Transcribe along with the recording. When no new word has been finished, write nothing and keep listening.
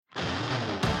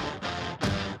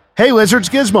Hey Lizards,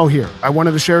 Gizmo here. I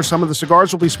wanted to share some of the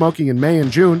cigars we'll be smoking in May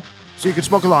and June, so you can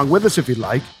smoke along with us if you'd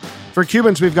like. For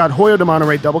Cubans, we've got Hoyo de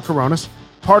Monterrey Double Coronas,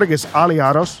 Partagas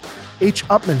Aliados, H.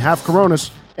 Upman Half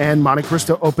Coronas, and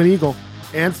Montecristo Open Eagle.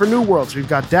 And for New Worlds, we've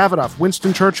got Davidoff,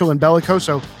 Winston Churchill, and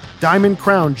Bellicoso, Diamond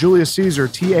Crown, Julius Caesar,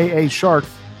 TAA Shark,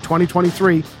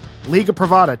 2023, Liga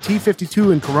Privada,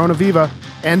 T52 in Corona Viva,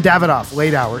 and Davidoff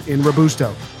Late Hour in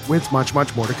Robusto, with much,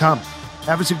 much more to come.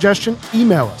 Have a suggestion?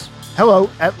 Email us.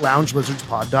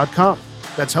 hello@loungelizardspod.com.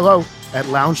 That's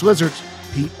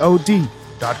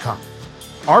hello@loungelizardspod.com.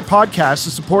 Our podcast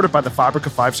is supported by the Fabrica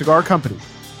 5 Cigar Company.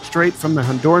 Straight from the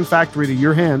Honduran factory to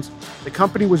your hands, the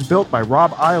company was built by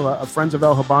Rob Isla of Friends of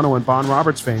El Habano and Bon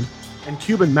Roberts fame, and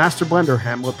Cuban master blender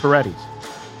Hamlet Paredes.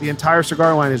 The entire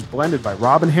cigar line is blended by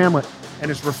Rob and Hamlet and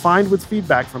is refined with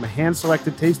feedback from a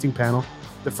hand-selected tasting panel,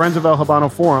 the Friends of El Habano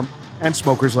Forum, and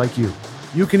smokers like you.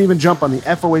 You can even jump on the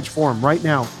FOH Forum right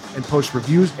now and post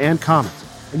reviews and comments,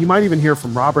 and you might even hear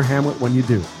from Rob or Hamlet when you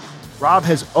do. Rob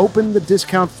has opened the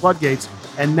discount floodgates,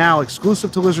 and now,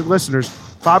 exclusive to Lizard listeners,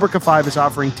 Fabrica 5 is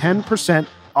offering 10%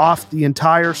 off the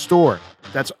entire store.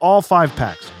 That's all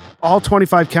 5-packs, all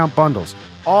 25-count bundles,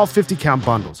 all 50-count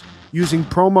bundles, using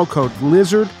promo code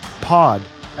LIZARDPOD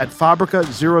at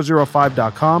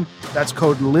Fabrica005.com. That's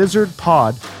code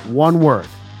LIZARDPOD, one word.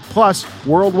 Plus,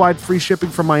 worldwide free shipping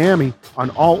from Miami on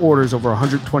all orders over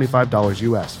 $125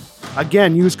 US.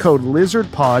 Again, use code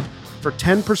LIZARDPOD for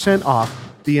 10% off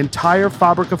the entire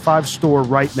Fabrica 5 store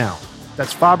right now.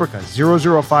 That's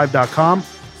Fabrica005.com,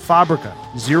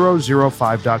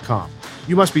 Fabrica005.com.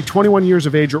 You must be 21 years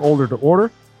of age or older to order.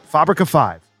 Fabrica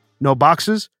 5. No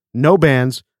boxes, no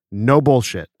bands, no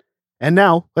bullshit. And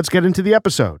now, let's get into the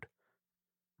episode.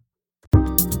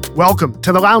 Welcome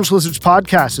to the Lounge Lizards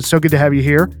podcast. It's so good to have you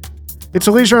here. It's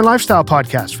a leisure and lifestyle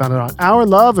podcast founded on our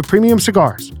love of premium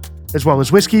cigars, as well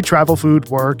as whiskey, travel, food,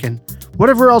 work, and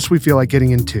whatever else we feel like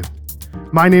getting into.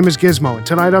 My name is Gizmo, and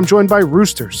tonight I'm joined by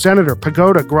Rooster, Senator,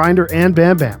 Pagoda, Grinder, and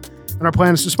Bam Bam. And our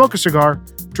plan is to smoke a cigar,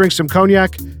 drink some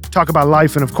cognac, talk about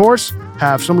life, and of course,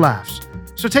 have some laughs.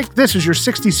 So take this as your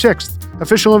 66th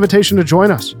official invitation to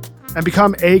join us and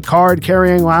become a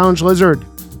card-carrying lounge lizard.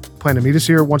 Plan to meet us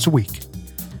here once a week.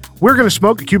 We're going to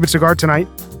smoke a Cuban cigar tonight,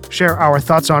 share our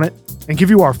thoughts on it, and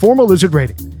give you our formal lizard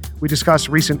rating. We discuss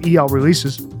recent EL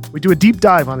releases. We do a deep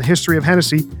dive on the history of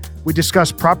Hennessy. We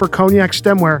discuss proper cognac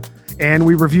stemware, and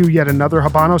we review yet another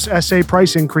Habanos SA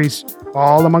price increase,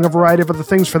 all among a variety of other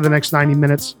things for the next 90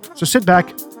 minutes. So sit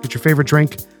back, get your favorite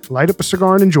drink, light up a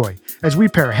cigar, and enjoy as we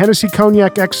pair Hennessy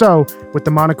Cognac XO with the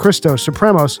Montecristo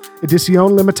Supremos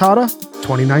Edición Limitada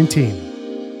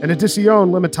 2019. An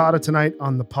Edición Limitada tonight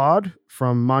on the pod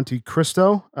from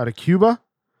Montecristo out of Cuba.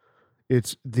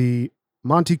 It's the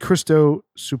Montecristo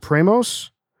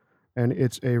Supremos, and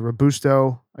it's a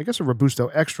Robusto, I guess a Robusto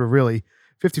Extra, really,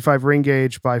 55 ring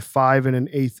gauge by 5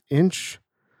 1/8 inch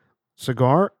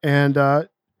cigar. And I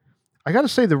got to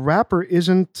say, the wrapper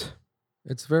isn't...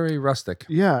 It's very rustic.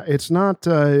 Yeah, it's not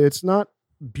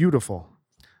beautiful.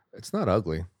 It's not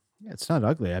ugly. Yeah, it's not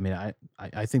ugly. I mean,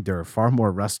 I think there are far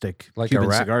more rustic Like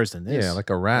Cuban cigars than this. Yeah, like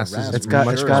a Ras. It's is got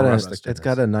much it's more got rustic a than it's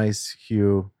got this. a nice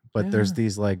hue, but there's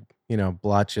these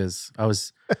blotches. I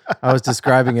was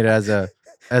describing it as a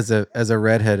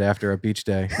redhead after a beach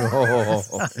day. Oh.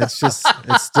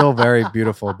 It's still very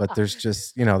beautiful, but there's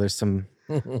just there's some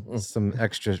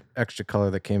extra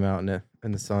color that came out in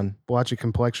the sun. Blotchy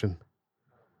complexion.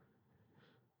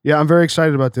 Yeah, I'm very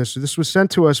excited about this. This was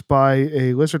sent to us by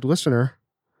a Lizard listener,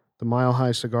 the Mile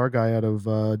High Cigar Guy out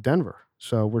of Denver.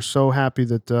 So we're so happy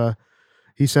that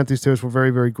he sent these to us. We're very,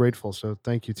 very grateful. So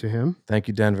thank you to him. Thank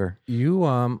you, Denver. You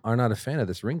are not a fan of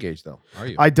this ring gauge, though, are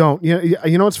you? I don't.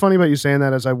 You know what's funny about you saying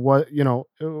that is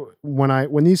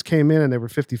when these came in and they were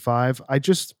 55, I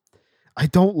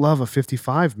don't love a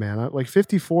 55, man. Like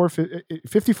 54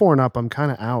 and up, I'm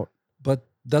kind of out. But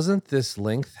doesn't this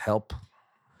length help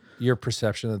your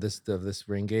perception of this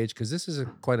ring gauge? Because this is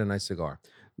quite a nice cigar.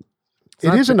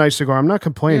 It is a nice cigar. I'm not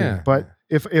complaining. Yeah. But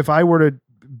if I were to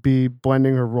be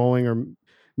blending or rolling or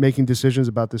making decisions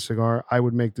about this cigar, I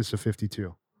would make this a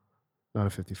 52, not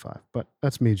a 55. But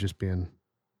that's me just being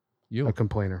a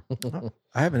complainer.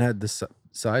 I haven't had this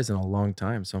size in a long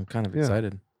time, so I'm kind of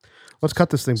excited. Let's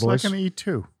cut this thing, It's boys. like an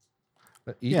E2.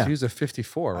 But E2's a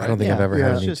 54, right? I don't think I've ever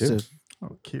had an it's E2. just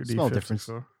QD Small 54. difference.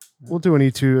 We'll do an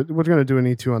E2. We're going to do an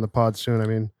E2 on the pod soon. I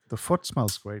mean, The foot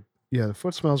smells great. yeah, the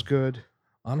foot smells good.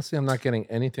 Honestly, I'm not getting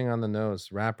anything on the nose,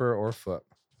 wrapper or foot.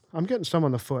 I'm getting some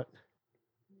on the foot.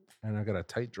 And I've got a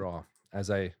tight draw,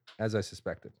 as I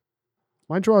suspected.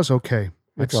 My draw is okay.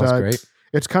 My draw's great.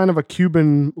 It's kind of a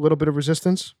Cuban little bit of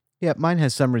resistance. Yeah, mine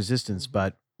has some resistance,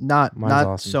 but Not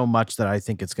awesome. so much that I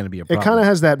think it's going to be a problem. It kind of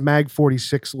has that Mag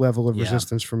 46 level of Yeah.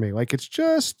 resistance for me. Like it's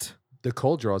just The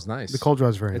cold draw is nice. the cold draw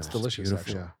is very It's nice. delicious,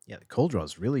 beautiful. actually. Yeah, the cold draw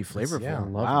is really flavorful. yeah,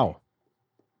 Wow.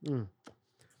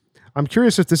 I'm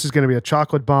curious if this is going to be a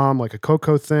chocolate bomb, like a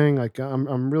cocoa thing. Like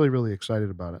I'm really, really excited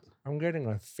about it. I'm getting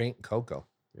a faint cocoa.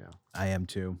 I am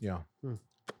too. Yeah.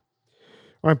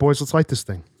 All right, boys, let's light this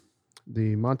thing.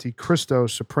 The Montecristo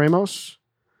Supremos.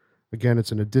 Again,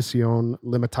 it's an Edición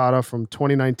Limitada from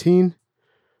 2019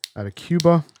 out of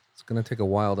Cuba. It's going to take a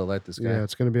while to light this guy. Yeah,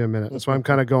 it's going to be a minute. That's why I'm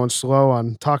kind of going slow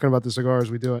on talking about the cigar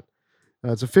as we do it.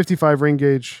 It's a 55 ring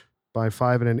gauge by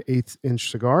 5 1/8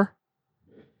 inch cigar.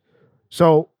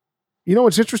 So, you know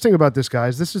what's interesting about this,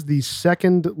 guys? This is the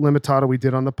second Limitada we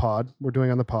did on the pod. We're doing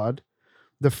on the pod.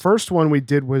 The first one we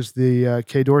did was the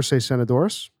Que Dulce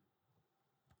Senadores,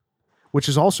 which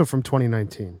is also from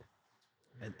 2019.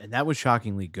 And that was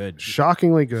shockingly good.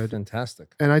 Shockingly good.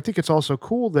 Fantastic. And I think it's also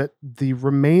cool that the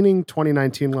remaining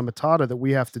 2019 Limitada that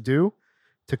we have to do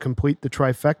to complete the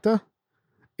trifecta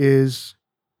is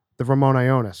the Ramon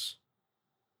Ionis.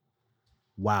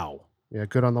 Wow. Yeah,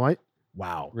 good on the light?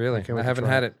 Wow. Really? Okay, I we can haven't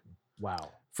try had it. it. Wow.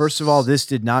 First of all, this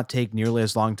did not take nearly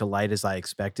as long to light as I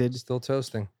expected. Still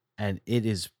toasting. And it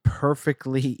is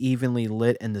perfectly evenly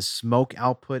lit, and the smoke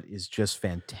output is just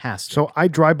fantastic. So I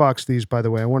dry boxed these, by the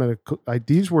way.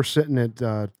 These were sitting at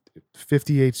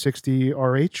 5860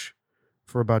 RH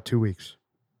for about 2 weeks,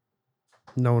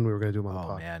 knowing we were going to do them on the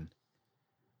pod. man.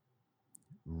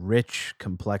 Rich,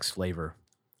 complex flavor.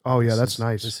 Oh, yeah, This that's is-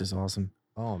 nice. This is awesome.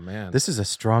 Oh, man. This is a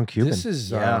strong Cuban. This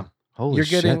is, Yeah. Holy you're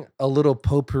shit. getting a little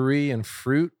potpourri and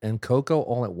fruit and cocoa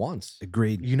all at once.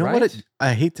 Agreed. You know right? what?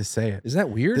 I hate to say it. Is that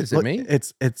weird? Is it Look, me?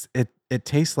 It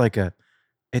tastes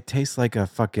like a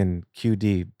fucking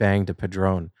QD bang to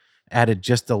Padron. Added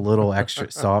just a little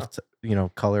extra soft,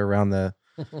 color around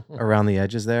the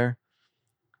edges there.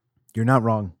 You're not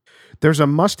wrong. There's a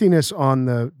mustiness on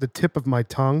the tip of my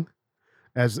tongue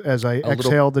as I little-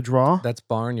 exhale the draw. That's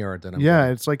barnyard that I'm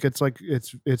Yeah,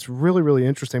 getting. it's really, really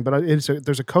interesting. But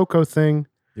there's a cocoa thing.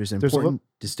 There's an There's a important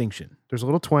distinction. There's a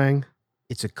little twang.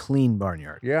 It's a clean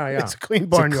barnyard. Yeah, yeah. It's a clean It's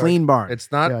barnyard. a clean barn. It's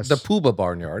not Yes. the Puba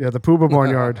barnyard. Yeah, the Puba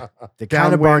barnyard. the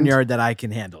kind of downwind. barnyard that I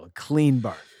can handle. A clean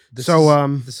barn. This So,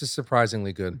 is, this is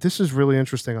surprisingly good. This is really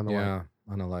interesting on the light. Yeah,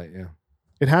 on a light, yeah.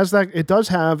 It does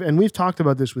have, and we've talked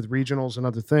about this with regionals and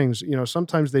other things.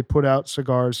 Sometimes they put out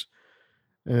cigars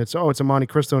and it's a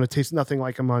Montecristo and it tastes nothing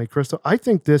like a Montecristo. I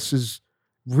think this is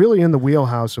really in the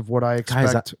wheelhouse of what I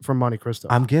expect Guys, from Montecristo.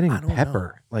 I'm getting I don't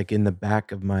pepper like in the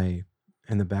back of my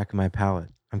palate.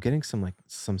 I'm getting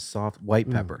some soft white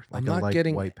pepper, like I'm a not light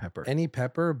getting white pepper. Any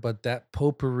pepper, but that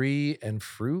potpourri and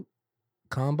fruit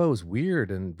combo is weird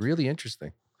and really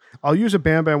interesting. I'll use a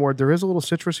Bam Bam word. There is a little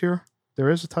citrus here. There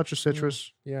is a touch of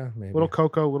citrus, Yeah, maybe. little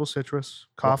cocoa, little citrus,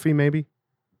 coffee maybe.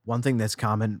 One thing that's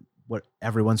common, what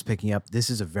everyone's picking up, this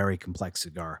is a very complex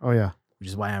cigar, Oh yeah. which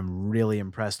is why I'm really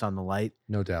impressed on the light.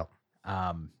 No doubt.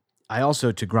 I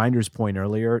also, to Grinder's point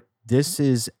earlier, this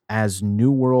is as New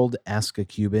World-esque a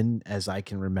Cuban as I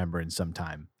can remember in some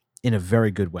time, in a very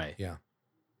good way. Yeah.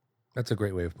 That's a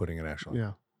great way of putting it, actually.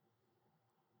 Yeah.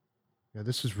 Yeah,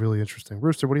 this is really interesting.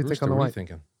 Rooster, what do you think Rooster, on the what are you light?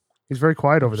 thinking? He's very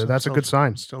quiet over there. I'm That's a still- good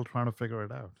sign. I'm still trying to figure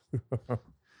it out.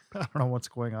 I don't know what's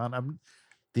going on.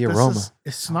 The This aroma. is-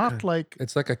 it's not like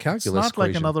It's like a calculus it's not like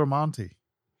equation. another Monty.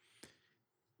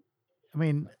 I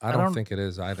mean, I don't think it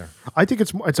is either. I think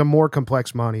it's a more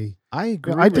complex Monty. I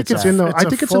agree. I think with it's that. in the I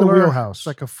think it's in the wheelhouse. It's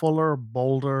like a fuller,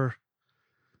 bolder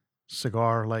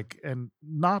cigar. And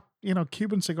not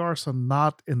Cuban cigars are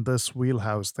not in this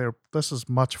wheelhouse. This is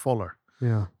much fuller.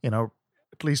 Yeah.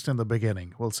 At least in the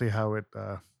beginning. We'll see how it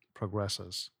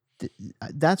progresses.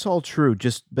 That's all true.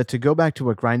 But to go back to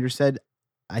what Grinder said,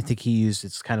 I think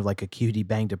it's kind of like a cutie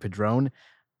bang to Padron.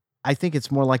 I think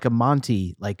it's more like a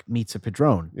Monty meets a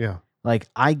Padron. Yeah. Like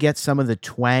I get some of the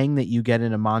twang that you get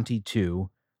in a Monty 2.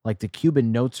 Like the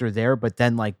Cuban notes are there, but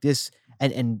then like this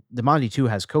and the Monty 2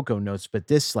 has cocoa notes, but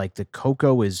this like the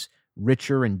cocoa is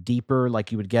richer and deeper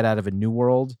like you would get out of a New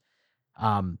World.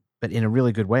 But in a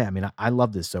really good way. I mean, I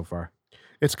love this so far.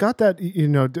 It's got that,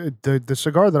 the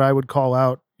cigar that I would call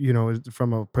out,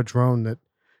 from a Padron, that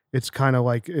it's kind of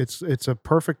like it's a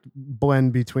perfect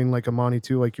blend between like a Monty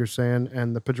 2, like you're saying,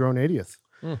 and the Padron 80th.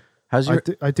 How's your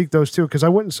I think those two, because I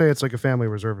wouldn't say it's like a family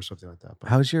reserve or something like that. But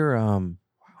how's your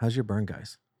burn,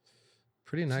 guys?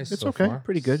 Pretty nice. It's so okay. far.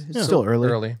 Pretty good. It's Yeah. still early.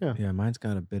 Early. Yeah. Yeah, mine's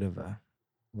got a bit of a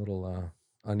Little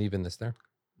unevenness there.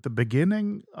 The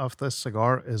beginning of this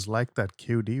cigar is like that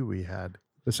QD we had.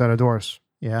 the Senadores.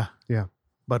 Yeah. Yeah.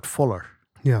 But fuller.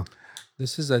 Yeah.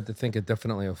 This is, I think,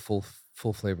 definitely a full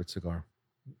flavored cigar.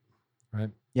 Right?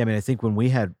 Yeah, I mean, I think when we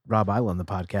had Rob Isle on the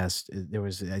podcast,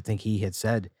 I think he had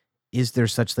said, is there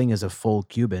such thing as a full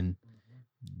Cuban?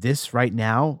 This right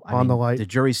now, On the light. the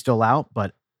jury's still out,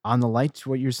 but on the light,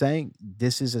 what you're saying,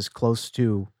 this is as close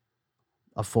to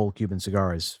a full Cuban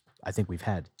cigar as I think we've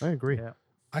had. I agree. Yeah.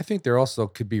 I think there also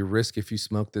could be risk if you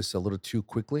smoke this a little too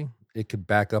quickly. It could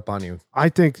back up on you. I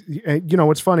think,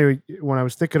 what's funny, when I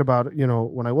was thinking about it,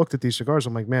 when I looked at these cigars,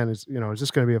 I'm like, man, is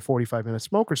this going to be a 45-minute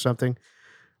smoke or something?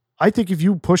 I think if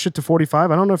you push it to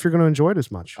 45, I don't know if you're going to enjoy it as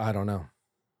much. I don't know.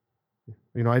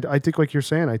 I think like you're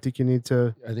saying, I think you need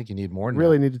to I think you need more.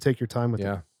 really need to take your time with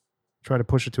Yeah. it. Try to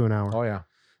push it to an hour. Oh yeah.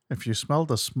 If you smell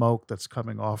the smoke that's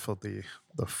coming off of the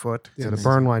foot, Yeah, the amazing.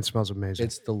 burn line smells amazing.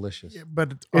 It's delicious. yeah,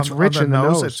 but It's on rich the in the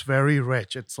nose. It's very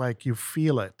rich. It's like you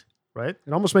feel it, right?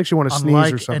 It almost makes you want to sneeze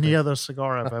Unlike or something. any other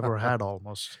cigar I've ever had,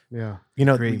 almost. Yeah.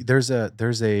 Agreed. There's a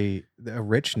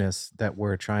richness that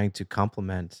we're trying to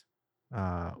complement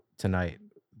tonight,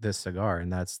 this cigar,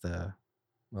 and that's the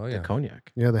Oh yeah.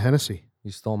 cognac. Yeah, the Hennessy.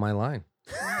 You stole my line.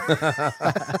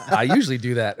 I usually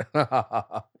do that.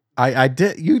 I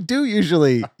did. You do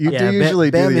usually. You do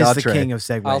usually Bam do the is entree. the king of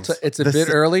segues. It's a The bit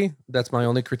se- early. That's my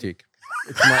only critique.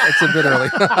 It's a bit early.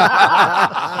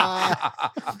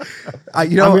 I'm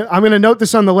going to note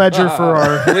this on the ledger for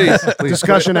our Please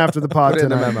discussion after the pod put it in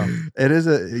the tonight. memo. It is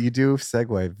you do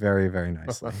segue very, very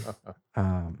nicely.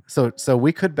 So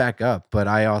we could back up, but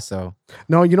I also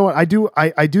No, you know what? I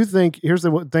do think, here's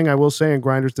the thing I will say in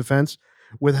Grinder's defense,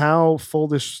 with how full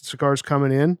this cigar's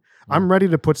coming in, I'm ready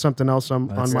to put something else on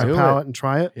Let's my do palate and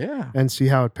try it yeah. and see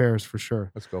how it pairs for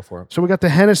sure. Let's go for it. So we got the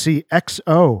Hennessy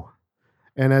XO.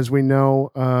 And as we know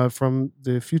from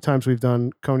the few times we've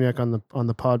done cognac on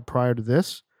the pod prior to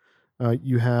this,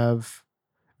 you have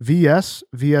VS,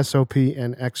 VSOP,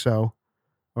 and XO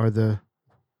are the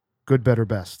good, better,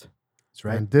 best. That's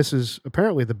right. And this is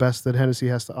apparently the best that Hennessy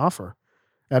has to offer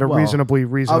at a Well, reasonable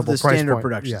of the price standard point.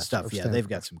 production Yes, stuff, of yeah, standard they've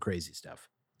got production. some crazy stuff.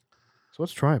 So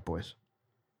let's try it, boys.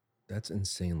 That's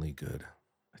insanely good.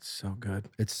 It's so good.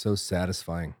 It's so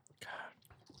satisfying.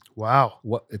 Wow.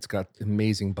 It's got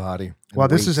amazing body. and Wow,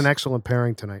 this is weight. an excellent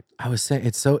pairing tonight. I was saying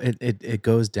it's so it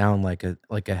goes down like a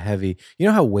heavy. You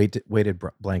know how weighted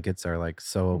blankets are like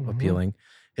so Mhm. appealing.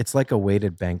 It's like a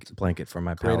weighted blanket for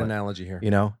my Great palate. analogy here.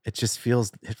 You know, it just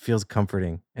feels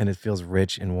comforting and it feels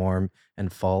rich and warm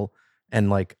and full. And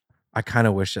like I kind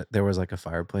of wish that there was like a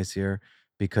fireplace here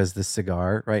because the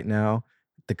cigar right now,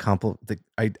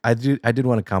 I did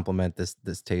want to compliment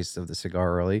this taste of the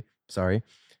cigar early. Sorry.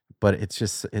 But it's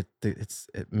just it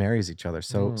marries each other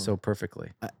so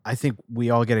perfectly. I think we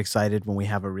all get excited when we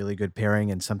have a really good pairing,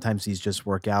 and sometimes these just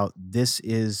work out. This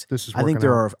is This is I think working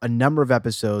there out. are a number of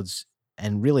episodes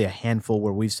and really a handful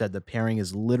where we've said the pairing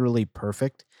is literally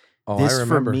perfect. Oh, This I for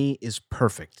remember. me is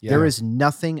perfect. Yeah. There is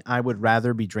nothing I would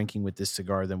rather be drinking with this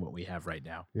cigar than what we have right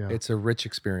now. Yeah. It's a rich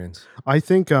experience. I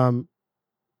think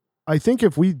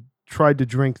if we tried to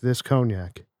drink this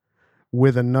cognac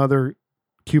with another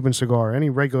Cuban cigar, any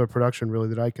regular production really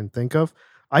that I can think of,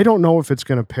 I don't know if it's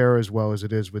going to pair as well as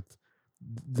it is with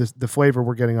the flavor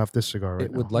we're getting off this cigar right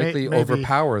It now. would likely Maybe-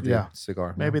 overpower the yeah.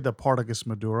 cigar. Maybe the Portuguese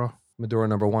Maduro. Maduro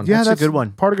number one. Yeah, That's a good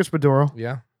one. Partagas Maduro.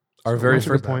 Yeah. Our So very that's a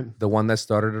good first point. the one that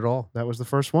started it all. That was the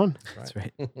first one, That's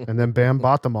right. and then Bam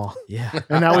bought them all, Yeah.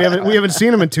 and now we haven't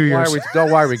seen them in 2 Why years.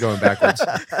 are we going backwards?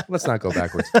 Let's not go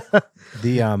backwards.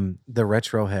 The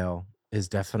retro hail is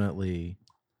definitely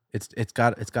it's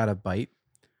got a bite,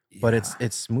 but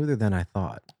it's smoother than I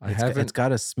thought. It's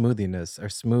got a smoothiness or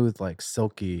smooth like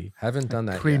silky. Haven't done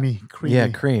that yet. Creamy. Yeah,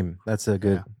 cream. That's a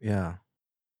good yeah.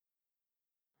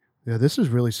 Yeah, this is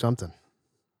really something.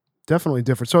 Definitely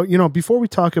different. So, before we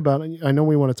talk about, I know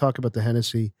we want to talk about the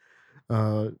Hennessy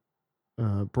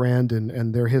brand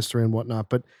and their history and whatnot,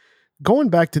 but going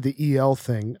back to the EL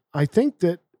thing, I think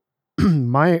that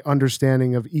my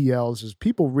understanding of ELs is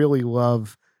people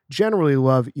generally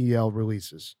love EL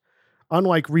releases.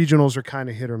 Unlike regionals are kind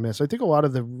of hit or miss. I think a lot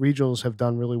of the regionals have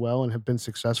done really well and have been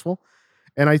successful.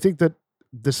 And I think that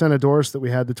the Senadores that we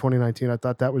had, the 2019, I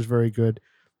thought that was very good.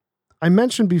 I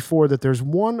mentioned before that there's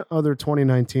one other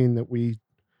 2019 that we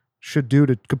should do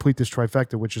to complete this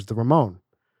trifecta, which is the Ramon.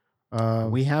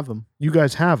 We have them. You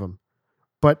guys have them,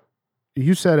 but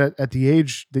you said at the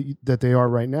age that they are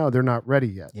right now, they're not ready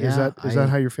yet. Is Yeah, that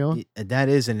how you're feeling? That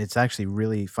is, and it's actually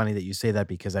really funny that you say that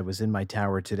because I was in my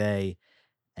tower today,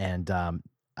 and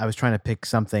I was trying to pick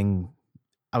something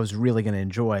I was really going to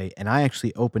enjoy, and I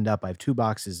actually opened up. I have 2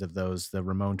 boxes of those, the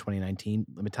Ramon 2019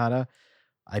 Limitada.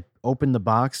 I opened the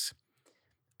box.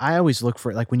 I always look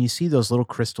for, like, when you see those little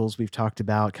crystals we've talked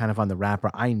about kind of on the wrapper,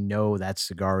 I know that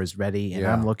cigar is ready, and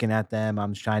I'm Yeah. looking at them,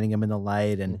 I'm shining them in the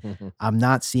light, and I'm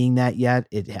not seeing that yet.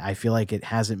 I feel like it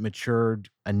hasn't matured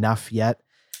enough yet.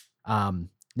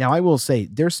 Now, I will say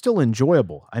they're still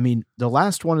enjoyable. I mean, the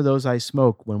last one of those I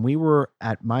smoked when we were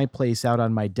at my place out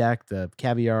on my deck, the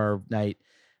caviar night,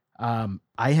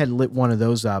 I had lit one of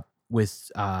those up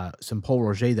with some Pol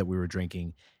Roger that we were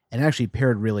drinking, and it actually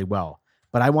paired really well.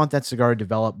 But I want that cigar to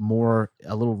develop more,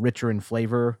 a little richer in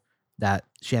flavor. That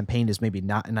champagne is maybe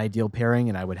not an ideal pairing,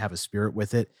 and I would have a spirit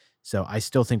with it. So I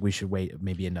still think we should wait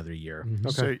maybe another year. Okay.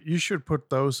 So you should put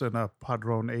those in a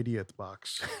Padron 80th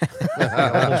box.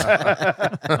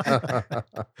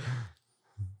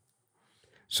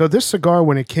 So this cigar,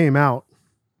 when it came out,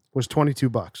 was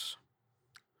 $22. That's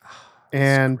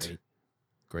And great.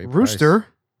 Great price. Rooster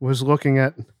was looking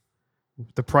at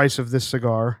the price of this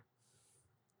cigar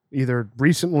either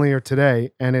recently or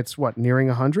today, and it's what, nearing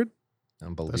 100?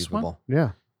 Unbelievable.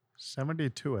 Yeah,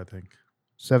 72, I think.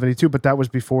 72, but that was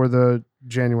before the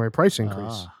January price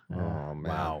increase, Yeah. Oh man.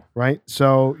 Wow. right?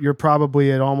 So you're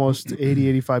probably at almost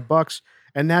 80, $85,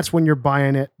 and that's when you're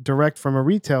buying it direct from a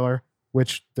retailer,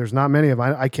 which there's not many of.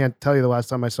 I can't tell you the last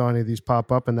time I saw any of these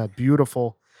pop up in that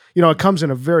beautiful, it comes in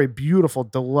a very beautiful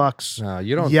deluxe No,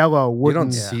 you don't. yellow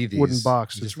wooden, see these. wooden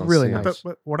box. You It's just don't really see nice. them.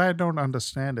 But what I don't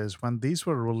understand is when these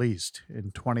were released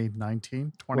in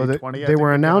 2019, Well, 2020, they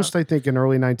were announced, I think, in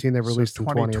early 19. They were released in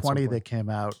 20. 2020 they came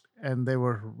out, and they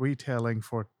were retailing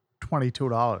for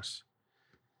 $22.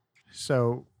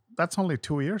 So that's only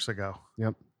 2 years ago.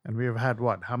 Yep. And we have had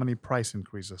what? How many price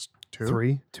increases?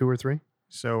 Two? Two or three.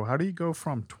 So how do you go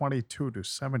from 22 to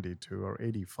 72 or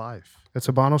 85? It's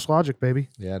a Bonos logic, baby.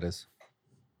 Yeah, it is.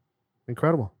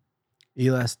 Incredible.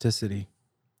 Elasticity.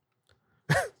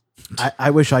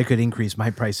 I wish I could increase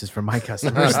my prices for my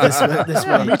customers this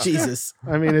way. Jesus.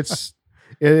 I mean, it's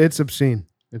obscene.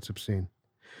 It's obscene.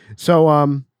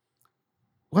 So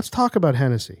let's talk about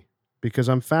Hennessy, because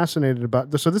I'm fascinated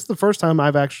about this. So this is the first time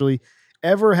I've actually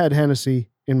ever had Hennessy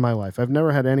in my life. I've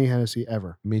never had any Hennessy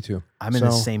ever. Me too. I'm in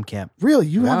the So- same camp. Really?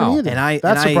 You Wow. haven't either? And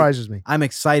That surprises me. I'm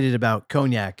excited about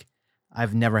cognac.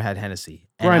 I've never had Hennessy.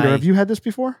 And Grinder, have you had this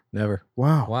before? Never.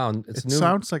 Wow. Wow, it's It new.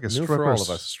 sounds like a new for all of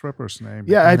us. stripper's name.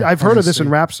 Yeah, I've heard of this in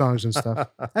Hennessy. rap songs and stuff.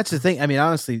 That's the thing. I mean,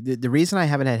 honestly, the reason I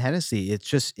haven't had Hennessy,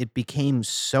 it became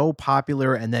so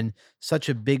popular and then such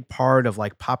a big part of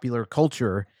like popular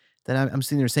culture that I'm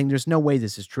sitting there saying there's no way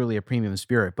this is truly a premium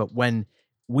spirit. But when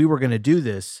we were going to do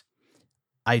this,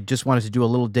 I just wanted to do a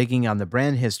little digging on the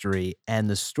brand history, and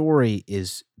the story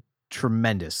is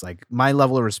tremendous. Like, my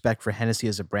level of respect for Hennessy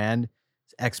as a brand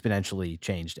exponentially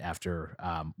changed after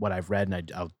what I've read,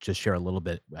 and I'll just share a little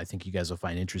bit. I think you guys will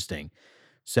find interesting.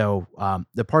 So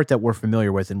the part that we're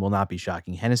familiar with and will not be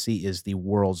shocking, Hennessy is the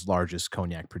world's largest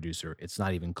cognac producer. It's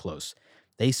not even close.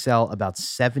 They sell about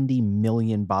 70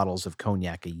 million bottles of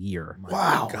cognac a year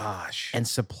Wow. Gosh. and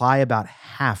supply about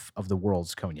half of the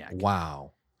world's cognac.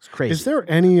 Wow. It's crazy. Is there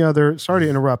any other? Sorry to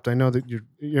interrupt. I know that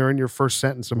you're in your first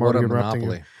sentence. I'm What already a interrupting you.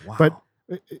 monopoly. Wow.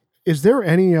 But is there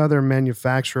any other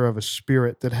manufacturer of a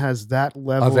spirit that has that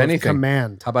level of anything.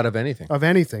 command how about of anything? of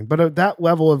anything, but of that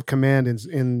level of command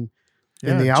in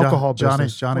the alcohol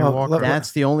business? Johnny Well, Walker.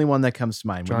 That's the only one that comes to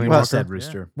mind. Johnny When you Walker? said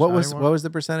Rooster. What Johnny was Walker. what was the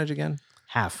percentage again?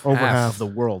 Half, Over half half. of the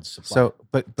world's supply. So,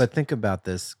 but think about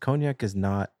this. Cognac is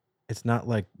not. It's not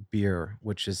like beer,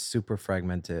 which is super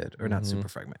fragmented, or not Mhm. super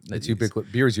fragmented. It's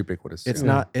ubiquitous. Beer is ubiquitous. It's yeah.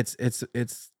 not.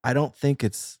 It's. I don't think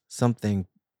it's something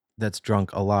that's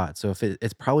drunk a lot. So if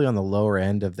it's probably on the lower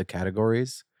end of the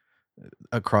categories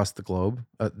across the globe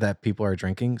that people are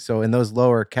drinking. So in those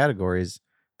lower categories,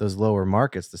 those lower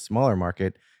markets, the smaller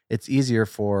market, it's easier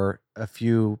for a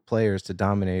few players to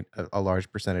dominate a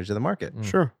large percentage of the market. Mm.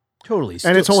 Sure, totally.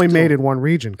 and it's only made still, in one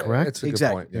region, correct? It's a good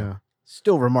Exactly. point. Yeah.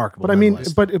 still remarkable. But I mean,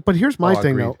 nonetheless. but here's my Oh,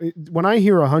 thing agreed. though. When I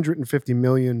hear 150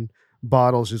 million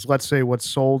bottles is, let's say, what's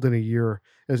sold in a year,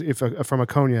 as if from a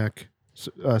cognac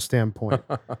standpoint,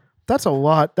 that's a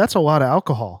lot. That's a lot of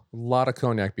alcohol. A lot of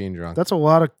cognac being drunk. That's a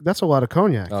lot of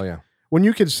cognac. Oh yeah. When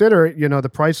you consider, the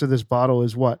price of this bottle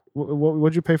is what?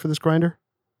 What'd you pay for this grinder?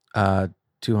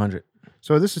 200.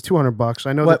 So this is $200.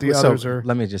 I know that the others are.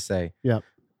 Let me just say, Yeah.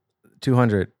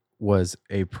 200 was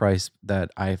a price that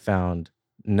I found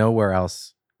nowhere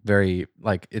else.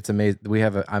 It's amazing.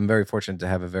 I'm very fortunate to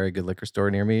have a very good liquor store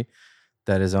near me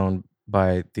that is owned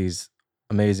by this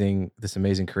amazing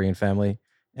Korean family,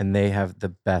 and they have the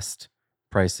best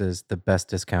prices, the best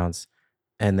discounts,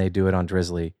 and they do it on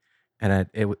Drizzly. And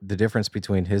the difference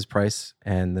between his price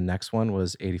and the next one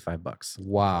was $85.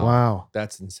 Wow. Wow.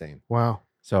 That's insane. Wow.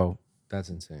 So That's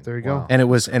insane. There you go. Wow. and it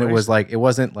was That's like, it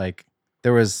wasn't like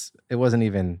it wasn't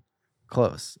even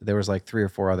close. There was like 3 or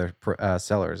 4 other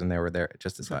sellers, and they were there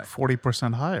just as high.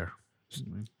 40% higher.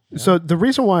 So the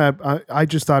reason why I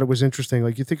just thought it was interesting,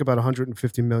 like you think about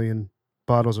 150 million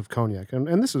bottles of cognac,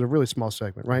 and this is a really small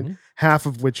segment, right? Mm-hmm. Half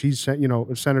of which he's,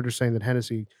 a senator saying that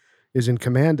Hennessy is in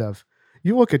command of.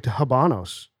 You look at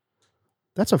Habanos,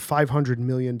 that's a $500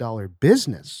 million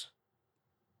business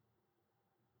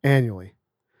annually.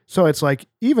 So it's like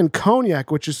even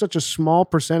cognac, which is such a small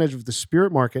percentage of the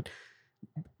spirit market,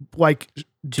 like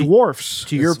dwarfs.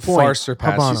 To your It's far point,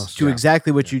 surpasses. Habanos. to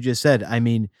exactly what you just said. I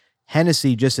mean,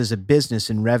 Hennessy, just as a business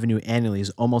in revenue annually, is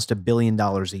almost $1 billion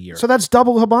a year. So that's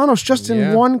double Habanos just in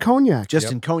Yeah. one cognac.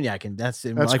 just in cognac, and that's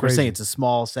like we're crazy. saying, it's a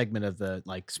small segment of the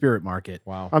like spirit market.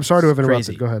 Wow. I'm sorry to have It's interrupted.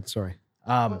 crazy. Go ahead. Sorry.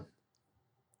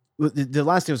 The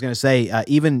last thing I was going to say,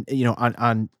 even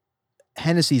on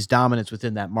Hennessy's dominance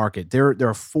within that market, there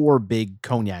are 4 big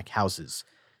cognac houses.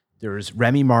 There's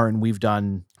Remy Martin. We've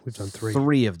done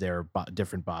 3 of their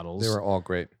different bottles. They were all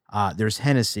great. There's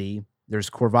Hennessy, there's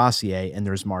Courvoisier, and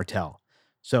there's Martel.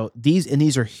 So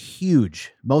these are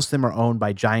huge. Most of them are owned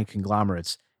by giant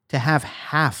conglomerates. To have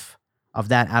half of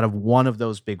that out of one of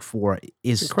those big 4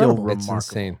 is still incredible. remarkable. It's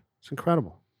insane. It's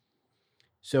incredible.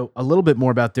 So a little bit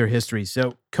more about their history.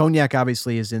 So cognac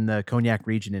obviously is in the Cognac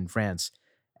region in France.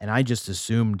 And I just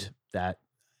assumed that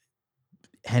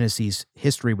Hennessy's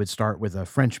history would start with a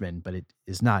Frenchman, but it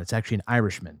is not. It's actually an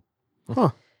Irishman. Huh.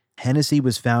 Hennessy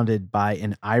was founded by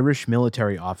an Irish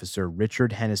military officer,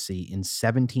 Richard Hennessy, in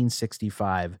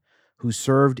 1765, who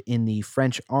served in the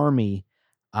French army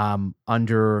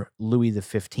under Louis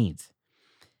XV.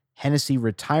 Hennessy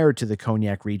retired to the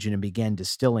Cognac region and began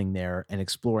distilling there and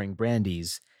exploring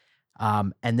brandies,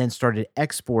 and then started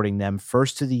exporting them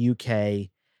first to the UK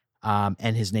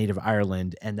and his native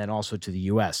Ireland, and then also to the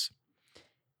US.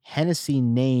 Hennessy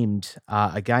named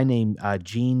a guy named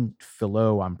Jean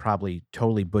Filot. I'm probably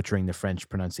totally butchering the French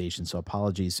pronunciation, so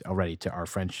apologies already to our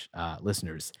French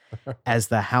listeners, as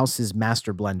the house's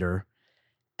master blender.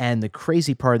 And the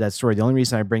crazy part of that story, the only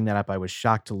reason I bring that up, I was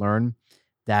shocked to learn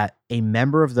that a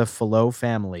member of the Filot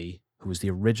family, who was the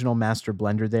original master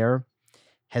blender there,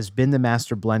 has been the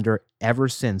master blender ever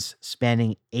since,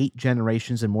 spanning 8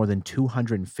 generations and more than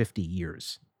 250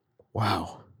 years.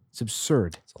 Wow. It's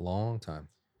absurd. It's a long time.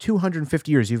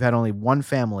 250 years, you've had only one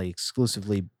family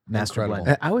exclusively master Incredible.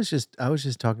 blend. I was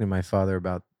just talking to my father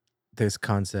about this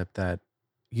concept that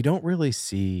you don't really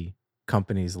see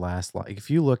companies last long. If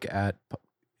you look at,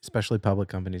 especially public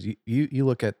companies, you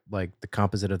look at like the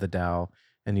composite of the Dow,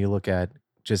 and you look at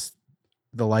just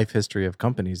the life history of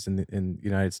companies in the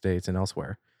United States and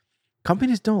elsewhere.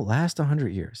 Companies don't last 100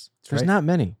 years. There's right. not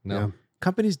many. No. Yeah.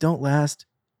 Companies don't last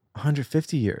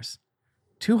 150 years,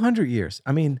 200 years.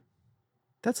 I mean,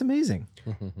 that's amazing.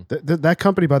 That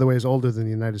company, by the way, is older than the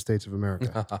United States of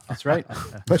America. That's right.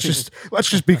 let's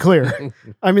just be clear.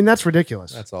 I mean, that's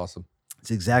ridiculous. That's awesome. That's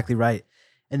exactly right.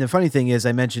 And the funny thing is,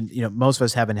 I mentioned, most of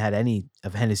us haven't had any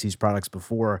of Hennessy's products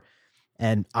before.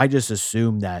 And I just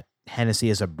assumed that Hennessy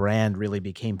as a brand really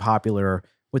became popular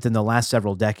within the last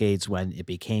several decades when it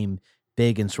became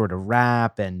big in sort of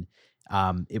rap. And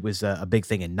it was a big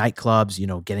thing in nightclubs,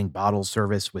 getting bottle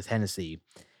service with Hennessy.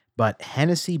 But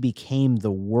Hennessy became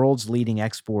the world's leading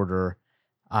exporter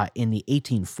in the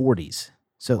 1840s.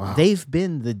 So Wow. they've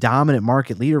been the dominant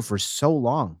market leader for so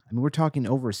long. I mean, we're talking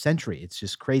over a century. It's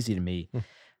just crazy to me.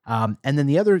 And then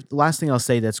the last thing I'll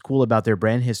say that's cool about their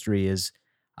brand history is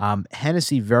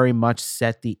Hennessy very much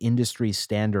set the industry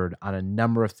standard on a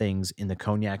number of things in the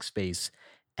cognac space.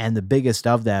 And the biggest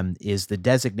of them is the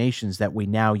designations that we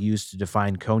now use to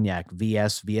define cognac,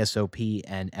 VS, VSOP,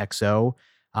 and XO.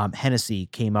 Hennessy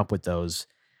came up with those.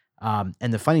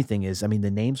 And the funny thing is, I mean,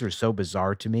 the names are so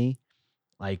bizarre to me.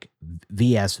 Like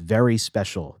VS, very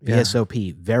special. Yeah.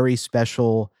 VSOP, very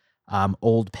special,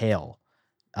 old pale.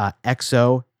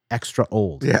 XO, extra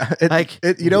old. Yeah.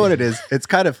 You know what it is? It's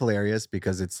kind of hilarious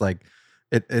because it's like,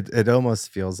 it almost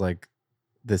feels like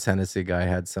this Hennessy guy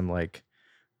had some like,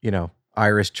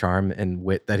 Irish charm and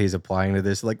wit that he's applying to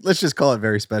this. Like, let's just call it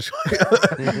very special.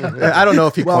 I don't know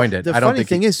if he coined it. The I don't funny think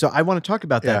thing is, so I want to talk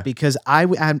about that Yeah. because I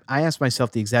asked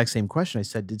myself the exact same question. I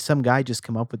said, did some guy just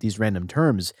come up with these random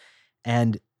terms?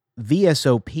 And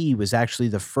VSOP was actually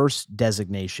the first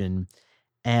designation,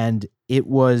 and it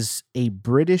was a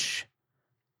British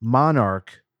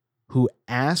monarch who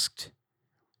asked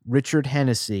Richard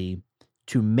Hennessy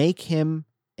to make him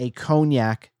a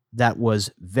cognac that was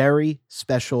very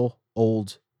special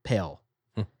old pale.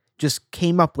 Just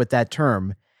came up with that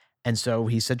term. And so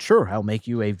he said, sure, I'll make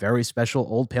you a very special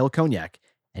old pale cognac.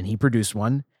 And he produced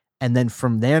one. And then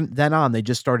from then on, they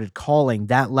just started calling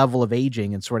that level of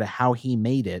aging and sort of how he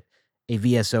made it a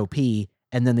VSOP,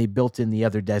 and then they built in the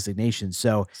other designations.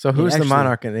 So who's the actually-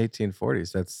 monarch in the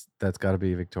 1840s? That's got to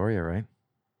be Victoria, right?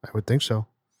 I would think so.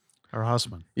 Her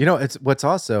husband. You know, it's what's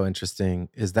also interesting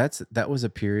is that was a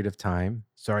period of time.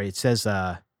 Sorry, it says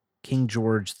King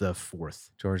George the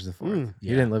Fourth. George the Fourth. Mm, He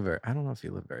yeah. didn't live very. I don't know if he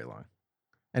lived very long.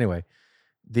 Anyway,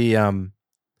 the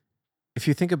if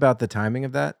you think about the timing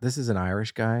of that, this is an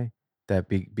Irish guy that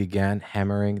began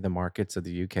hammering the markets of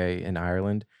the UK and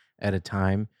Ireland at a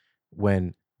time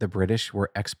when the British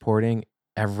were exporting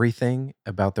everything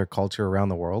about their culture around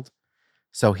the world.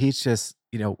 So he's just,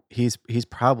 he's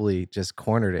probably just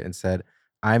cornered it and said,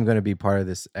 I'm going to be part of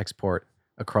this export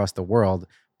across the world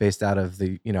based out of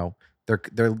the,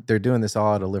 they're doing this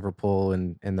all out of Liverpool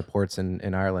and the ports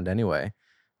in Ireland anyway.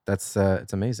 That's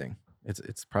it's amazing.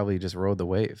 It's probably just rode the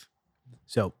wave.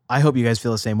 So I hope you guys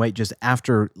feel the same way. Just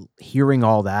after hearing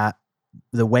all that,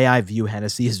 the way I view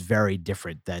Hennessy is very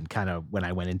different than kind of when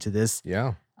I went into this.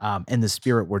 Yeah. And the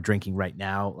spirit we're drinking right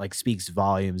now, like, speaks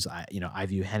volumes. I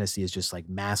view Hennessy as just like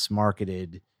mass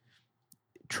marketed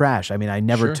trash. I mean, I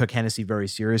never Sure. took Hennessy very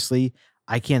seriously.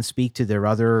 I can't speak to their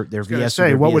I was VS. gonna or say,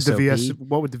 their what would the VSOP.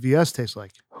 what would the VS taste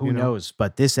like? Who You know? knows?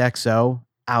 But this XO,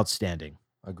 outstanding.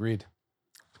 Agreed.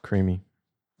 Creamy,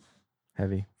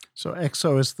 heavy. So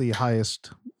XO is the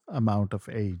highest amount of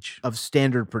age. Of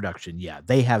standard production, yeah.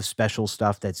 They have special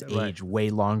stuff that's Right. aged way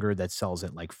longer that sells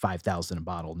at like 5,000 a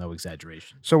bottle, no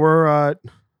exaggeration. So we're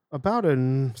about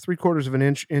 3/4 of an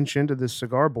inch into this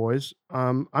cigar, boys.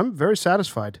 I'm very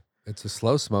satisfied. It's a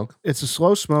slow smoke. It's a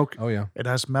slow smoke. Oh yeah. It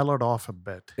has mellowed off a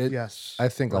bit. Yes, I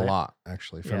think Right. a lot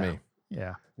actually for Yeah. me.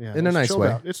 Yeah. yeah, in a it's nice chilled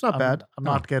way. out. It's not I'm, bad. I'm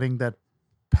not getting that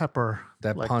pepper.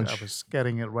 That like punch. I was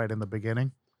getting it right in the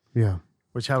beginning, Yeah,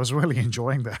 which I was really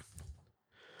enjoying that.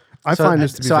 I find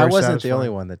this to be so. very I wasn't satisfying. the only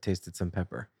one that tasted some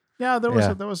pepper, Yeah, there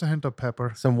was a hint of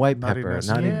pepper. some white pepper, Nuttiness.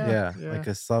 not even Yeah, like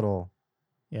yeah. a subtle.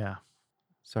 Yeah.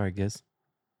 Sorry, Giz.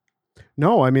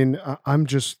 No, I mean,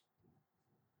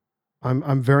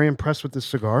 I'm very impressed with this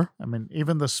cigar. I mean,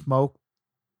 even the smoke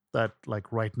that,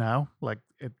 like, right now, like,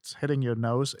 it's hitting your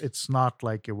nose. It's not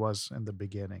like it was in the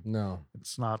beginning. No.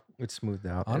 It's not. It's smoothed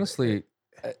out. Honestly,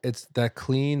 it's that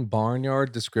clean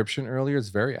barnyard description earlier is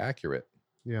very accurate.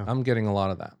 Yeah, I'm getting a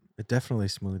lot of that. It definitely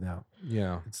smoothed out.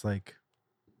 Yeah. It's like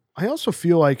I also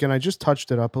feel like, and I just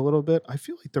touched it up a little bit. I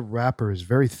feel like the wrapper is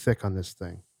very thick on this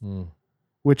thing, Mm.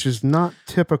 which is not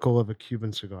typical of a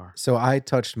Cuban cigar. so. I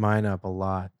touched mine up a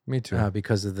lot Me too.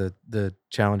 because of the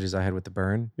challenges I had with the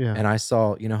burn. Yeah. And I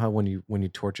saw, how when you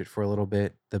torch it for a little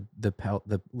bit, the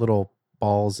little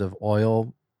balls of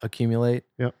oil accumulate.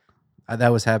 Yep. That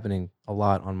was happening a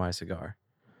lot on my cigar.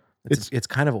 It's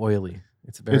kind of oily.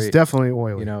 It's very, It's definitely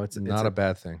oily. it's Not a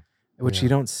bad thing. which yeah. you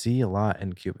don't see a lot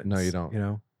in Cubans. No, you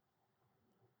don't.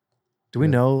 Do we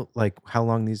Yeah. know like how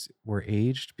long these were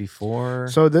aged before?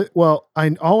 So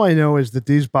all I know is that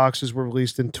these boxes were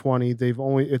released in 20.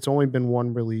 It's only been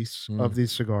one release of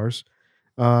these cigars.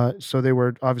 So they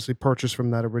were obviously purchased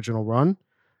from that original run,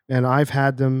 and I've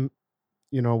had them.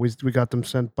 We got them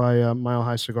sent by Mile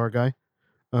High Cigar Guy.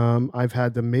 I've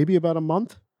had them maybe about a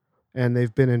month, and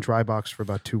they've been in dry box for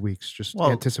about 2 weeks, just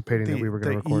anticipating that we were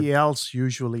going to record. The ELs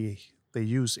usually they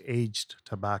use aged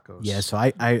tobaccos. Yeah, so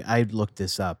I looked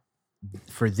this up.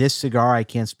 For this cigar, I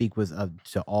can't speak with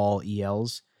to all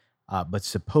ELs, but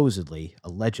supposedly,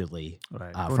 allegedly,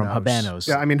 Right. from Habanos,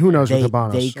 Yeah, I mean, who knows they, with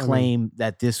Habanos? they I mean, claim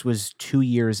that this was 2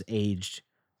 years aged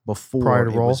before Prior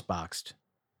to it roll? was boxed.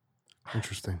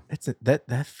 interesting.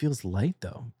 That feels light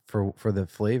though for the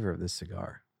flavor of this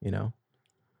cigar.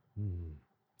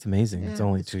 It's amazing. It's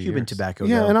only 2 Cuban years. tobacco.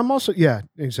 Yeah, though. and I'm also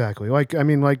exactly.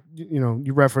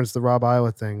 You referenced the Rob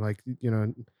Isla thing.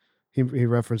 He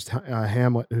referenced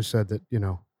Hamlet, who said that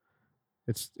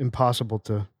it's impossible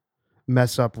to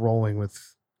mess up rolling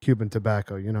with Cuban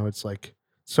tobacco. It's like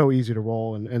so easy to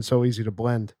roll and so easy to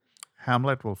blend.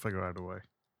 Hamlet will figure out a way.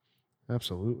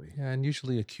 Absolutely. Yeah, and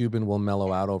usually a Cuban will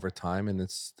mellow out over time, and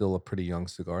it's still a pretty young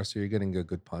cigar, so you're getting a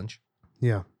good punch.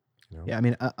 Yeah. Yeah, I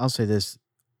mean, I'll say this.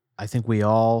 I think we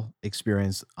all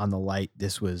experienced on the light,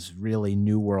 this was really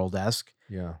New World-esque.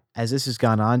 Yeah. As this has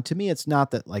gone on, to me, it's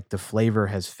not that like the flavor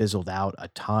has fizzled out a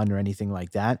ton or anything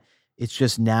like that. It's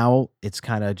just now it's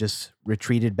kind of just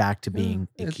retreated back to being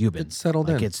a Cuban. It's settled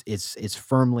like in. it's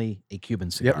firmly a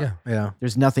Cuban cigar. Yeah.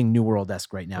 There's nothing New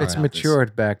World-esque right now. It's about this.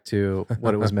 matured back to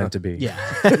what it was meant to be. Yeah.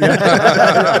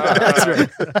 That's right.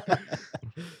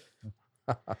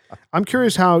 I'm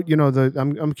curious how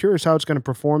I'm curious how it's going to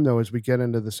perform though as we get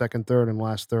into the second third and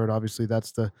last third. Obviously,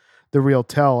 that's the real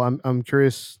tell. I'm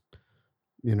curious.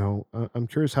 I'm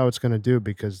curious how it's going to do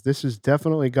because this has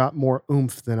definitely got more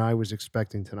oomph than I was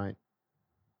expecting tonight.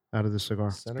 out of this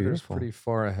cigar. Senator's beautiful. pretty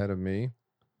far ahead of me.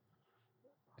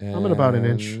 I'm at about an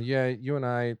inch. Yeah, you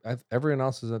and everyone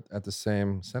else is at the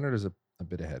same. Senator's a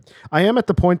bit ahead. I am at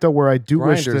the point though where I do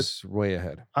wish that Grinder's way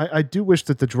ahead. I do wish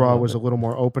that the draw love was it. a little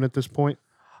more open at this point.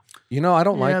 You know, I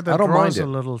don't Yeah, like. the I don't mind draw's it. a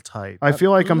little tight. I feel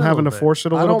like I'm having to little bit. force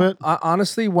it a I little don't- bit.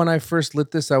 honestly, when I first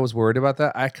lit this, I was worried about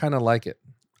that. I kind of like it.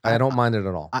 I don't mind it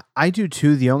at all. I do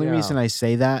too. The only Yeah. reason I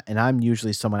say that, and I'm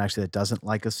usually someone actually that doesn't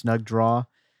like a snug draw,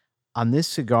 on this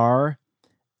cigar,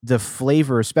 the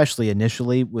flavor, especially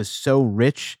initially, was so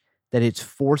rich that it's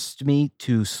forced me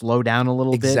to slow down a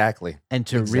little bit Exactly. and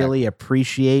to exactly. really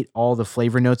appreciate all the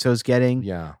flavor notes I was getting.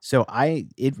 Yeah. So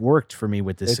it worked for me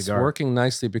with this It's cigar. working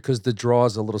nicely because the draw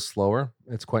is a little slower.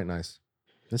 It's quite nice.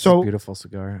 This So- is a beautiful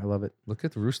cigar. I love it. Look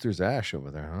at the Rooster's ash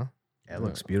over there, huh? Yeah, it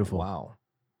looks beautiful. Wow.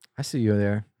 I see you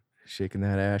there shaking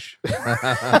that ash.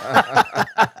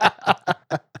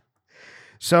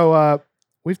 So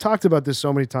we've talked about this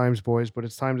so many times, boys, but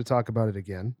it's time to talk about it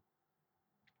again.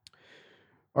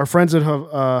 Our friends at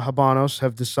Habanos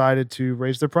have decided to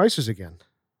raise their prices again.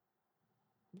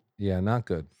 Yeah, not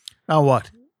good. Now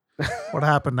what? What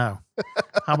happened now?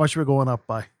 How much we're going up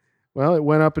by? Well, it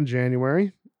went up in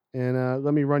January, and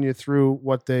let me run you through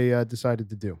what they decided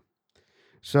to do.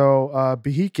 So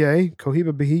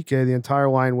Cohiba Behique, the entire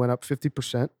line went up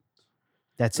 50%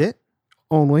 That's it?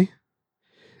 only.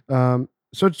 Let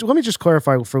me just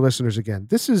clarify for listeners again.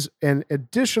 This is an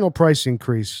additional price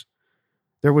increase.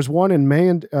 There was one in May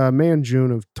and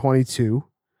June of 22.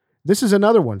 This is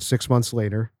another one 6 months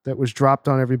later that was dropped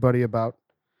on everybody about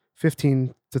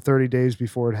 15 to 30 days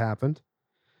before it happened.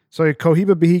 So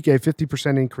Cohiba Behique,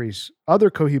 50% increase. Other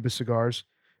Cohiba cigars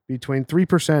between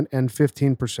 3% and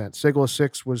 15%. Siglo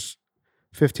 6 was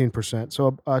 15%.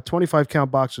 So a 25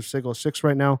 count box of Siglo 6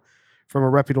 right now from a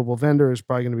reputable vendor is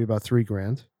probably going to be about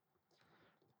 $3,000.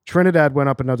 Trinidad went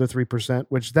up another 3%,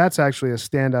 which that's actually a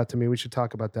standout to me. We should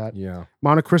talk about that. Yeah.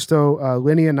 Montecristo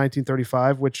Linea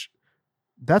 1935, which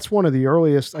that's one of the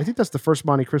earliest. I think that's the first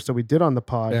Montecristo we did on the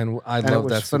pod. And I And it love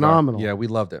was that cigar. phenomenal. Yeah, we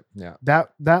loved it. Yeah.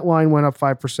 That line went up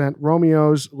 5%.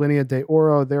 Romeo's Linea de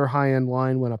Oro, their high-end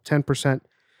line, went up 10%.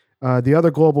 The other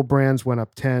global brands went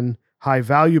up 10.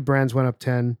 High-value brands went up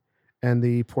 10. And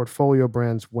the portfolio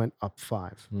brands went up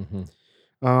 5.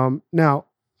 Mm-hmm. Now,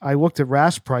 I looked at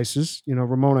RAS prices. You know,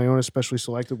 Ramon Iona Specially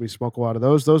Selected. We smoke a lot of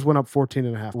those. Those went up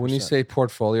 14.5%. When you say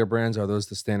portfolio brands, are those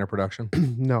the standard production?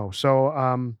 No. So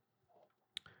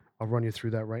I'll run you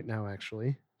through that right now,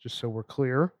 actually, just so we're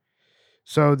clear.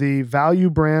 So the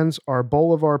value brands are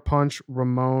Bolivar Punch,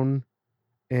 Ramon,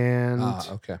 and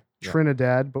Okay. Yeah.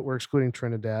 Trinidad, but we're excluding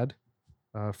Trinidad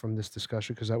from this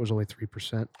discussion because that was only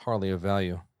 3%. Hardly a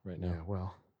value right now. Yeah,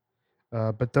 well.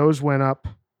 But those went up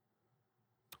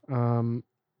 10%.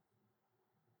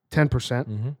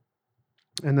 Mm-hmm.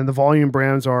 And then the volume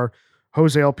brands are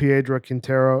Jose El Piedra,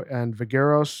 Quintero, and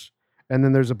Vigueros. And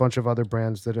then there's a bunch of other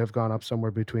brands that have gone up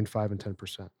somewhere between 5 and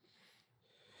 10%.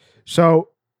 So,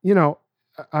 you know,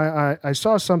 I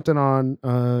saw something on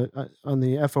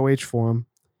the FOH forum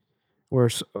where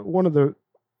one of the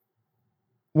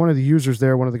users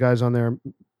there, one of the guys on there,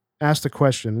 asked a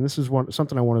question, and this is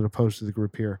something I wanted to pose to the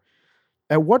group here.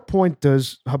 At what point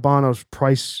does Habanos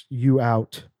price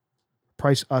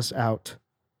us out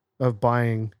of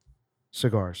buying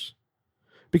cigars?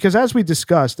 Because as we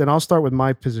discussed, and I'll start with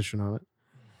my position on it,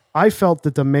 I felt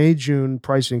that the May-June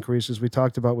price increases we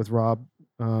talked about with Rob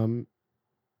in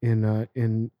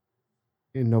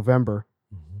November,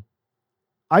 Mm-hmm.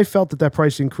 I felt that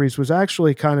price increase was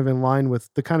actually kind of in line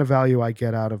with the kind of value I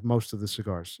get out of most of the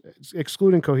cigars,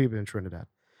 excluding Cohiba and Trinidad.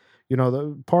 You know,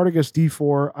 the Partagas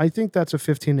D4, I think that's a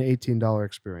 $15 to $18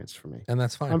 experience for me. And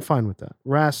that's fine. I'm fine with that.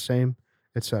 RAS, same,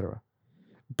 etc.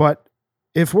 But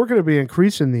if we're going to be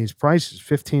increasing these prices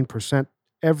 15%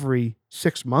 every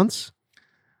 6 months,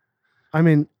 I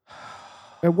mean,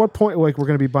 at what point, like, we're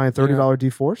going to be buying $30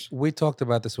 D4s? We talked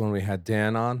about this when we had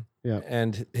Dan on. Yeah.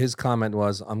 And his comment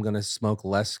was, I'm going to smoke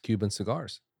less Cuban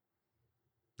cigars.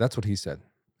 That's what he said.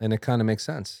 And it kind of makes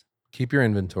sense. Keep your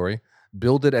inventory.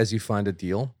 Build it as you find a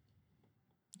deal.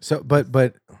 So,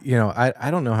 but you know, I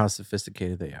don't know how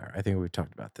sophisticated they are. I think we've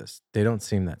talked about this. They don't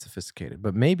seem that sophisticated,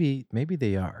 but maybe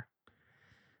they are.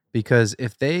 Because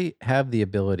if they have the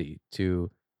ability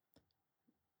to,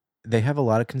 they have a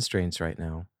lot of constraints right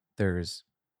now. There's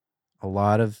a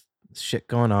lot of shit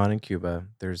going on in Cuba.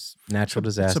 There's natural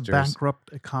disasters. It's a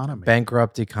bankrupt economy.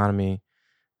 Bankrupt economy.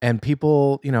 And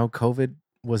people, you know, COVID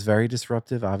was very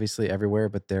disruptive, obviously everywhere,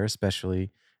 but there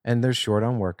especially. And they're short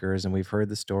on workers. And we've heard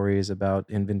the stories about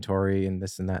inventory and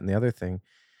this and that and the other thing.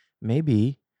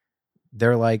 Maybe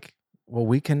they're like, well,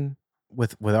 we can,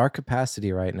 with our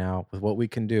capacity right now, with what we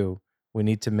can do, We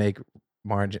need to make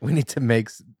margin. We need to make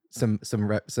some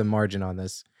margin on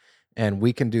this, and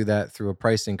we can do that through a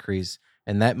price increase,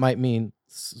 and that might mean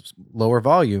lower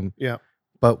volume. Yeah.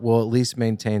 But we'll at least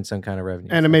maintain some kind of revenue.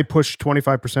 And it may push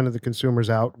 25% of the consumers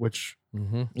out, which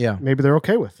yeah, maybe they're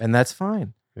okay with. and that's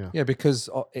fine. Yeah, because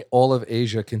all of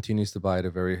Asia continues to buy at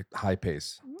a very high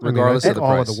pace, I mean, regardless of the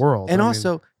all price. of the world. And I mean,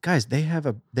 also, guys, they have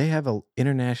a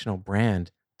international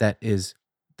brand that is,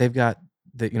 they've got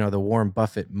the Warren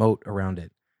Buffett moat around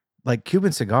it. Like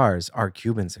Cuban cigars are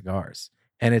Cuban cigars,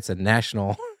 and it's a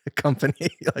national company.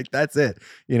 Like that's it,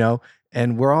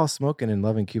 and we're all smoking and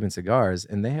loving Cuban cigars,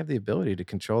 and they have the ability to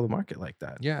control the market like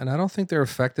that. Yeah, and I don't think they're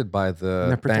affected by the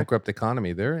they're bankrupt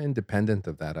economy. They're independent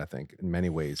of that, I think, in many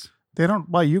ways. They don't.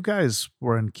 Well, you guys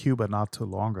were in Cuba not too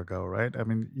long ago, right? I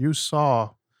mean, you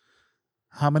saw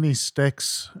how many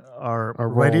sticks are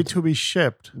ready rolled. to be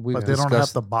shipped, We but they don't have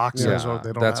discussed- the boxes Yeah, or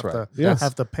they don't that's have right. the Yes.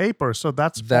 have the paper. So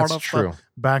that's That's part of true. the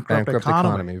bankrupt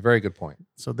economy. Very good point.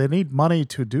 So they need money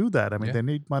to do that. I mean, Yeah. they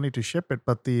need money to ship it,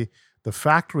 but the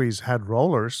factories had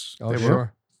rollers. Oh, They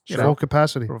sure. full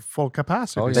capacity. were full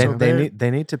capacity. Oh, yeah. They, So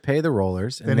they need to pay the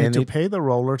rollers, they and need to pay the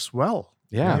rollers well.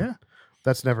 Yeah.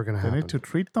 That's never going to They happen. need to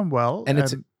treat them well, And and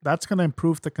it's- that's going to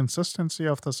improve the consistency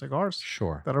of the cigars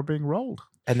Sure. that are being rolled.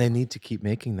 and they need to keep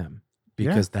making them Yeah.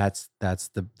 because that's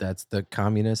the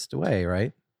communist way,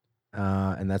 right?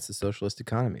 And that's the socialist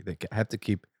economy. They have to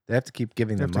keep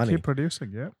giving They them have to money, keep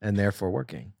producing. Yeah. and therefore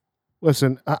working.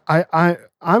 Listen, I'm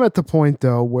at the point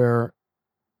though where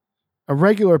a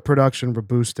regular production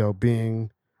Robusto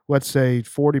being, let's say,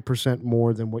 40%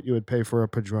 more than what you would pay for a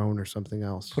Padron or something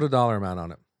else. Put a dollar amount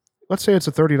on it. Let's say it's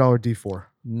a $30 D4.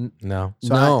 No,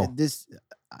 So No. it's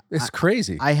It's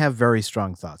crazy. I have very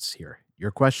strong thoughts here.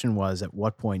 Your question was, at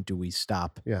what point do we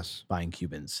stop Yes. buying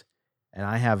Cubans? And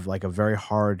I have like a very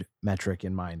hard metric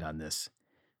in mind on this.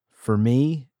 For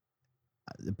me,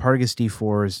 the Partagas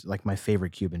D4 is like my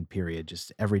favorite Cuban, period.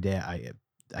 Just every day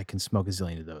I can smoke a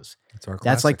zillion of those. It's our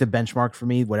That's like classic. the benchmark for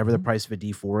me. Whatever the Mhm. price of a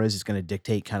D4 is going to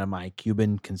dictate kind of my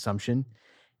Cuban consumption.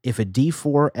 If a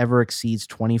D4 ever exceeds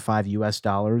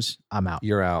 $25, I'm out.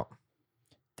 You're out.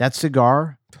 That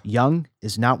cigar, young,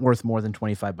 is not worth more than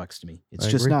 $25 to me. It's I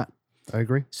just agree. not. I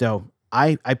agree. So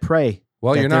I pray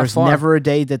Well, that you're not there's far. never a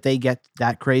day that they get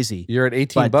that crazy. You're at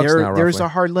 18 But bucks now, there's roughly. a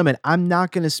hard limit. I'm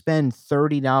not going to spend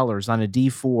 $30 on a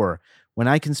D4 when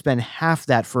I can spend half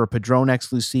that for a Padron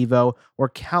Exclusivo or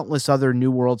countless other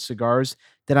New World cigars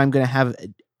that I'm going to have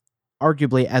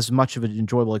arguably as much of an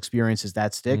enjoyable experience as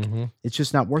that stick. Mhm. It's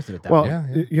just not worth it at that Well,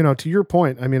 point. Yeah. to your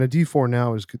point, I mean, a D4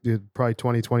 now is probably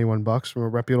 20, 21 bucks from a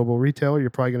reputable retailer. You're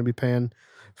probably going to be paying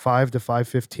 $5 to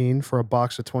 $5.15 for a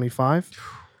box of 25.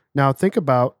 Now, think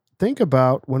about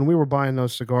when we were buying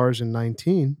those cigars in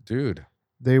 19, Dude,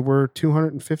 they were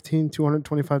 $215,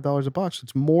 $225 a box.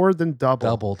 It's more than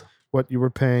doubled. what you were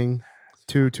paying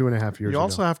 2.5 years You ago.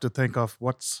 also have to think of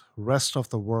what's rest of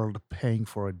the world paying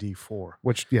for a D4.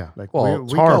 Which, yeah. Like Well,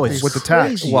 it's horrible got with the these- tax.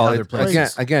 crazy Well, other it,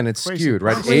 places. again, it's Crazy. skewed,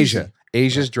 right? Crazy.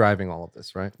 Asia's driving all of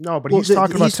this, right? No, but Well, he's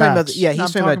talking about he's talking tax. yeah, No, he's I'm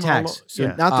talking about talking about tax. lo- So yeah.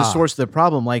 not the Ah. source of the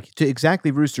problem. Like to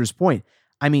exactly Rooster's point.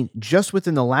 I mean, just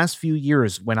within the last few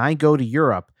years, when I go to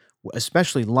Europe,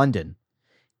 especially London,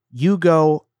 you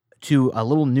go to a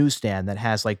little newsstand that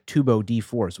has like Tubo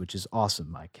D4s, which is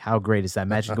awesome. Like, how great is that?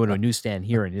 Imagine going to a newsstand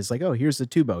here and it's like, oh, here's the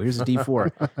Tubo, here's the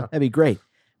D4. That'd be great.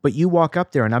 But you walk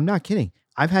up there, and I'm not kidding.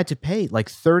 I've had to pay like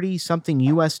 30 something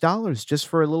US dollars just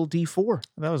for a little D4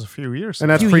 That was a few years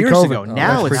And a that's few years pre-COVID. ago. Oh,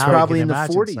 Now that's it's pre-COVID. probably in the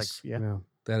It's 40s. like, yeah. Yeah.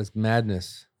 That is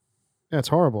madness. Yeah, it's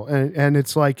horrible. And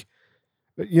it's like,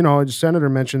 a senator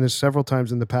mentioned this several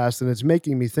times in the past, and it's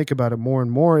making me think about it more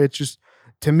and more. It's just,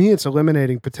 to me, it's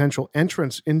eliminating potential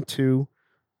entrance into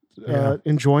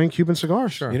enjoying Cuban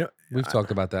cigars. Sure. We've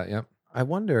talked about that. Yep. I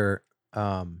wonder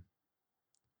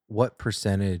what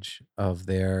percentage of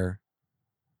their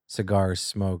cigars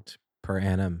smoked per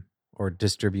annum or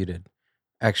distributed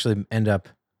actually end up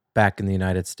back in the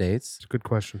United States, It's a good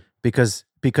question. because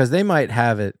they might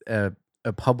have it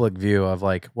a public view of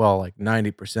like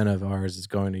 90% of ours is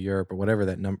going to Europe or whatever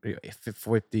that number,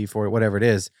 50, 40, whatever it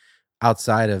is,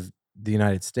 outside of the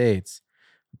United States.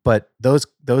 But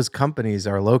those companies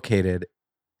are located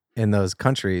in those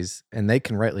countries, and they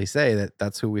can rightly say that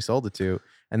that's who we sold it to,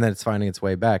 and then it's finding its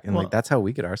way back. And Well, like that's how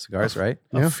we get our cigars, right?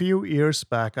 Yeah. A few years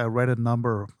back, I read a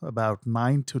number about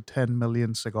 9 to 10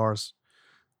 million cigars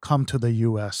come to the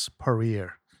U.S. per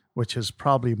year, which is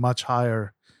probably much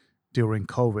higher during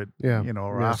COVID. Yeah.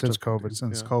 Or Yeah, after since COVID,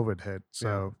 since yeah. COVID hit.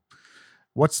 So,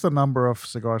 what's the number of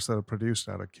cigars that are produced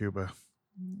out of Cuba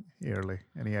yearly?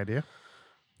 Any idea?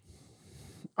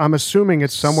 I'm assuming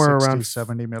it's somewhere 60, around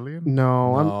 70 million.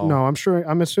 No,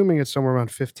 I'm assuming it's somewhere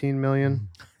around 15 million.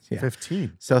 Yeah.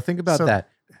 15. So think about So- that.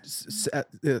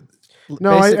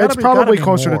 No, Basic- it's gotta probably be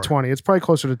closer more. to 20. It's probably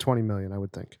closer to 20 million, I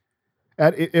would think.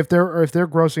 If they're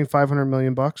grossing 500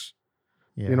 million bucks,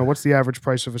 Yeah. you know, what's the average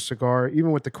price of a cigar?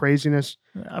 Even with the craziness,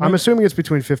 I'm mean, assuming it's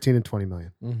between 15 and 20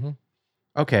 million. Mm-hmm.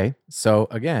 Okay, so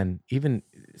again, even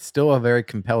still a very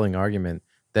compelling argument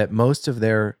that most of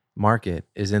their market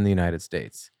is in the United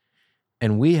States.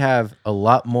 And we have a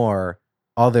lot more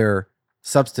other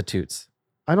substitutes.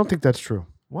 I don't think that's true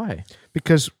Why?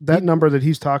 because that number that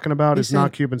he's talking about he's is not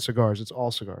saying- Cuban cigars. It's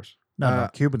all cigars. no,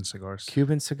 Cuban cigars.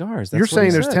 Cuban cigars. You're That's what he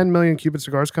saying there's said. 10 million Cuban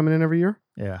cigars coming in every year?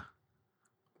 Yeah.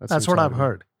 That That's seems what high I've to me.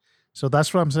 heard. So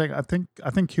that's what I'm saying. I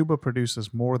think Cuba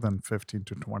produces more than 15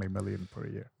 to 20 million per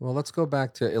year. Well, let's go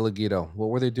back to Illegito. What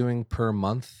were they doing per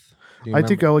month? Do you I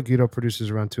think remember? El Guido produces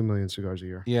around 2 million cigars a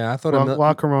year. Yeah, I thought Well,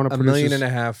 La Corona a produces million and a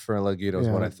half for Illegito is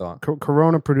what Yeah. I thought.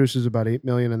 Corona produces about 8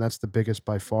 million, and that's the biggest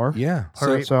by far. Yeah.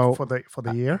 Per, So for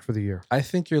the year. For the year. I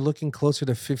think you're looking closer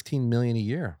to 15 million a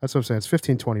year. That's what I'm saying. It's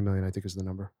 15, 20 million, I think is the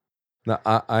number. No,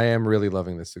 I am really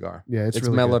loving this cigar. Yeah, it's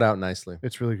really mellowed good. out nicely.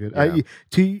 It's really good. Yeah.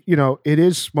 It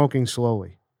is smoking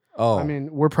slowly. Oh, I mean,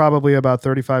 we're probably about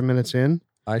 35 minutes in,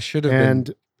 I should have and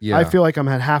been. Yeah. I feel like I'm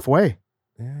at halfway,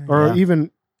 Yeah, or yeah. even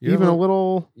You're a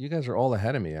little. You guys are all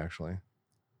ahead of me, actually,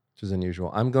 which is unusual.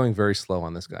 I'm going very slow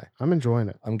on this guy. I'm enjoying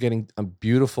it. I'm getting a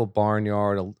beautiful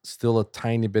barnyard, still a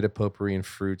tiny bit of potpourri and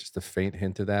fruit, just a faint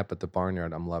hint of that. But the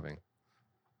barnyard, I'm loving.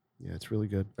 Yeah, it's really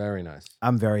good. Very nice.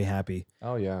 I'm very happy.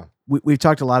 Oh yeah. We've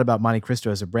talked a lot about Montecristo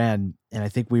as a brand, and I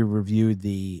think we reviewed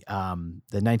the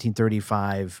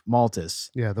 1935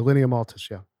 Maltus, Yeah, the Linea Maltus.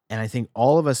 Yeah, and I think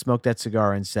all of us smoked that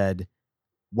cigar and said,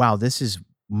 "Wow, this is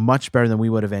much better than we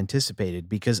would have anticipated."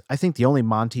 Because I think the only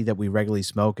Monty that we regularly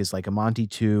smoke is like a Monty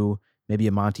 2, maybe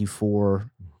a Monty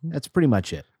 4. Mhm. That's pretty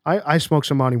much it. I smoked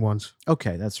some Monty ones.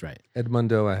 Okay, that's right.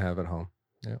 Edmundo, I have at home.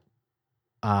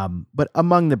 But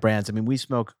among the brands, I mean, we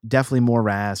smoke definitely more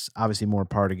Ras, obviously more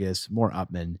Partagas, more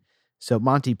Upman. So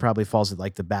Monty probably falls at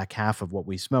like the back half of what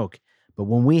we smoke. But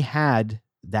when we had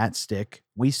that stick,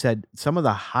 we said some of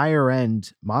the higher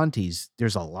end Monties,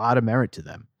 there's a lot of merit to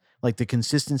them. Like the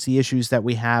consistency issues that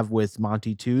we have with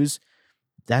Monty 2s,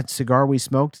 that cigar we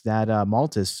smoked, that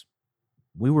Maltus,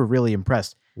 we were really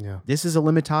impressed. Yeah, This is a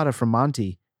Limitada from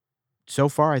Monty. So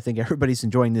far, I think everybody's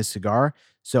enjoying this cigar.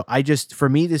 So for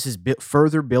me, this is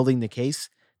further building the case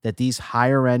that these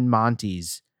higher end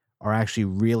Monties are actually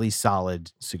really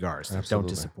solid cigars that don't Absolutely.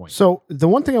 disappoint. So the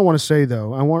one thing I want to say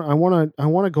though, I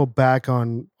want to go back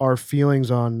on our feelings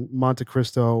on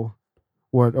Montecristo,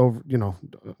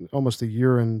 almost a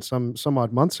year and some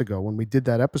odd months ago when we did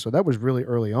that episode. That was really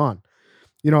early on.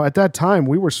 At that time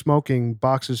we were smoking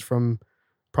boxes from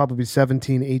probably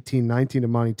 17, 18, 19 of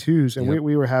Monty 2s, and Yep.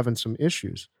 we were having some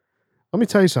issues. Let me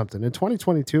tell you something. In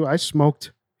 2022, I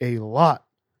smoked a lot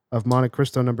of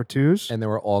Montecristo number 2s. And they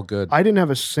were all good. I didn't have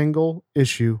a single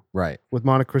issue Right. with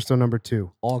Montecristo number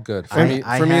 2. All good. For I me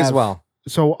as have- well.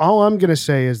 So all I'm going to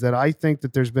say is that I think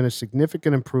that there's been a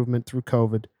significant improvement through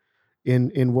COVID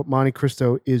in what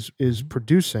Montecristo is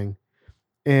producing.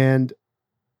 And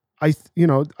I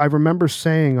remember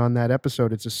saying on that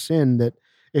episode, it's a sin that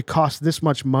it costs this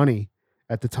much money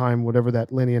at the time, whatever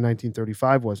that Linea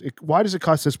 1935 was. Why does it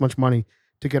cost this much money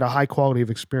to get a high quality of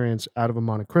experience out of a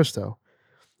Montecristo?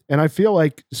 And I feel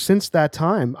like since that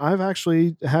time, I've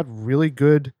actually had really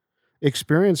good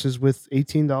experiences with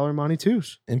 $18 Monty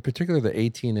 2s. In particular, the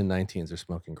 18 and 19s are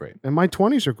smoking great. And my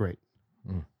 20s are great.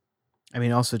 I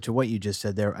mean, also to what you just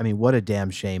said there, I mean, what a damn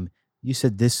shame. You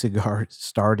said this cigar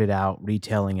started out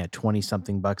retailing at 20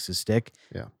 something bucks a stick.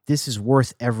 Yeah. This is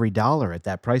worth every dollar at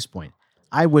that price point.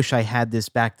 I wish I had this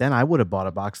back then. I would have bought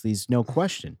a box of these, no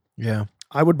question. Yeah.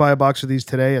 I would buy a box of these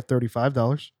today at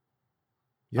 $35.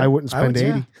 I wouldn't spend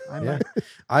 80. Yeah.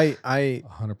 I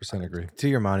 100% agree. to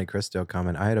your Montecristo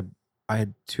comment, I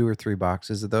had 2 or 3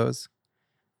 boxes of those,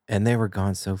 and they were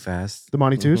gone so fast. The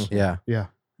Monty 2s? Yeah. Yeah.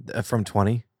 From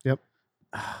 20. Yep.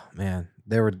 Oh, man,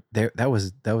 that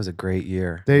was a great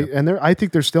year. I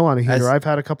think they're still on a heater. As- I've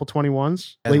had a couple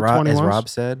 21s, As late Rob, 21s. as Rob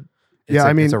said,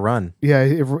 Yeah, it's a run. Yeah,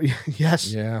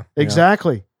 yes. Yeah.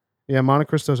 Exactly. Yeah,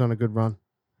 Montecristo's on a good run.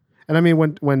 And I mean,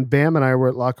 when Bam and I were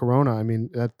at La Corona, I mean,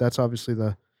 that's obviously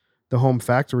the home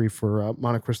factory for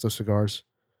Montecristo cigars.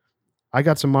 I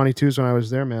got some Monty 2s when I was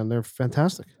there, man. They're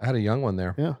fantastic. I had a young one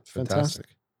there. Yeah, Fantastic. fantastic.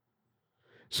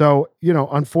 So,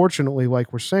 unfortunately,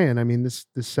 like we're saying, I mean, this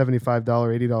 $75,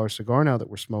 $80 cigar now that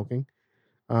we're smoking,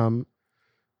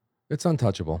 It's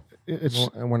untouchable.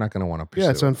 And we're not going to want to pursue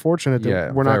it's it. unfortunate that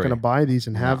Yeah, we're not very. going to buy these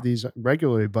and have No. these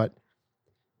regularly, but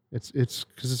it's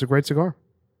because it's a great cigar.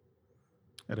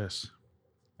 It is.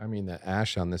 I mean, the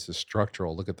ash on this is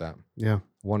structural. Look at that. Yeah.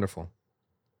 Wonderful.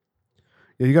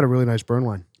 Yeah, you got a really nice burn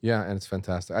line. Yeah, and it's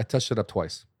fantastic. I touched it up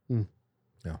twice. Hmm.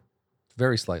 Yeah.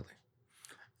 Very slightly.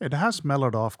 It has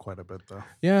mellowed off quite a bit, though.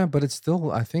 Yeah, but it's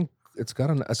still, I think it's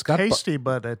got Tasty,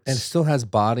 but it's... and it still has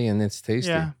body and it's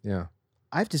tasty. Yeah.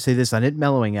 I have to say this on it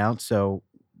mellowing out. So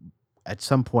at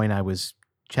some point I was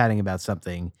chatting about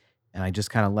something and I just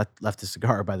kind of left the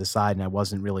cigar by the side and I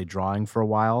wasn't really drawing for a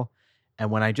while.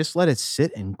 And when I just let it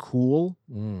sit and cool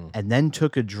and then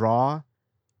took a draw,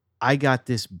 I got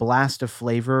this blast of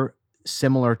flavor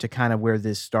similar to kind of where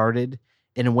this started,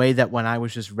 in a way that when I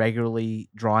was just regularly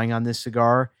drawing on this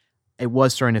cigar, it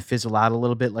was starting to fizzle out a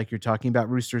little bit like you're talking about,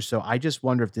 Rooster. So I just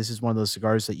wonder if this is one of those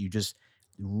cigars that you just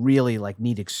really like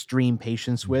need extreme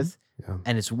patience with. Yeah.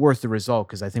 And it's worth the result,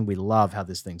 because I think we love how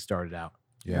this thing started out.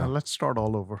 Yeah, let's start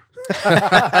all over.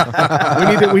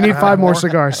 we need 5 more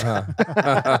cigars.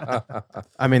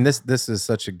 I mean, this is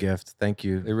such a gift. Thank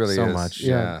you. It really so is. much.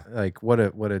 Yeah. Like what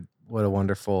a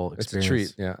wonderful It's a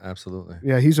experience. treat. Yeah, absolutely.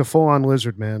 Yeah, he's a full-on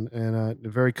lizard, man, and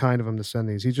very kind of him to send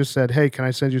these. He just said, "Hey, can I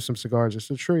send you some cigars?" I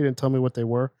said, "Sure." He didn't tell me what they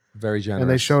were, Very generous.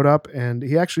 and they showed up. And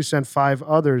he actually sent 5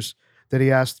 others that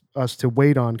he asked us to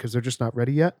wait on because they're just not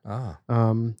ready yet.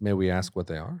 May we ask what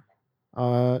they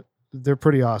are? They're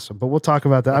pretty awesome, but we'll talk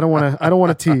about that. I don't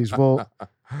want to tease.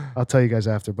 I'll tell you guys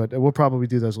after, but we'll probably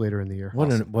do those later in the year.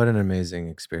 What an amazing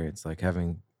experience! Like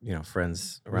having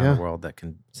friends around the world that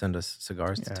can send us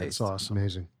cigars to taste. It's awesome.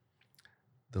 Amazing.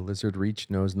 The lizard reach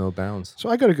knows no bounds. So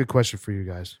I got a good question for you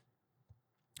guys,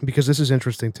 because this is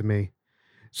interesting to me.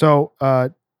 So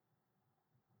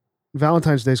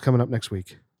Valentine's Day is coming up next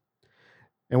week.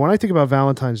 And when I think about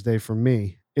Valentine's Day, for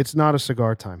me, it's not a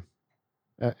cigar time.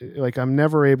 Like I'm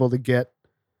never able to get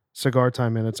cigar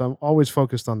time in. I'm always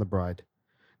focused on the bride.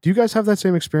 Do you guys have that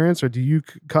same experience, or do you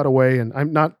cut away? And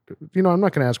I'm not going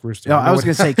to ask Rooster. No, I was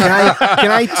going to say, can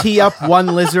I tee up one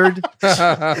lizard,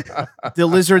 the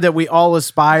lizard that we all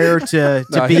aspire to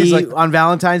be like, on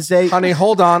Valentine's Day? Honey,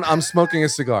 hold on. I'm smoking a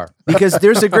cigar. Because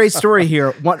there's a great story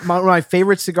here. One of my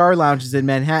favorite cigar lounges in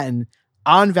Manhattan,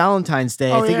 on Valentine's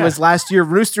Day, I think it was last year,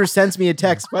 Rooster sends me a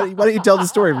text. Why don't you tell the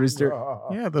story, Rooster?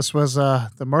 Yeah, this was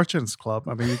the Merchants Club.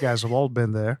 I mean, you guys have all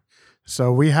been there.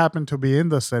 So we happened to be in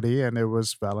the city, and it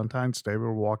was Valentine's Day. We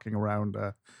were walking around.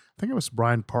 I think it was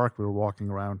Bryant Park. We were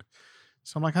walking around.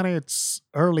 So I'm like, honey, it's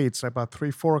early. It's about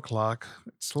 3-4 o'clock.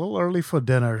 It's a little early for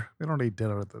dinner. We don't eat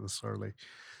dinner this early.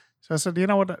 So I said, you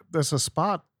know what? There's a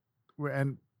spot,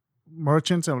 and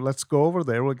Merchants, and let's go over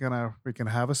there. We can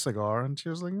have a cigar. And she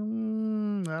was like, I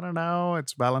don't know.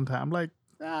 It's Valentine. I'm like,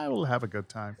 we'll have a good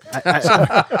time.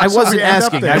 I wasn't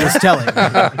asking. I was telling.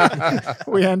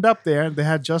 We end up there, and they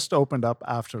had just opened up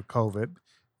after COVID.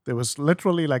 There was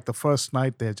literally like the first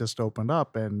night they had just opened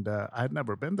up, and I had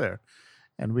never been there.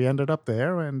 And we ended up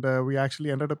there, and we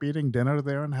actually ended up eating dinner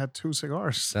there and had 2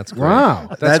 cigars. That's great. Wow.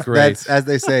 That's great. That's, as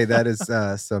they say, that is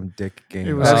some dick game.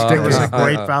 It was a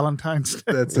great Valentine's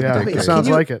Day. That's a Yeah, dick it game. sounds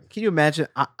like it. Can you imagine?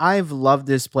 I've loved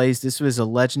this place. This was a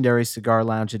legendary cigar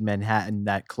lounge in Manhattan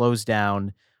that closed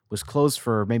down, was closed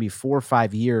for maybe 4 or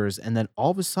 5 years, and then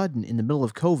all of a sudden, in the middle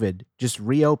of COVID, just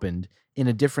reopened in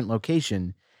a different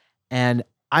location. And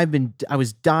I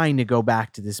was dying to go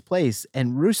back to this place.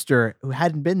 And Rooster, who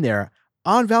hadn't been there,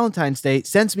 on Valentine's Day,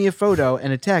 sends me a photo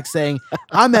and a text saying,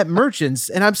 I'm at Merchants.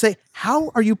 And I'm saying,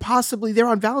 how are you possibly there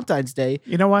on Valentine's Day?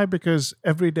 You know why? Because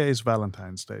every day is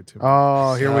Valentine's Day to me.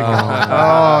 Oh, here we go.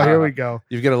 Oh, here we go.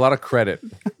 You get a lot of credit,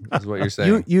 is what you're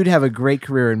saying. You'd have a great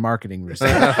career in marketing, Rooster.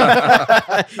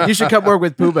 You should come work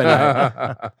with Pooba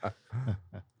now.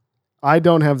 I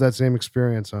don't have that same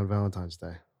experience on Valentine's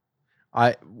Day.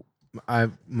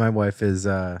 My wife is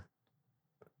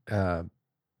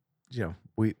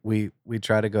we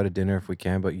try to go to dinner if we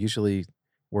can, but usually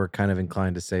we're kind of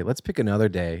inclined to say, let's pick another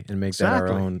day and make that our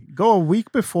own. Go a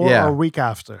week before or a week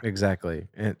after. Exactly.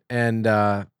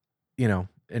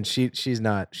 And she's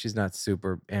not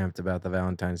super amped about the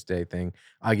Valentine's Day thing.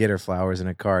 I get her flowers and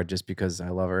a card just because I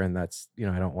love her, and that's,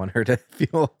 I don't want her to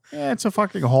feel. Yeah, it's a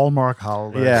fucking Hallmark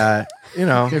holiday. Yeah,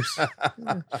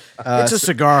 It's a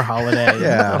cigar holiday.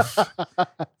 Yeah.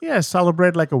 Yeah,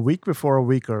 celebrate like a week before, a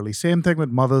week early. Same thing with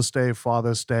Mother's Day,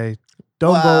 Father's Day.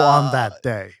 Don't go on that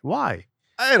day. Why?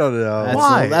 I don't know.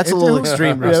 Why? That's a little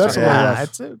extreme, Yeah, Rooster.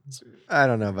 that's a little rough. it's I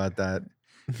don't know about that.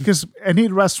 because any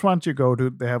restaurant you go to,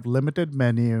 they have limited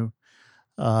menu.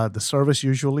 The service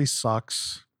usually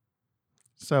sucks.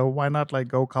 So why not like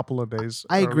go a couple of days?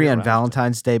 I agree earlier on after?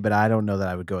 Valentine's Day, but I don't know that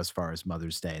I would go as far as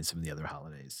Mother's Day and some of the other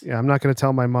holidays. Yeah, I'm not going to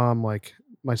tell my mom, like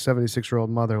my 76-year-old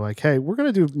mother, like, hey, we're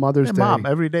going to do Mother's Hey, Day. Mom,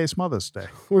 every day is Mother's Day.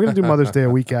 We're going to do Mother's Day a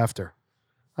week after.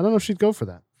 I don't know if she'd go for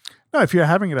that. No, if you're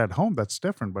having it at home, that's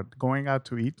different. But going out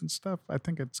to eat and stuff, I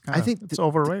think it's it's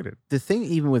overrated. The thing,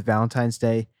 even with Valentine's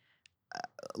Day,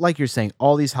 like you're saying,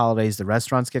 all these holidays, the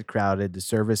restaurants get crowded, the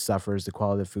service suffers, the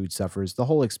quality of the food suffers, the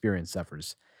whole experience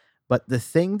suffers. But the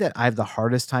thing that I have the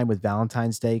hardest time with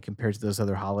Valentine's Day compared to those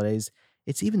other holidays,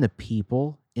 it's even the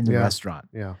people in the restaurant.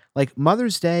 Yeah. Like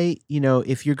Mother's Day,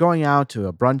 if you're going out to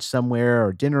a brunch somewhere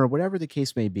or dinner or whatever the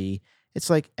case may be, it's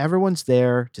like everyone's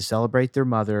there to celebrate their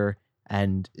mother,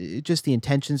 and just the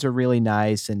intentions are really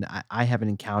nice. And I haven't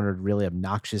encountered really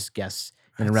obnoxious guests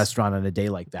in a restaurant on a day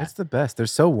like that. It's the best. They're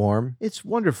so warm. It's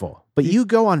wonderful. But you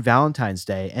go on Valentine's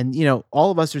Day and,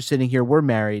 all of us are sitting here, we're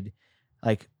married.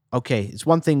 Like, okay, it's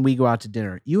one thing we go out to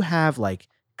dinner. You have like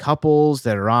couples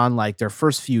that are on like their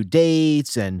first few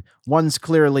dates and one's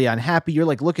clearly unhappy. You're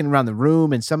like looking around the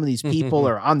room and some of these people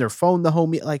are on their phone the whole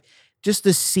meal. Like, just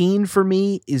the scene for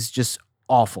me is just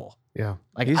awful. Yeah.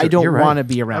 Like, I don't want to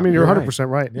be around. I mean, you're 100%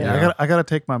 right. Yeah. I got to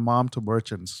take my mom to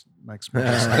Merchants next month.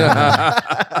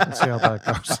 Let's see how that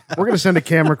goes. We're going to send a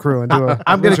camera crew and do a.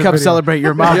 I'm going to come celebrate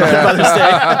your mom on Mother's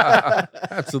Day.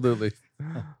 Absolutely.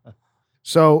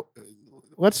 So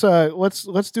let's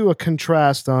do a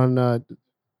contrast on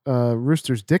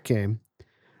Rooster's Dick Game.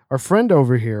 Our friend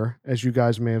over here, as you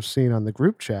guys may have seen on the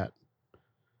group chat,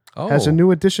 has a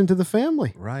new addition to the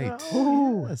family. Right. Oh,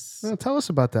 Yes. tell us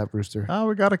about that, Rooster. Oh,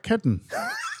 we got a kitten.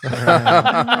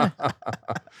 I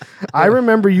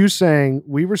remember you saying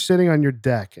we were sitting on your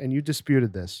deck and you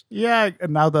disputed this. Yeah,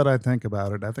 now that I think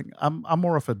about it, I think I'm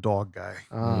more of a dog guy.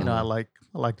 I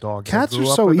like dogs. Cats are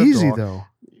so easy, though.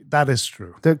 That is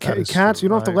true. The cats, you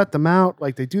don't have to let them out.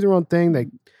 Like, they do their own thing. They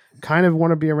kind of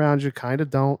want to be around you, kind of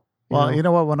don't. You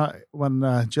know what?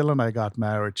 When Jill and I got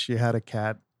married, she had a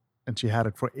cat, and she had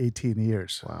it for 18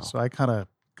 years. Wow. So I kind of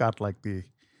got like the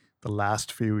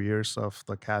last few years of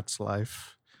the cat's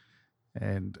life,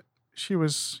 and she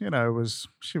was,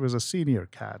 she was a senior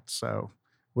cat. So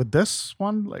with this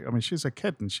one, she's a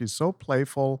kitten. She's so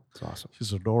playful. It's awesome.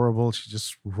 She's adorable. She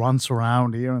just runs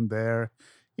around here and there,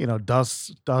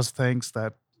 does things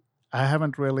that I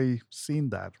haven't really seen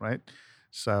that, right?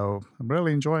 So I'm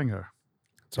really enjoying her.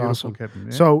 It's awesome. Kitten,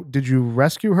 yeah. So did you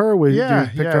rescue her? Did you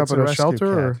pick her up it's at a rescue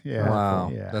shelter? Or? cat. Yeah.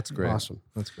 Wow. Yeah. That's great. Awesome.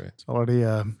 That's great. It's already,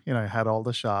 had all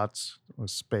the shots,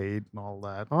 was spayed and all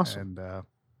that. Awesome. And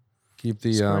Keep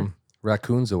the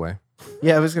raccoons away.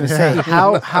 Yeah, I was going to say,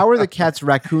 how are the cat's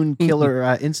raccoon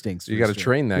killer instincts? You got to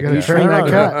train that. You gotta cat. train that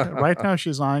cat. Right now,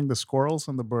 she's eyeing the squirrels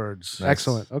and the birds. Nice.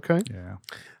 Excellent. Okay. Yeah.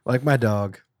 Like my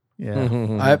dog.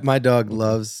 Yeah. My dog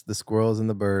loves the squirrels and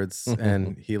the birds,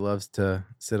 and he loves to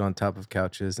sit on top of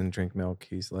couches and drink milk.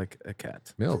 He's like a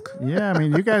cat. Milk. Yeah.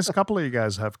 A couple of you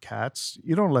guys have cats.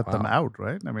 You don't let them out,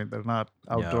 right? They're not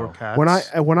outdoor cats.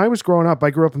 When I was growing up, I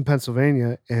grew up in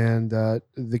Pennsylvania, and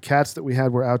the cats that we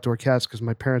had were outdoor cats because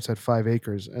my parents had 5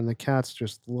 acres, and the cats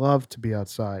just loved to be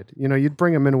outside. You'd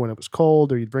bring them in when it was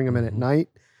cold, or you'd bring them in at night.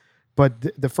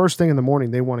 But the first thing in the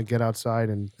morning, they want to get outside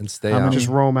and stay out. Just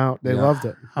roam out. They loved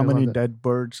it. How many dead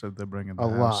birds did they bring in the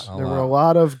house? There were a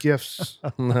lot of gifts.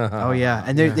 Oh, yeah.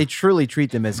 And they truly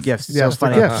treat them as gifts. It's Yes, so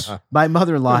funny. gifts. My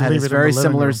mother-in-law had Leave this it in the very living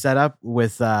similar room. setup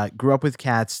with, grew up with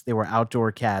cats. They were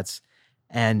outdoor cats.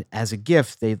 And as a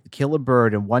gift, they kill a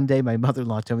bird. And one day, my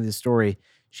mother-in-law told me this story.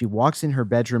 She walks in her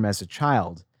bedroom as a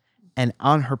child, and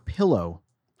on her pillow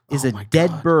is a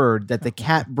dead bird that the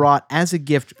cat brought as a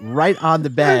gift right on the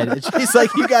bed. And she's like,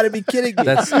 you got to be kidding me.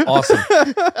 That's awesome.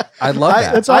 I love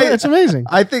that. It's amazing.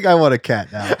 I think I want a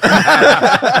cat now.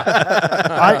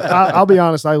 I'll be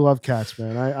honest. I love cats,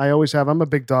 man. I always have. I'm a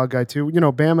big dog guy too.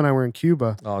 Bam and I were in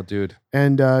Cuba, Oh, dude.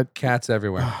 and Cats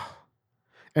everywhere.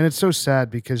 and it's so sad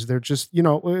because they're just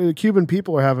Cuban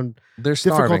people are having They're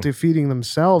starving. difficulty feeding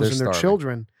themselves They're and their starving.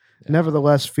 children.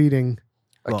 Nevertheless, feeding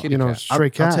A Well, kitty cat. stray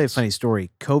cats. I'll tell you a funny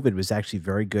story. COVID was actually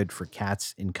very good for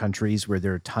cats in countries where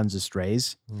there are tons of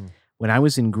strays. When I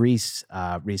was in Greece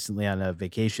recently on a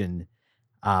vacation,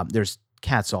 there's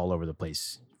cats all over the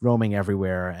place, roaming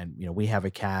everywhere. And, we have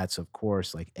a cat. So, of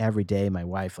course, like every day, my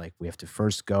wife, we have to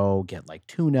first go get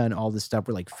tuna and all this stuff.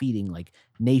 We're feeding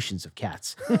nations of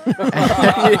cats.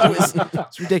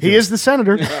 It's ridiculous. He is the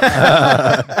senator.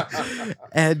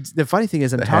 And the funny thing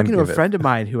is, I'm The talking to a hand give it. friend of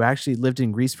mine who actually lived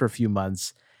in Greece for a few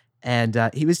months. And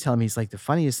he was telling me, he's like, the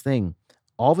funniest thing,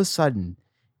 all of a sudden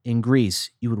in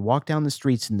Greece, you would walk down the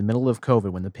streets in the middle of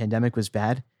COVID when the pandemic was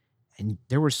bad, and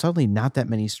there were suddenly not that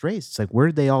many strays. It's like, where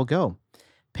did they all go?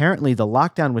 Apparently, the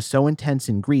lockdown was so intense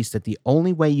in Greece that the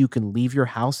only way you can leave your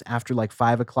house after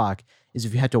 5 o'clock is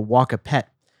if you had to walk a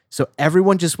pet. So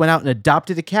everyone just went out and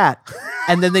adopted a cat,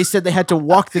 and then they said they had to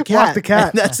walk the cat. Walk the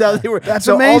cat. And that's how they were. That's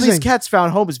so all amazing. these cats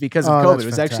found homes because of Oh, COVID. that's It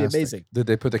was actually fantastic. amazing. Did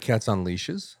they put the cats on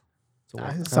leashes? to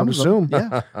welcome. I would assume.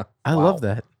 Yeah. I Wow. love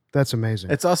that. That's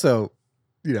amazing. It's also,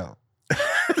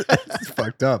 it's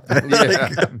fucked up.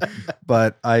 Yeah.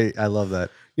 But I love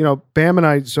that. Bam and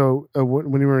I. So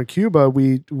when we were in Cuba,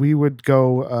 we would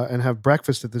go and have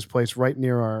breakfast at this place right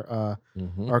near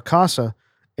Mhm. our casa,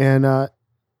 and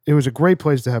it was a great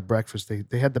place to have breakfast.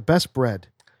 They had the best bread.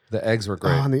 The eggs were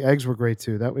great. And the eggs were great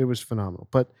too. It was phenomenal.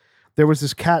 But there was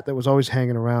this cat that was always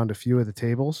hanging around a few of the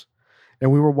tables.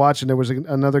 And we were watching. There was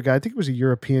another guy. I think it was a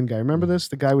European guy. Remember this?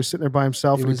 The guy was sitting there by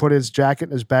himself, It and he was- put his jacket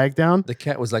and his bag down. The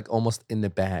cat was like almost in the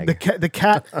bag. The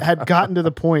cat had gotten to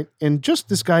the point, and just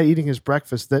this guy eating his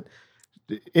breakfast, that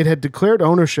it had declared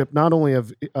ownership not only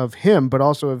of him but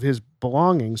also of his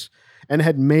belongings, and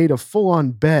had made a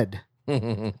full-on bed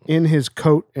in his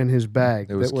coat and his bag.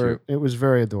 It was cute. It was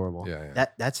very adorable. yeah.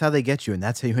 That's how they get you, and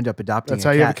that's how you end up adopting That's a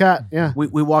how cat. you have a cat. Yeah,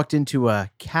 We walked into a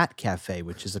cat cafe,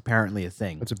 which is apparently a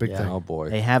thing. that's a big Yeah. thing. Oh boy.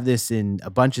 They have this in a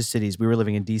bunch of cities. We were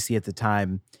living in DC at the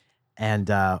time, and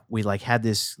we had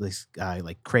this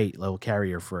crate, little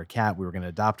carrier for a cat. We were going to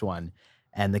adopt one,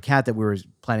 and the cat that we were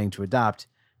planning to adopt,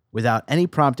 without any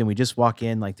prompting, we just walk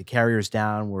in, the carrier's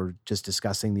down. We're just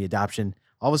discussing the adoption.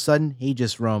 All of a sudden, he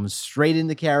just roams straight in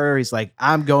the carrier. He's like,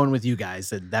 "I'm going with you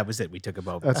guys," and that was it. We took him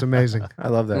over. That's amazing. I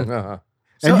love that. Uh-huh.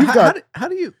 So you've got- how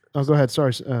do you Oh, go ahead.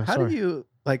 Sorry. how sorry. do you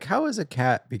how does a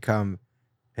cat become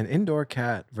an indoor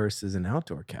cat versus an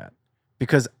outdoor cat?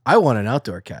 Because I want an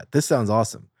outdoor cat. This sounds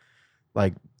awesome.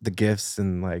 Like the gifts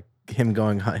and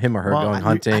him or her Well, going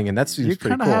hunting, and that seems You pretty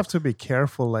kind of cool. have to be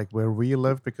careful, where we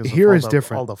live, because of Here all is the,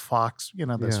 different. All the fox,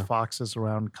 there's Yeah. foxes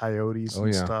around, coyotes Oh,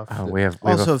 and yeah. stuff. Oh, we have a-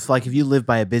 Also, if you live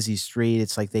by a busy street,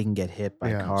 it's like they can get hit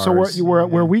by cars. So where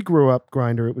Yeah. we grew up,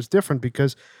 Grinder, it was different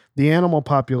because the animal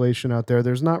population out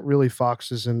there's not really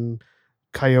foxes and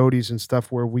coyotes and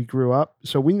stuff where we grew up.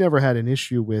 So we never had an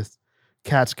issue with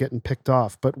cats getting picked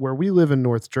off. But where we live in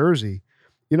North Jersey,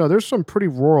 there's some pretty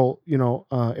rural,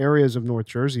 areas of North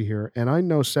Jersey here. And I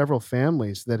know several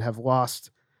families that have lost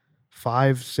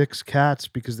 5-6 cats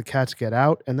because the cats get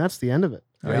out, and that's the end of it.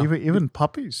 Yeah. Even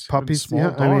puppies. even Puppies, small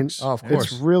yeah, I mean, dogs. Oh, of It's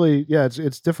course. really,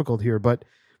 it's difficult here. But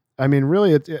I mean,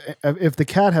 really, if the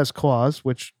cat has claws,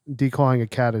 which declawing a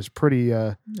cat is pretty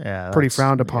yeah, pretty that's-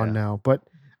 frowned upon yeah. now. But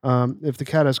if the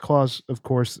cat has claws, of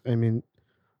course, I mean,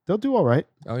 they'll do all right.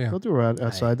 Oh yeah. They'll do all right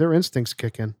outside. Their instincts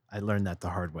kick in. I learned that the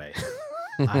hard way.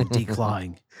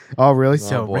 Declawing. Oh, really?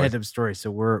 So boy. random story. So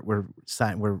we're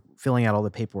filling out all the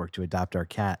paperwork to adopt our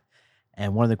cat,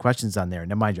 and one of the questions on there.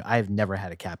 Now, mind you, I have never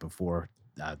had a cat before.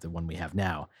 The one we have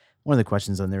now. One of the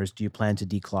questions on there is, do you plan to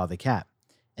declaw the cat?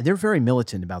 And they're very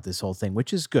militant about this whole thing,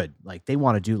 which is good. They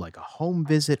want to do a home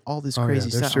visit, all this Oh, yeah, crazy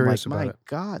they're stuff. serious I'm about my it.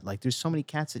 God, there's so many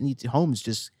cats that need homes.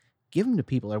 Just give them to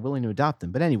people that are willing to adopt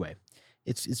them. But anyway,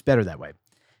 it's better that way.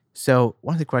 So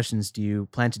one of the questions, do you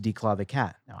plan to declaw the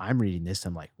cat? Now I'm reading this.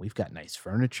 I'm like, we've got nice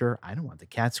furniture. I don't want the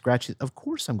cat scratches. Of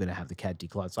course I'm going to have the cat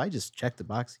declawed. So I just checked the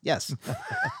box. Yes.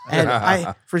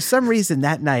 And for some reason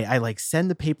that night, I send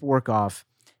the paperwork off.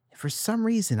 For some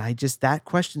reason, that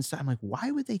question, I'm like, why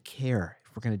would they care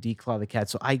if we're going to declaw the cat?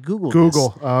 So I Googled this.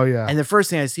 Google. Oh, yeah. And the first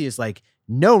thing I see is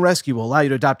no rescue will allow you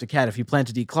to adopt a cat if you plan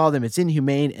to declaw them. It's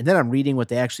inhumane. And then I'm reading what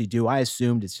they actually do. I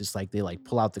assumed it's just they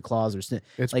pull out the claws or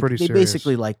It's pretty they serious.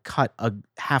 basically cut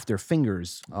half their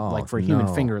fingers Oh, for a human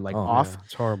no. finger Oh, off. Yeah,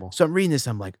 it's horrible. So I'm reading this.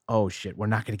 I'm like, oh shit, we're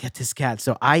not going to get this cat.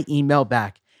 So I email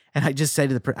back and I just say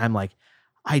to I'm like,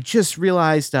 I just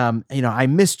realized, I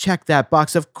mischecked that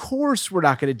box. Of course, we're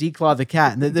not going to declaw the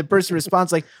cat. And the person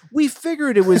responds we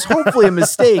figured it was hopefully a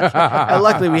mistake. And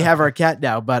luckily, we have our cat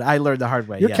now. But I learned the hard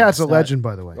way. Your Yeah, cat's a it's legend,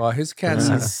 by the way. Well, his cat's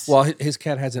his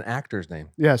cat has an actor's name,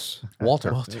 Yes.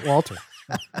 Walter. Walter.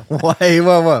 Wait,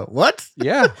 what?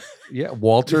 Yeah, yeah.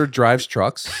 Walter drives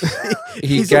trucks. He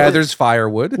He's gathers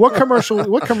firewood. What commercial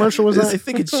was I that?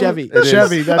 think it's Chevy. It is.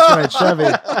 Chevy. That's right.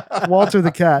 Chevy. Walter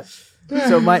the cat.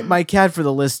 So my cat, for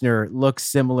the listener, looks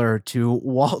similar to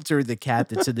Walter the cat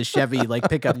that's in the Chevy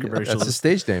pickup commercials. That's his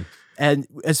stage name. And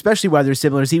especially why they're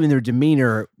similar is even their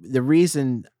demeanor. The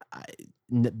reason,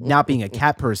 not being a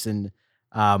cat person,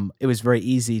 it was very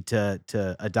easy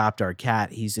to adopt our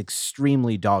cat. He's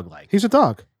extremely dog-like. He's a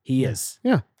dog. He is.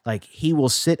 Yeah. He will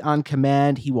sit on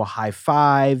command. He will high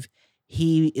five.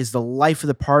 He is the life of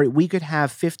the party. We could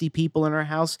have 50 people in our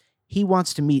house. He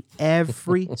wants to meet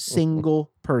every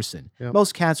single person. Yep.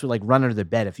 Most cats would run under their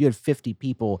bed. If you had 50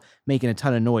 people making a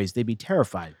ton of noise, they'd be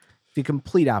terrified. The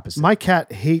complete opposite. My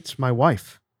cat hates my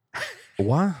wife.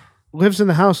 What? Lives in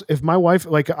the house. If my wife,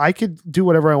 I could do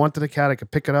whatever I want to the cat. I could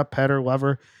pick it up, pet her, love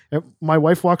her. If my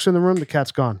wife walks in the room, the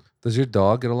cat's gone. Does your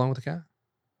dog get along with the cat?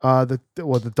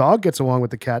 The dog gets along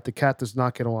with the cat. The cat does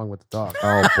not get along with the dog.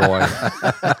 Oh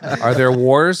boy. Are there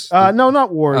wars? No,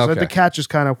 not wars. Okay. The cat just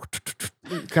kind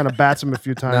of bats him a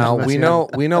few times. Now and that's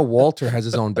we it. know Walter has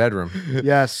his own bedroom.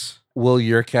 Yes. Will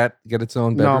your cat get its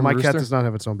own bedroom? No, my Rooster? cat does not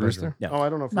have its own bedroom. Rooster? No. Oh, I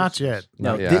don't know. If Not Rooster yet. does.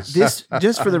 No, Yeah. this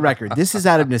just for the record, this is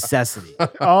out of necessity.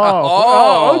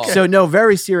 Oh, okay. So no,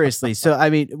 very seriously. So I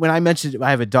mean, when I mentioned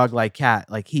I have a dog-like cat,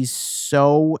 like he's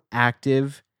so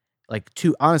active. Like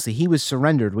honestly, he was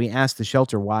surrendered. We asked the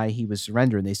shelter why he was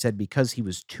surrendered, and they said because he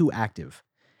was too active.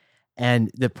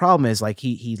 And the problem is like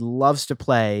he loves to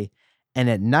play. And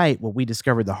at night, what we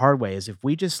discovered the hard way is if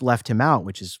we just left him out,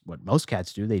 which is what most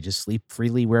cats do, they just sleep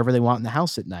freely wherever they want in the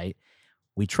house at night.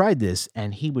 We tried this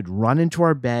and he would run into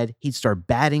our bed. He'd start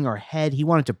batting our head. He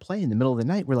wanted to play in the middle of the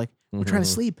night. We're like, we're trying to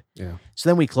sleep. Yeah. So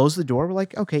then we close the door. We're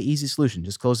like, okay, easy solution.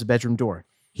 Just close the bedroom door.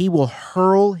 He will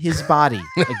hurl his body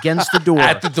against the door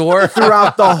At the door?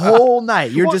 throughout the whole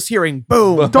night. You're just hearing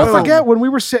boom. Don't boom. forget when we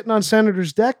were sitting on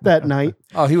Senator's deck that night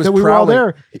Oh, he was that we were all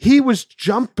prowling there. He was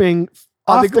jumping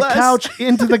On off the the glass. couch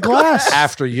into the glass.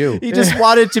 after you. He just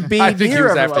wanted to be I think he near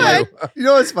was after everyone. you. You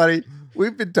know what's funny?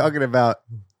 We've been talking about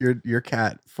your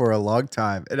cat for a long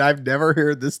time, and I've never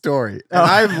heard this story. And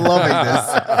I'm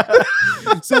loving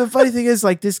this. So the funny thing is,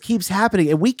 like, this keeps happening,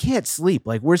 and we can't sleep.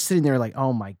 Like, we're sitting there, like,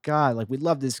 oh my god, like we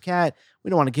love this cat. We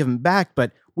don't want to give him back,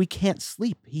 but we can't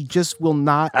sleep. He just will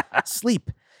not sleep.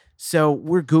 So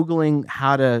we're Googling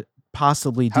how to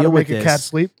possibly How deal to with make a this. cat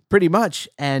sleep? Pretty much.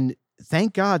 And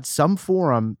thank God, some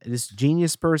forum, this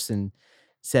genius person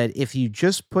said, if you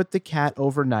just put the cat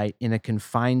overnight in a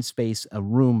confined space, a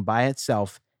room by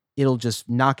itself, it'll just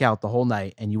knock out the whole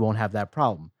night and you won't have that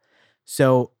problem.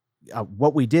 So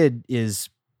what we did is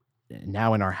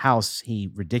now in our house, he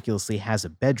ridiculously has a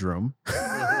bedroom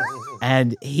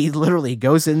and he literally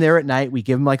goes in there at night. We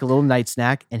give him like a little night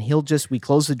snack and we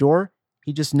close the door.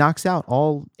 He just knocks out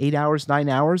all 8 hours, 9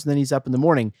 hours, and then he's up in the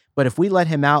morning. But if we let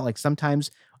him out, like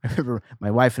sometimes I remember my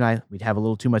wife and I, we'd have a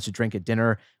little too much to drink at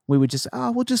dinner. We would just,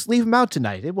 we'll just leave him out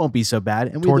tonight. It won't be so bad.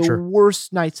 And we had Torture. the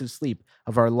worst nights of sleep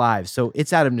of our lives. So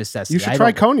it's out of necessity. You should I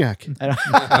try don't- cognac. I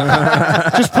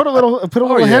don't- Just put a little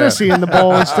yeah. Hennessy in the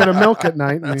bowl instead of milk at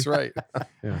night. That's right.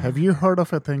 Have you heard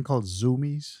of a thing called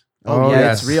zoomies? Oh,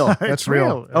 yeah, it's real. That's It's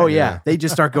real. Oh, yeah. They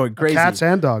just start going crazy. Cats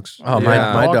and dogs. Oh,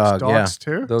 Yeah. my dog, dogs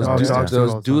too. Those, Dogs doo- do all the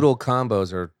those time. doodle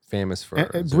combos are famous for.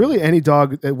 And really, any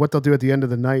dog, what they'll do at the end of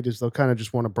the night is they'll kind of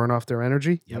just want to burn off their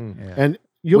energy. Yep. Yeah. And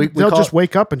We they'll call just it-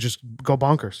 wake up and just go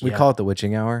bonkers. We Yeah. call it the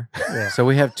witching hour. So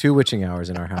we have 2 witching hours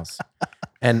in our house.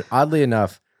 And oddly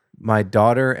enough, my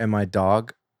daughter and my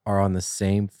dog are on the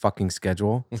same fucking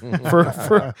schedule for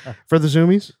the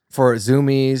zoomies. for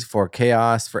zoomies, for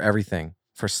chaos, for everything,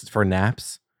 for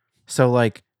naps. So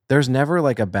like there's never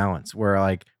like a balance where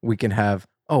like we can have,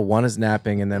 one is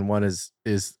napping and then one is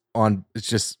on, it's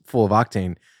just full of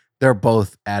octane. They're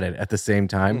both at it at the same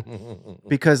time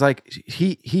because like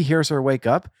he hears her wake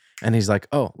up and he's like,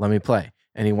 oh, let me play.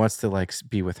 And he wants to like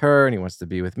be with her and he wants to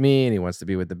be with me and he wants to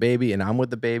be with the baby and I'm with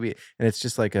the baby. And it's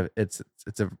just like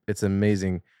it's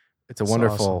amazing. It's a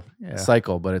wonderful awesome. Yeah.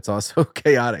 cycle, but it's also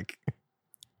chaotic.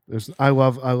 I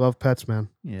love pets, man.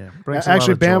 Yeah. Brings a lot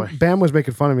Actually, of joy. Bam was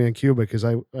making fun of me in Cuba because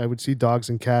I would see dogs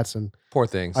and cats and Poor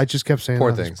things. I just kept saying,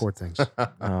 Poor "Oh, these things." poor things, Oh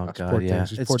Poor god, yeah, things,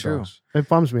 these it's poor true. dogs." It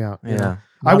bums me out. you know? Yeah,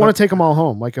 I Not want a- to take them all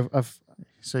home. Like if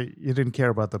So you didn't care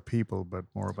about the people, but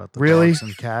more about the Really? dogs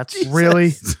and cats.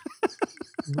 really,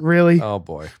 really, oh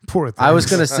boy. Poor things. I was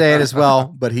gonna say it as well,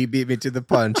 but he beat me to the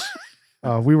punch.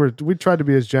 we tried to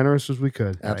be as generous as we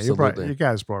could. Yeah, Absolutely. you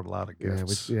guys brought a lot of Yeah,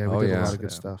 gifts. we Oh, did yeah. a lot of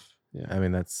good Yeah. stuff. Yeah, I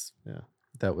mean, Yeah.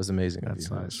 that was amazing. of That's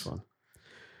you. nice. fun.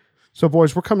 So,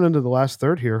 boys, we're coming into the last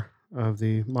third here of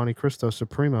the Montecristo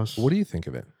Supremos. What do you think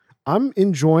of it? I'm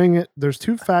enjoying it. There's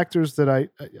 2 factors that I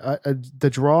the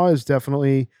draw is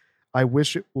definitely. I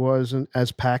wish it wasn't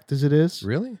as packed as it is.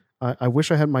 Really? I wish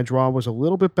I had my draw was a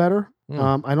little bit better.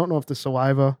 Mm. I don't know if the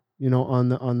saliva,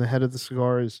 on the head of the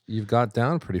cigar is. You've got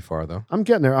down pretty far though. I'm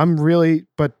getting there.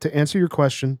 But to answer your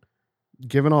question,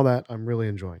 given all that, I'm really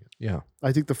enjoying it. Yeah.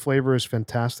 I think the flavor is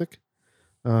fantastic.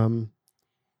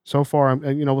 So far,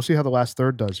 we'll see how the last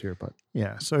third does here, but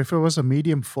Yeah. So if it was a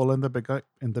medium full in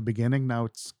the beginning, now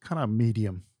it's kind of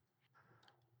medium.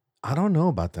 I don't know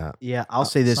about that. Yeah, I'll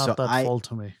say this. It's So not that full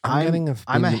to me. I'm getting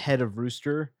I'm maybe- ahead of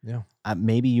Rooster. Yeah.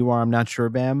 Maybe you are. I'm not sure,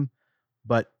 Bam.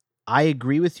 But I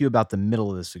agree with you about the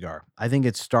middle of the cigar. I think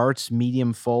it starts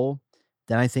medium full.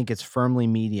 Then I think it's firmly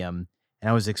medium. And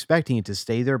I was expecting it to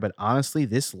stay there. But honestly,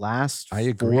 this last I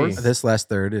agree. fourth, This last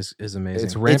third is amazing.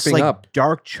 It's it's ramping like up.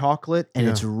 dark chocolate and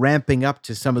Yeah. it's ramping up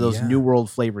to some of those Yeah. New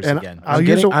World flavors And again. I'll I'm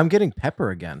use getting, a- I'm getting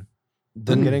pepper again.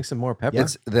 I'm getting some more pepper.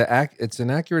 It's an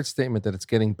accurate statement that it's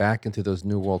getting back into those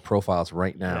New World profiles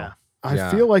right now.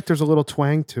 I feel like there's a little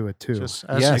twang to it too. Just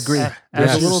Yes. agree. Yes.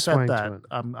 As you Little said twang to that,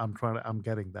 it. I'm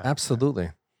getting that.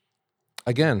 Absolutely.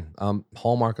 Again,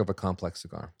 hallmark of a complex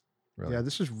cigar. Really. Yeah,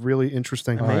 this is really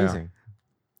interesting. Amazing.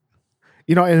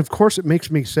 You know, and of course it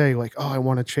makes me say like, oh, I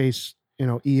want to chase,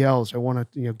 ELs. I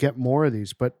want to, get more of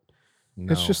these, but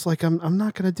No. it's just like I'm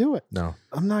not going to do it. No.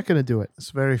 I'm not going to do it.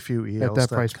 It's very few ELs that that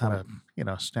price kind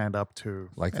of stand up to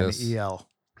Like an this. EL.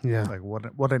 Yeah. Like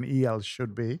what an EL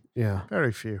should be. Yeah.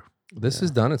 Very few. This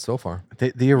has done it so far.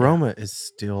 The aroma is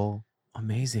still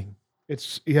amazing.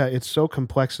 It's so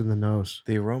complex in the nose.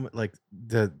 The aroma, like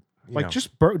the you know,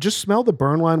 Just smell the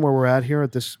burn line where we're at here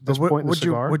at this But point in the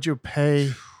cigar. would you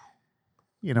pay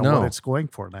No. what it's going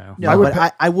for now? No, I would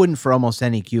but I wouldn't for almost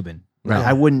any Cuban. No.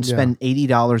 I wouldn't Yeah. spend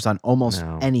 $80 on almost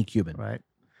No. any Cuban. Right.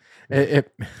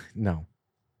 no.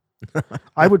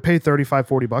 I would pay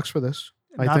 $35-$40 for this.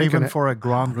 I Not think, even and for a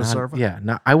Grand Reserve. Yeah,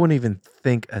 I wouldn't even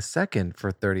think a second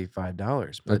for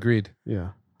 $35, but Agreed. yeah.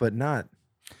 but not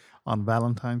On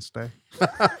Valentine's Day.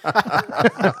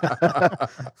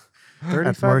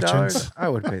 $35. Merchants. I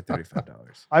would pay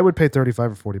 $35. I would pay $35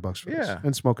 or $40 for this Yeah.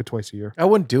 and smoke it twice a year. I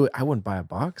wouldn't do it. I wouldn't buy a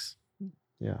box.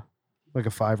 Yeah. Like a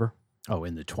 $5. Oh,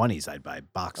 in the 20s, I'd buy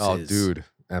boxes. Oh, dude.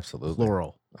 Absolutely.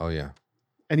 Plural. Oh, yeah.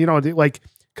 And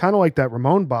kind of like that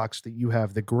Ramon box that you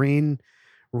have, the green,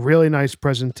 really nice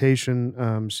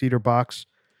presentation cedar box.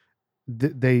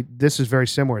 This is very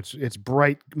similar. It's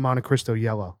bright Montecristo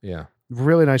yellow. Yeah.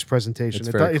 Really nice presentation. It's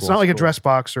It's very cool. not like a It's cool. dress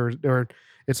box or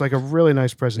it's like a really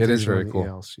nice presentation. very on the cool.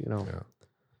 ELs, Yeah.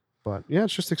 But yeah,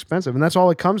 it's just expensive, and that's all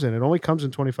it comes in. It only comes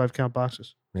in 25 count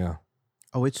boxes. Yeah.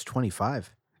 Oh, it's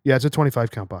 25. Yeah, it's a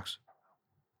 25 count box.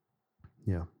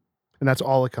 Yeah, and that's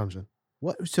all it comes in.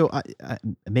 What? So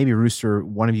maybe Rooster,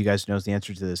 one of you guys knows the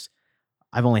answer to this.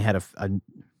 I've only had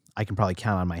I can probably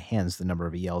count on my hands the number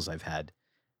of ELs I've had.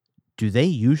 Do they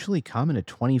usually come in a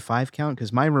 25 count?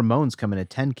 Because my Ramones come in a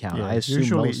 10 count. I assume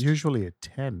usually a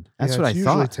 10. That's Yeah, what I it's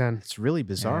usually thought. 10. It's really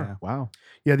bizarre. Yeah. Wow.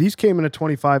 Yeah, these came in at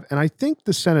 25, and I think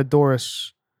the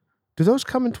Senadoras, do those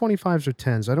come in 25s or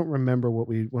 10s? I don't remember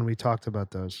when we talked about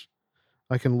those.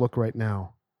 I can look right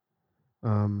now.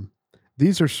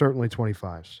 These are certainly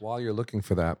 25s. While you're looking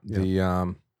for that,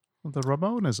 Yeah. The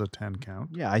Ramon is a 10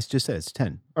 count. Yeah, I just said it's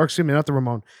 10. Or excuse me, not the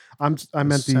Ramon. I meant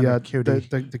the Senate QD,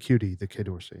 QD. the QD, the Kid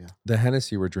Orsa. Yeah. the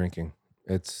Hennessy we're drinking,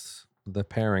 the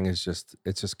pairing is just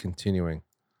continuing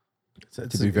to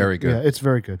be very good. Yeah, it's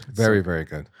very good. Very, very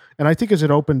good. And I think as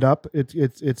it opened up, it's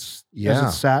as Yeah.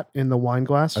 it sat in the wine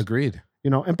glass. Agreed.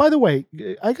 And by the way,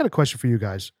 I got a question for you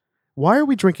guys. Why are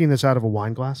we drinking this out of a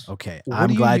wine glass? Okay. What I'm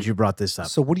do you glad u- you brought this up.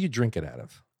 So what do you drink it out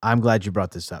of? I'm glad you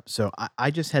brought this up. So I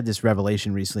just had this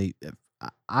revelation recently.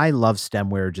 I love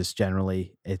Stemware just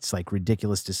generally. It's like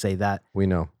ridiculous to say that, We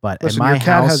know. but Listen, in my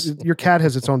your cat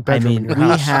has its own I bedroom. mean, in your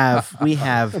we house. have. I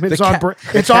mean, it's The on cat- brand.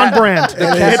 It's on brand.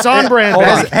 It's on brand. Hold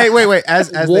baby. on. Hey, wait. As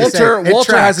they say, Walter it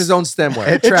Walter tracks. has his own Stemware.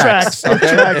 It It tracks. tracks.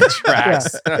 Okay? It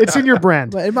tracks. Yeah. It's in your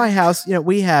brand. But in my house,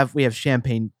 we have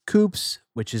champagne coupes,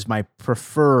 which is my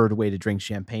preferred way to drink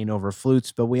champagne over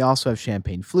flutes. But we also have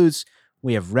champagne flutes.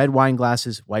 We have red wine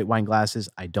glasses, white wine glasses.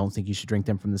 I don't think you should drink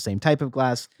them from the same type of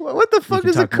glass. What the We fuck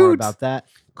can is a talk more coot? about that.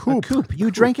 Coupe. A coupe.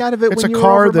 You drank out of it It's when a you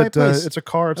car were over at my that place. it's a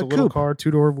car. It's a A little coupe. car,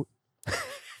 2-door.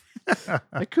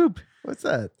 A coupe. What's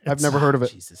that? I've never heard of it.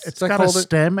 Jesus. It's like got a holding-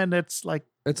 stem and it's like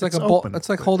It's like It's a ball. open. It's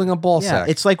like holding a ball Yeah, sack.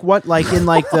 it's like what, like in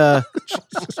like the,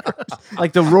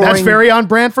 like the roaring. That's very on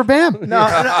brand for BAM. No.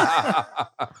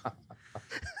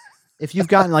 If you've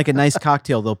gotten like a nice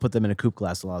cocktail, they'll put them in a coupe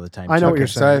glass a lot of the time. I know what too. you're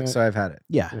saying. So I've had it.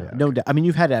 Yeah, Yeah, no doubt. I mean,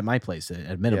 you've had it at my place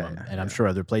at minimum, yeah, and I'm yeah. sure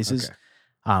other places.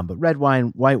 Okay. But red wine,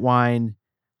 white wine,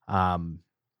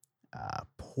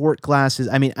 port glasses.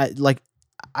 I mean,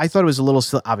 I thought it was a little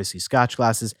obviously Scotch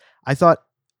glasses. I thought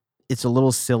it's a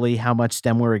little silly how much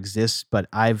Stemware exists, but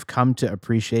I've come to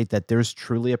appreciate that there's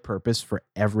truly a purpose for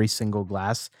every single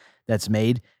glass that's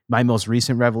made. My most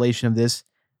recent revelation of this,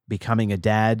 becoming a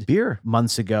dad Beer.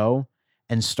 months ago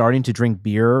and starting to drink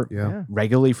beer Yeah.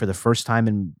 regularly for the first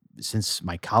time since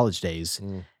my college days.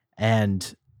 Mm.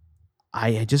 And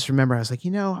I just remember I was like,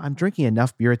 I'm drinking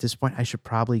enough beer at this point. I should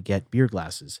probably get beer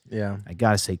glasses. Yeah. I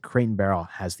gotta say, Crate and Barrel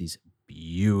has these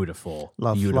beautiful,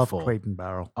 love beautiful. Crate and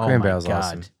Barrel. Oh Crate and my Barrel's god,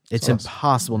 awesome. it's awesome.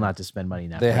 impossible not to spend money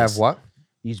in that. They have place. what?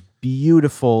 These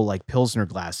beautiful like Pilsner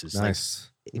glasses, Nice.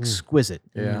 like exquisite.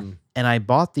 Yeah. Mm. And I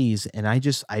bought these, and I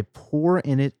pour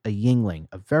in it a Yingling,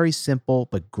 a very simple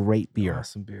but great beer.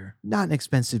 Awesome beer. Not an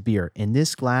expensive beer in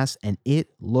this glass, and it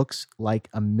looks like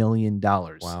 $1 million.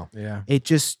 Wow. Yeah. It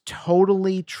just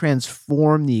totally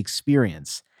transformed the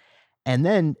experience. And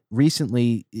then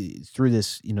recently, through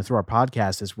this, through our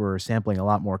podcast, as we're sampling a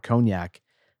lot more cognac,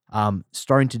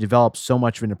 starting to develop so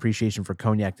much of an appreciation for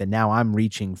cognac that now I'm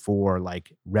reaching for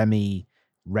like Remy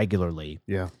regularly.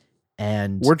 Yeah.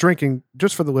 And We're drinking,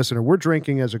 just for the listener, we're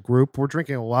drinking as a group. We're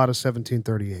drinking a lot of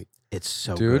 1738. it's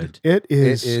so Dude. good. It It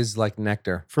is, is like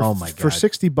nectar. for, Oh my for God.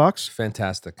 $60.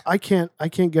 Fantastic. I can't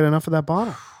get enough of that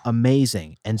bottle.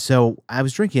 Amazing. And so I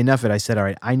was drinking enough of it. I said, all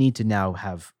right, I need to now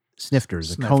have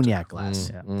snifters, a Snifter. cognac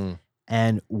glass.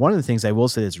 And one of the things I will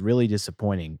say that's really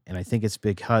disappointing, and I think it's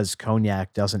because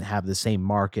cognac doesn't have the same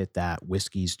market that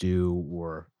whiskeys do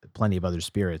or plenty of other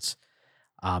spirits.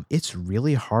 It's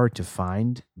really hard to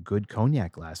find good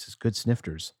cognac glasses, good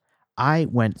snifters. I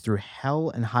went through hell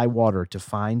and high water to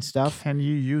find stuff. Can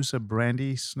you use a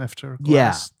brandy snifter Yeah,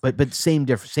 glass? but same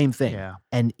thing. Yeah.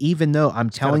 And even though I'm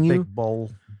It's got a telling you, big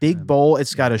bowl. big and- bowl,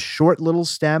 it's got a short little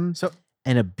stem So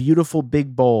and a beautiful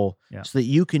big bowl, Yeah. so that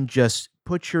you can just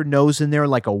put your nose in there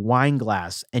like a wine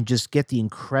glass and just get the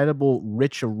incredible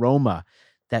rich aroma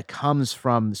that comes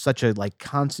from such a like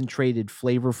concentrated,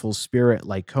 flavorful spirit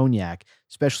like cognac,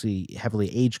 especially heavily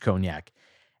aged cognac.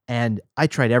 And I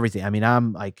tried everything. I mean,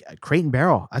 I'm like Crate and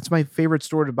Barrel. That's my favorite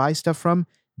store to buy stuff from.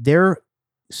 Their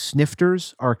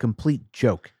snifters are a complete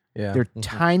joke. yeah, They're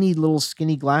tiny little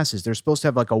skinny glasses. They're supposed to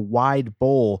have like a wide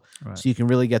bowl Right. so you can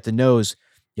really get the nose.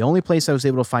 The only place I was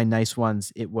able to find nice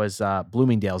ones, it was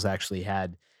Bloomingdale's actually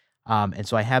had. And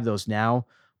so I have those now.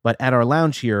 But at our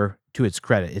lounge here, to its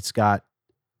credit, it's got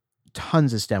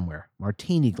tons of stemware,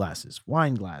 martini glasses,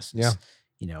 wine glasses,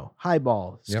 Yeah.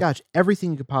 highball, Yep. scotch,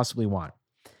 everything you could possibly want.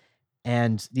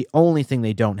 And the only thing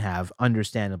they don't have,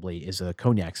 understandably, is a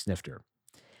cognac snifter.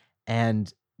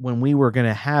 And when we were going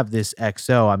to have this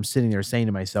XO, I'm sitting there saying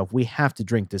to myself, we have to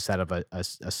drink this out of a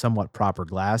somewhat proper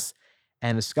glass.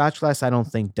 And a scotch glass, I don't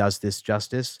think, does this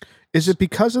justice. Is it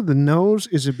because of the nose?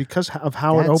 Is it because of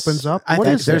how it That's- opens up? I What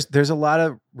think is there's it? there's a lot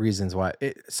of reasons why.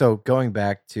 So going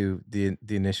back to the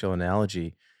initial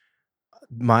analogy,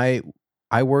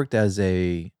 I worked as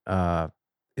a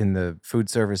in the food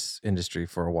service industry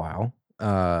for a while,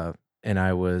 and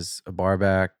I was a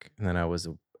barback, and then I was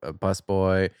a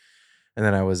busboy, and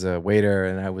then I was a waiter,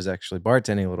 and I was actually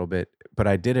bartending a little bit. But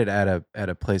I did it at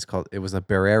a place called, it was a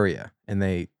Bereria, and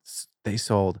they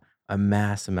sold a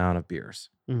mass amount of beers.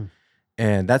 Mm.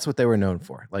 And that's what they were known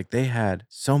for. Like they had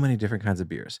so many different kinds of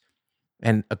beers.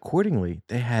 And accordingly,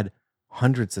 they had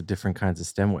hundreds of different kinds of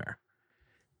stemware.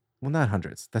 Well, not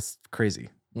hundreds. That's crazy.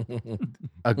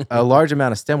 A large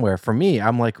amount of stemware. For me,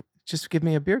 I'm like, just give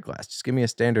me a beer glass. Just give me a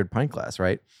standard pint glass,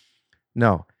 right?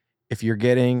 No. If you're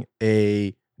getting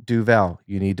a Duvel,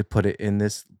 you need to put it in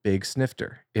this big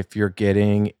snifter. If you're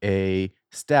getting a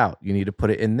stout, you need to put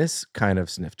it in this kind of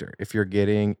snifter. If you're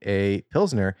getting a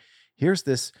Pilsner, here's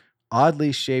this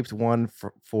oddly shaped one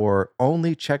for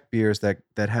only Czech beers that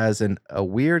has a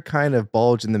weird kind of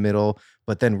bulge in the middle,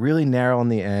 but then really narrow on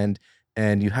the end,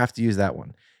 and you have to use that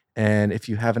one. And if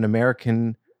you have an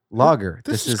American lager,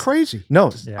 This is crazy.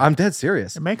 No, Yeah. I'm dead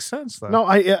serious. It makes sense, though. No,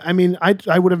 I mean,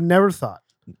 I would have never thought.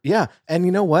 Yeah. And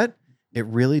you know what? It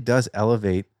really does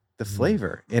elevate the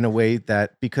flavor in a way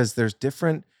that, because there's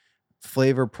different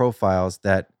flavor profiles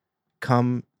that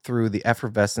come through the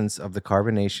effervescence of the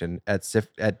carbonation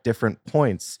at different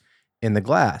points in the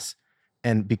glass.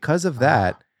 And because of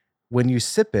that, when you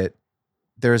sip it,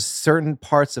 there's certain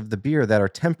parts of the beer that are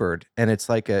tempered, and it's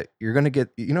like you're going to get,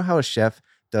 you know how a chef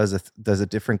does a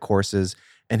different courses,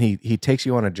 and he takes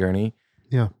you on a journey.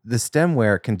 Yeah. The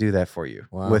stemware can do that for you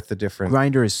with the different.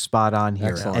 Grinder is spot on here.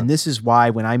 Excellent. And this is why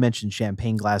when I mentioned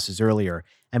champagne glasses earlier,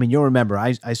 I mean, you'll remember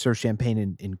I serve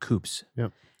champagne in coupes.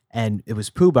 Yep. And it was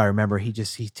Poob, I remember, he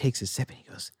takes a sip and he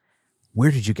goes,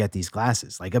 where did you get these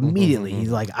glasses? Like immediately, he's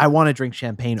like, I want to drink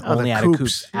champagne Oh, only the out of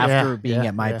coupes. coupes after Yeah, being yeah,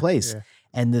 at my yeah, place. yeah.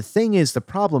 And the thing is, the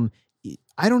problem,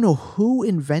 I don't know who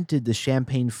invented the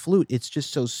champagne flute. It's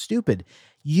just so stupid.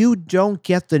 You don't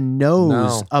get the nose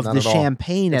No, of not the at all.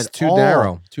 champagne It's at too all.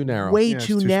 narrow. Too narrow. Way Yeah, it's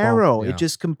too too small. narrow. Yeah. It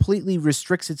just completely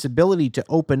restricts its ability to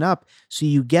open up. So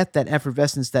you get that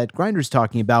effervescence that Grinder's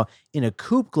talking about in a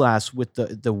coupe glass with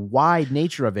the wide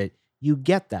nature of it. You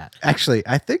get that. Actually,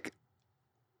 I think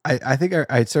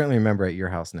I certainly remember at your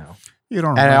house now. You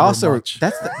don't And I remember also, much.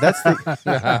 that's the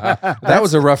That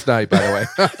was a rough night, by the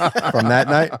way. from that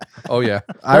night. Oh yeah,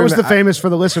 That was the famous, for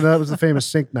the listener, that was the famous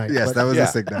sink night. Yes, But that was yeah. a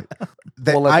sick night.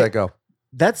 we'll let that go.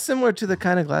 That's similar to the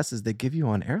kind of glasses they give you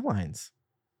on airlines.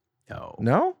 No.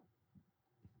 No?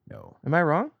 No. Am I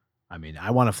wrong? I mean,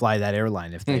 I want to fly that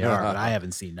airline if they are, but I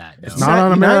haven't seen that. It's no. not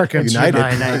on Americans. United,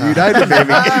 United, baby.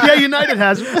 Yeah, United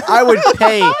has it. I would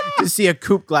pay to see a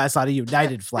coupe glass on a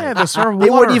United flight. Yeah, they serve They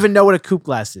water. wouldn't even know what a coupe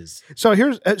glass is.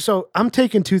 So I'm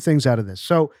taking two things out of this.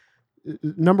 So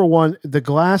number one, the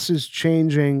glass is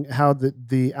changing how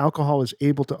the alcohol is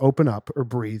able to open up or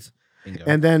breathe. Bingo.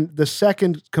 And then the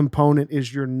second component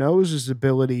is your nose's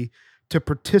ability to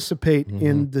participate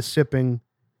in the sipping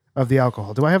of the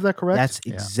alcohol. Do I have that correct? That's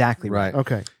exactly right.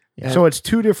 Okay. Yeah. So it's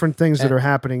two different things that are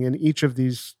happening in each of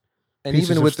these. And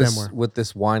pieces even of with this stemware. with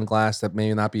this wine glass that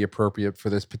may not be appropriate for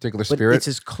this particular But spirit, it's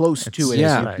as close to it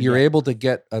yeah, as you're able to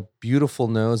get a beautiful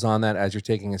nose on that as you're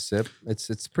taking a sip.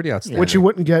 It's pretty outstanding. Which you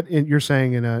wouldn't get you're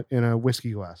saying in a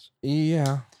whiskey glass.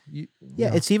 Yeah.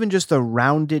 Yeah, it's even just the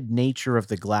rounded nature of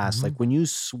the glass. Like when you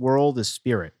swirl the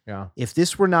spirit, Yeah. if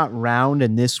this were not round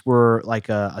and this were like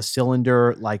a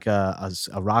cylinder, like a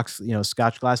rock,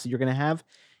 Scotch glass that you're going to have,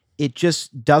 it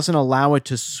just doesn't allow it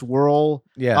to swirl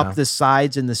up the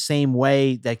sides in the same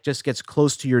way that just gets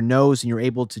close to your nose and you're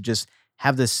able to just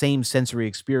have the same sensory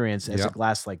experience as a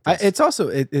glass like this. It's also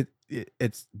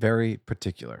it's very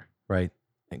particular, right?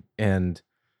 And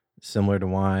similar to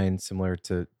wine, similar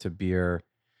to beer,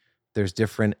 there's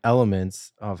different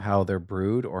elements of how they're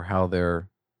brewed or how they're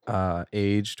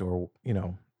aged or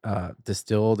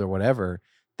distilled or whatever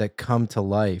that come to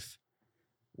life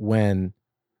when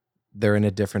they're in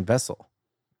a different vessel.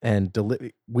 And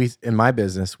we in my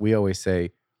business, we always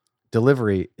say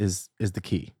delivery is the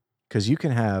key, because you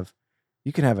can have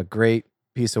a great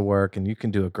piece of work and you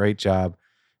can do a great job,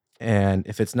 and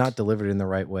if it's not delivered in the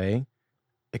right way,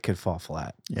 it could fall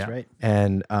flat. That's right.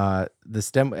 And the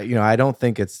stem, I don't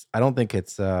think it's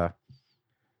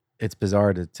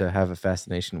bizarre to have a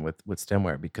fascination with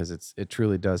stemware, because it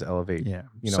truly does elevate. Yeah.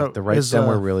 The right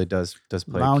stemware really does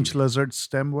play. Lounge Lizard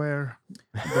stemware.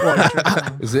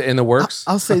 Is it in the works?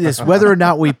 I'll say this: whether or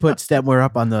not we put Stemware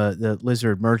up on the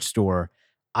Lizard merch store,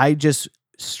 I just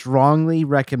strongly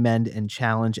recommend and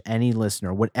challenge any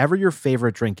listener, whatever your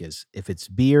favorite drink is, if it's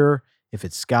beer, if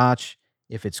it's scotch,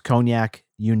 if it's cognac,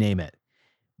 you name it,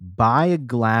 buy a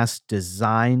glass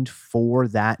designed for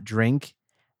that drink.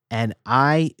 And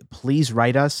please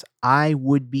write us. I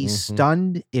would be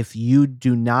stunned if you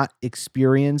do not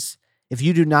enhance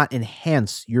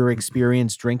your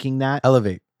experience drinking that.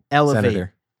 Elevate,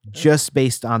 Senator. Just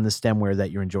based on the stemware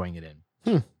that you're enjoying it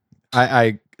in.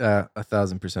 I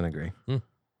 1,000% agree.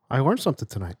 I learned something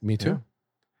tonight. Me too.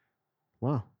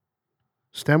 Wow.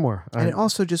 Stemware. And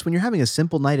also, just when you're having a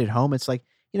simple night at home, it's like,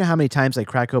 how many times I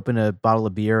crack open a bottle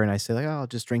of beer and I say, like, oh, I'll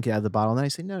just drink it out of the bottle. And then I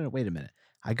say, no, wait a minute.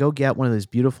 I go get one of those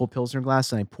beautiful Pilsner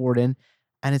glasses and I pour it in,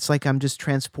 and it's like I'm just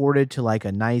transported to like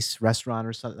a nice restaurant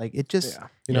or something. Like it just,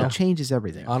 it changes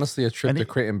everything. Honestly, a trip to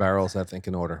Crate and Barrels, I think,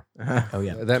 in order. Oh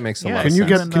yeah, that makes a lot Can of you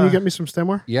sense. can you get me some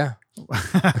stemware? Yeah.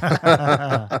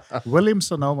 Williams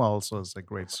Sonoma also is a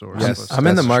great source. Yes. for I'm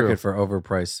in the That's market true. for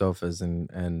overpriced sofas and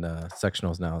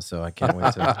sectionals now, so I can't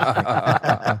wait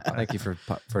to. Thank you for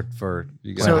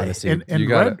You got So behind the scene.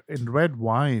 in red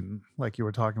wine, like you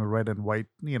were talking about red and white,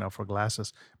 for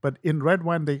glasses. But in red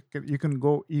wine, you can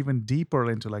go even deeper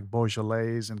into like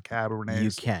Beaujolais and Cabernets.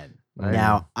 you can. Right.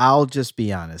 Now, I'll just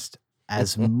be honest.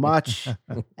 As much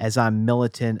as I'm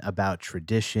militant about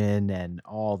tradition and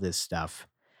all this stuff,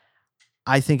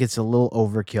 I think it's a little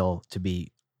overkill, to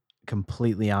be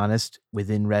completely honest,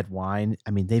 within red wine.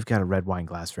 I mean, they've got a red wine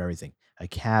glass for everything. A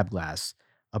cab glass,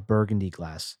 a Burgundy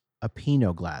glass, a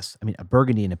Pinot glass. I mean, a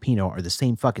Burgundy and a Pinot are the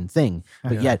same fucking thing,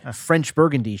 but yet French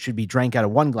Burgundy should be drank out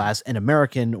of one glass and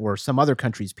American or some other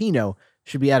country's Pinot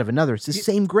should be out of another. It's the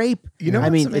same grape. You know I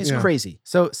what's mean, amazing? it's crazy.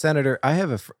 So, Senator, I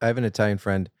have an Italian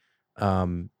friend,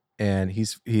 and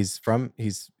he's Italian.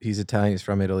 He's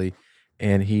from Italy,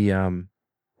 and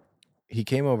he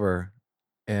came over,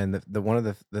 and the one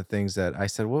of the things that I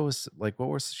said, what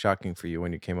was shocking for you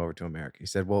when you came over to America? He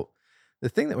said, well, the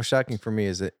thing that was shocking for me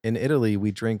is that in Italy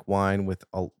we drink wine with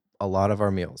a lot of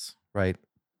our meals, right?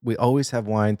 We always have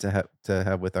wine to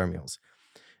have with our meals,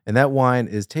 and that wine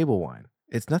is table wine.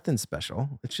 It's nothing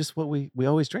special. It's just what we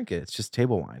always drink it. It's just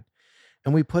table wine,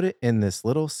 and we put it in this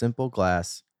little simple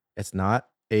glass. It's not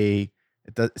a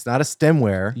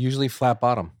stemware. Usually flat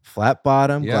bottom. Flat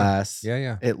bottom Yeah. glass.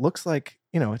 Yeah. It looks like,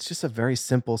 it's just a very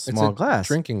simple, It's small a glass.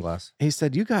 drinking glass. He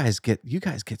said, you guys get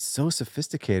so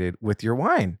sophisticated with your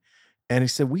wine. And he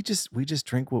said, we just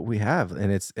drink what we have.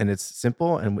 And it's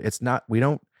simple, and it's not, we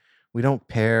don't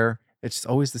pair. It's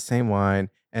always the same wine.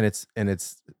 And it's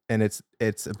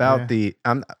about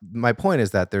my point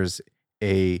is that there's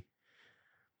the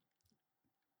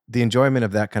enjoyment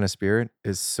of that kind of spirit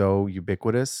is so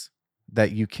ubiquitous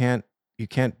that you can't you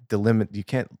can't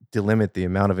delimit the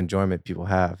amount of enjoyment people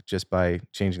have just by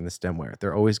changing the stemware.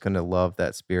 They're always going to love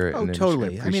that spirit. Oh, and they're just gonna totally. I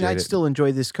mean, appreciate I'd it. still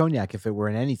enjoy this cognac if it were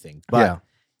in anything, but Yeah.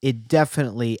 it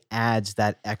definitely adds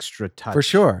that extra touch. For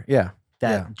sure. Yeah.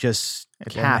 That just It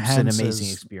caps an amazing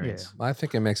enhances- experience. I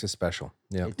think it makes it special.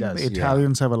 Yeah. It does. The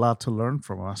Italians have a lot to learn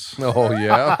from us. Oh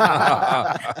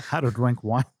yeah. How to drink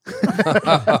wine.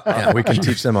 Yeah, we can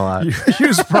teach them a lot.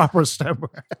 Use proper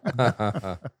stemware.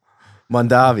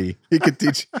 Mondavi, he could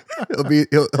teach.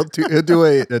 He'll do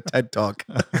a TED talk.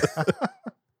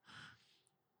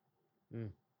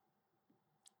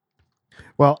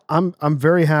 Well, I'm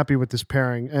very happy with this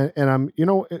pairing, and I'm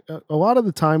a lot of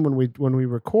the time when we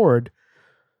record,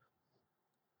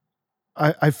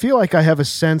 I feel like I have a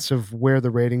sense of where the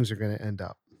ratings are going to end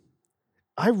up.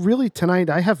 Tonight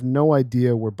I have no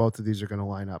idea where both of these are going to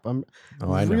line up. I'm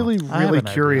I know. really I have an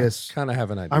idea. curious. Kind of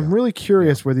have an idea. I'm really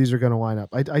curious where these are going to line up.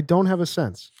 I don't have a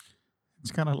sense.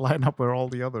 It's going to line up where all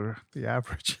the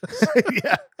averages.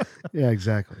 Yeah,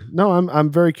 exactly. No, I'm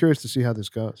very curious to see how this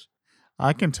goes.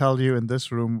 I can tell you in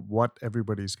this room what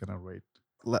everybody's going to rate.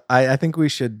 I think we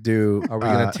should do. Are we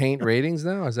going to taint ratings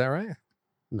now? Is that right?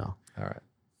 No. All right.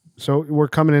 So we're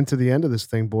coming into the end of this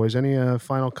thing, boys. Any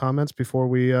final comments before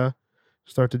we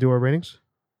start to do our ratings?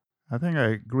 I think I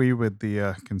agree with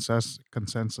the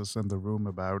consensus in the room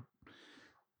about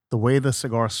the way the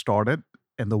cigar started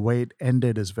and the way it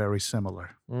ended is very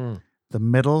similar. Mm. The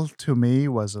middle, to me,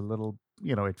 was a little,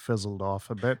 it fizzled off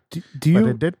a bit. Do But you?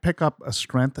 it did pick up a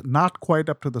strength, not quite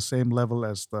up to the same level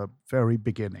as the very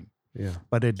beginning, Yeah.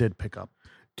 but it did pick up.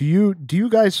 Do you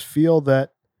guys feel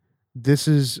that this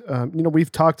is?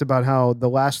 We've talked about how the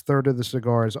last third of the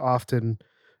cigar is often,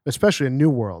 especially in New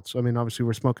Worlds. I mean, obviously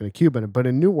we're smoking a Cuban, but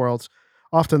in New Worlds,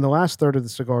 often the last third of the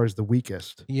cigar is the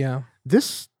weakest. Yeah.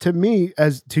 This, to me,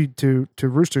 as to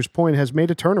Rooster's point, has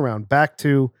made a turnaround back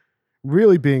to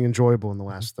really being enjoyable in the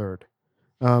last third.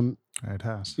 It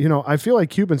has. I feel like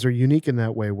Cubans are unique in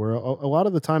that way, where a lot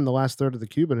of the time the last third of the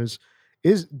Cuban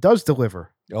does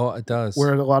deliver, Oh, it does.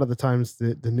 where a lot of the times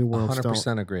the New Worlds 100%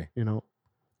 don't. agree.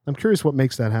 I'm curious what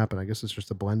makes that happen. I guess it's just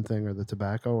a blend thing, or the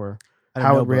tobacco, or I don't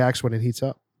how know, it reacts when it heats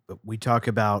up. But we talk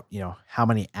about, how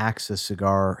many acts a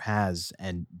cigar has,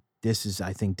 and this is,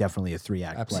 I think, definitely a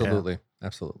 3-act play. Absolutely.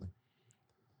 Absolutely.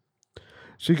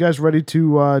 So you guys ready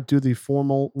to do the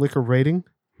formal liquor rating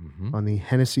Mm-hmm. on the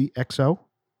Hennessy XO?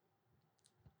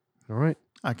 All right.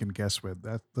 I can guess where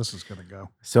this is going to go.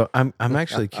 So I'm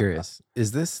actually curious.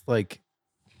 Is this like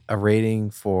a rating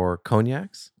for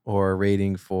cognacs or a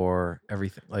rating for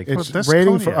everything? Like It's this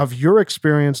rating cognac. of your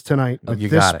experience tonight Oh, with you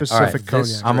this got it. All right. specific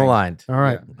This- cognac. I'm aligned. All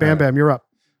right. Yeah. Bam All right. Bam, you're up.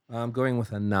 I'm going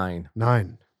with a 9.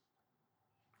 9.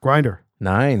 Grinder.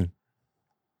 9.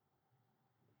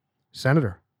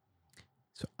 Senator.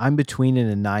 So I'm between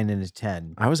a 9 and a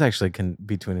 10. I was actually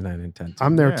between a 9 and 10. Too.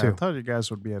 I'm there Yeah, I too. thought you guys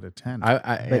would be at a 10. But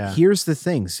yeah. here's the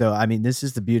thing. So, I mean, this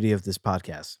is the beauty of this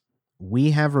podcast.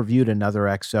 We have reviewed another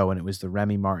XO, and it was the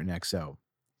Remy Martin XO.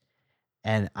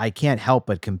 And I can't help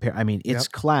but compare. I mean, its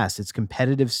class, its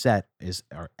competitive set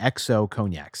are XO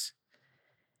cognacs.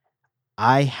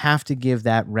 I have to give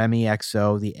that Remy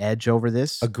XO the edge over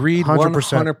this. Agreed.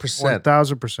 100%. 100%.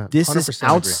 1000%. This is 100% agree.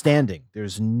 outstanding.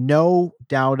 There's no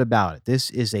doubt about it.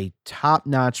 This is a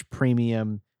top-notch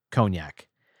premium cognac.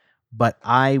 But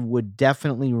I would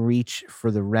definitely reach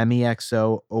for the Remy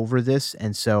XO over this.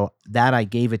 And so that I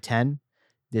gave a 10.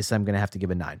 This I'm going to have to give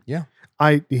a 9.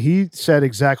 He said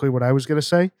exactly what I was going to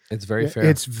say. It's very fair.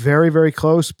 It's very, very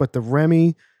close, but the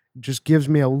Remy just gives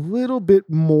me a little bit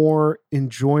more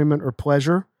enjoyment or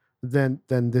pleasure than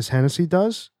this Hennessy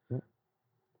does.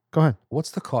 Go ahead.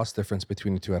 What's the cost difference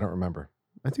between the two? I don't remember.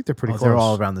 I think they're pretty close. They're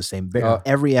all around the same. Uh,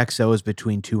 Every XO is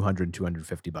between 200 and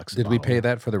 250 bucks. a Did we bottle. pay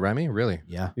that for the Remy? Really?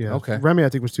 Yeah. Yeah. Okay. Remy, I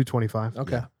think, was 225.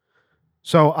 Okay. Yeah.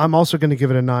 So I'm also going to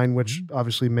give it a 9, which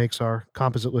obviously makes our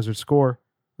Composite Lizard score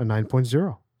a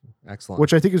 9.0, Excellent.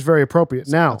 which I think is very appropriate.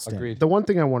 Now, Agreed. the one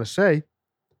thing I want to say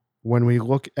when we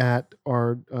look at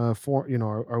our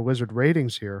our Lizard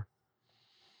ratings here,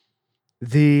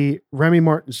 the Remy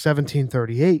Martin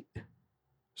 1738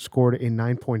 scored a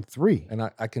 9.3. And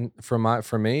I can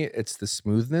for me, it's the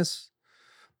smoothness,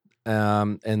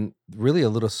 and really a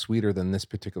little sweeter than this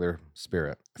particular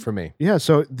spirit for me. Yeah,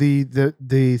 so the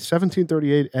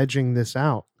 1738 edging this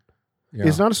out Yeah.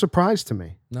 is not a surprise to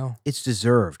me. No, It's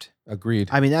deserved. agreed.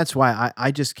 I mean, that's why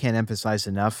I just can't emphasize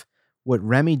enough. What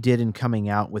Remy did in coming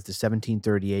out with the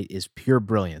 1738 is pure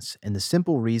brilliance. And the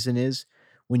simple reason is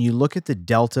when you look at the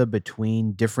delta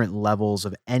between different levels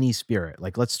of any spirit,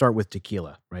 like let's start with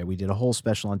tequila, right? We did a whole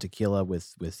special on tequila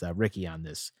with Ricky on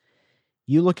this.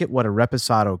 You look at what a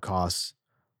Reposado costs,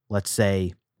 let's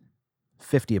say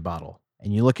 50 a bottle,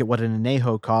 and you look at what an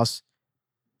añejo costs,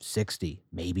 60,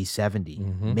 maybe 70,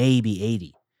 Mhm. maybe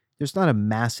 80. There's not a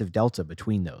massive delta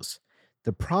between those.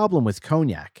 The problem with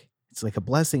cognac, it's like a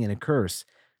blessing and a curse.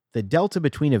 The delta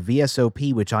between a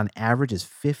VSOP, which on average is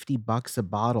 $50 a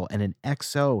bottle, and an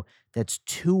XO that's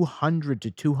 $200 to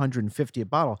 $250 a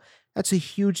bottle, that's a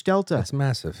huge delta. That's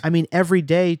massive. I mean, every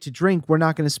day to drink, we're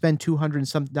not going to spend $200 and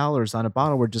some dollars on a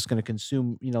bottle. We're just going to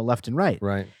consume, left and right.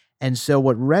 Right. And so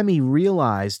what Remy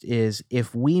realized is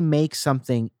if we make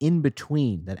something in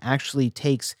between that actually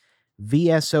takes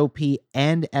VSOP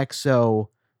and XO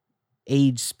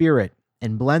aged spirit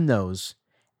and blend those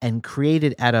and create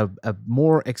it at a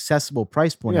more accessible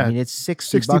price point. Yeah, I mean, it's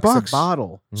 $60 a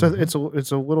bottle. So Mhm.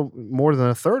 it's a little more than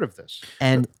a third of this.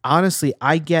 And honestly,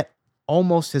 I get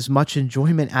almost as much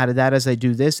enjoyment out of that as I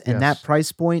do this. And Yes. that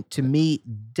price point to me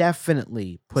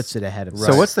definitely puts it ahead of So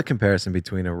this. what's the comparison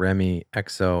between a Remy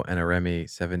XO and a Remy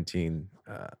 17?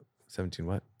 17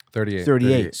 what? 38.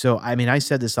 38. So I mean, I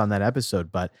said this on that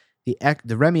episode, but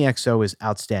the Remy XO is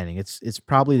outstanding. It's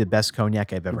probably the best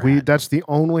cognac I've ever had. That's the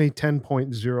only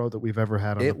 10.0 that we've ever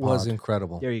had on the It was pod.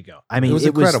 incredible. There you go. I mean, was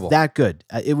it was incredible. that good.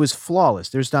 It was flawless.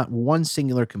 There's not one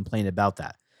singular complaint about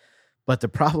that. But the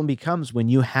problem becomes when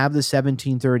you have the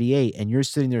 1738 and you're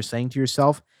sitting there saying to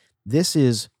yourself, this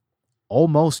is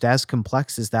almost as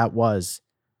complex as that was,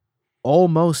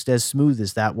 almost as smooth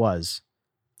as that was.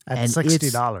 At And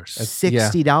 $60.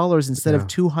 $60 instead Yeah. of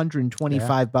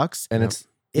 $225. And It's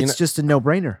it's just a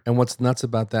no-brainer. and what's nuts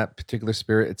about that particular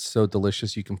spirit, it's so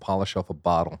delicious you can polish off a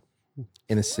bottle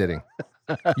in a sitting.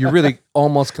 You really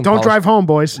almost can Don't polish- drive home,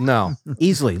 boys. No.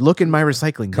 Easily. Look in my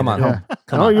recycling Come bin on. at home.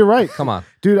 Come No, on. you're right. Come on.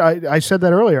 Dude, I said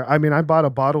that earlier. I mean, I bought a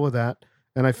bottle of that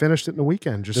and I finished it in a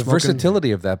weekend. Just The smoking.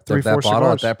 versatility of that 3-4 bottle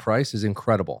cigars. at that price is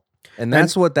incredible. And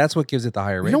that's what gives it the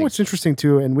higher You rating. know what's interesting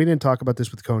too, and we didn't talk about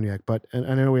this with cognac, but and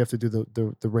I know we have to do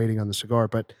the rating on the cigar,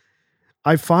 but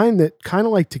I find that kind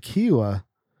of like tequila,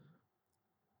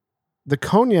 the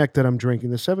cognac that I'm drinking,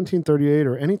 the 1738,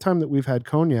 or any time that we've had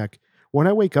cognac, when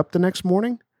I wake up the next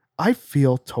morning, I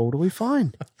feel totally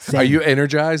fine. Are you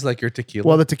energized like your tequila?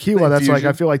 Well, the tequila, that's like I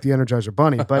infusion? feel like the Energizer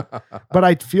Bunny, but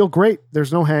I feel great.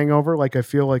 There's no hangover, like I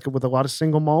feel like with a lot of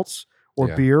single malts or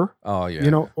Yeah. beer, Oh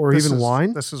yeah. or This even is-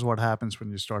 wine. This is what happens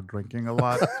when you start drinking a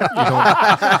lot.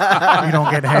 You don't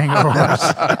get hangovers.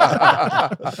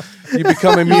 You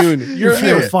become immune. You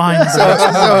feel immune. fine. So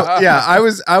yeah,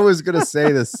 I was gonna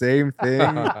say the same thing,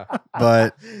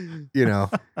 but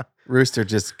Rooster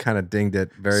just kind of dinged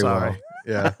it very Sorry. well.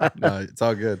 Yeah, no, it's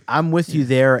all good. I'm with you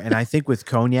there. And I think with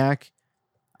cognac,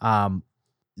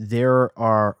 there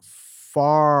are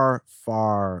far,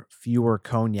 far fewer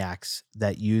cognacs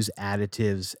that use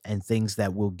additives and things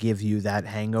that will give you that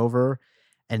hangover.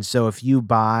 And so if you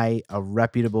buy a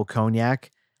reputable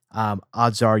cognac,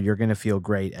 odds are you're going to feel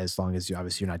great as long as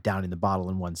you're not downing the bottle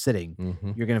in one sitting.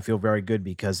 Mhm. You're going to feel very good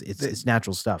because it's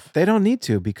natural stuff. They don't need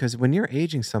to, because when you're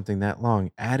aging something that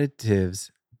long, additives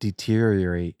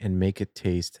deteriorate and make it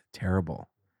taste terrible.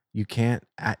 You can't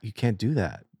do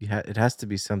that. It has to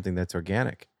be something that's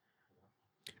organic.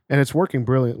 And it's working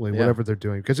brilliantly, Yeah. whatever they're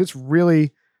doing, because it's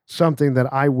really something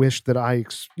that I wish that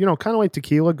kind of like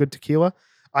tequila, good tequila.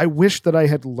 I wish that I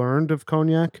had learned of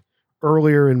cognac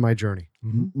earlier in my journey.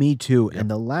 Me too. And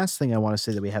the last thing I want to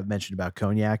say that we have mentioned about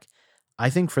cognac, I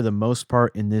think for the most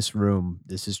part in this room,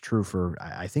 this is true for,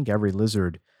 I think, every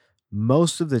lizard.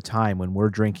 Most of the time when we're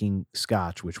drinking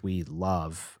scotch, which we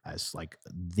love as like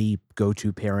the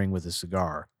go-to pairing with a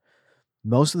cigar,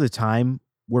 most of the time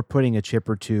we're putting a chip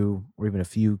or two or even a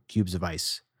few cubes of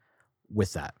ice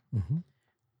with that. Mhm.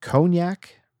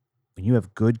 Cognac, when you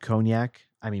have good cognac,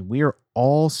 I mean, we are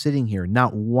all sitting here.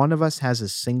 Not one of us has a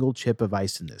single chip of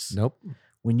ice in this. Nope.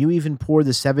 When you even pour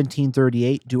the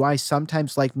 1738, do I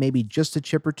sometimes like maybe just a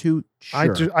chip or two?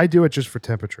 Sure. I do it just for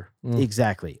temperature.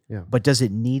 Exactly. Yeah. But does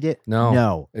it need it? No.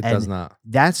 No. It And does not.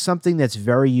 That's something that's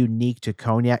very unique to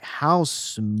cognac. How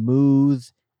smooth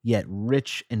yet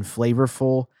rich and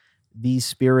flavorful these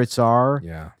spirits are.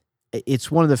 Yeah. It's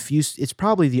one of the few, it's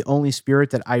probably the only spirit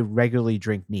that I regularly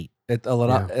drink neat. It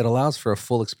allows for a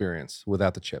full experience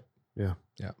without the chip.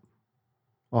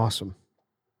 Awesome.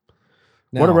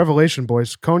 What a Now- revelation,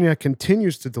 boys. Cognac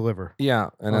continues to deliver. Yeah,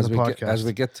 and on as the as podcast.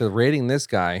 we get to rating this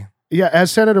guy, Yeah,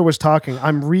 as Senator was talking,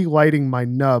 I'm relighting my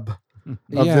nub of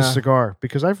Yeah. this cigar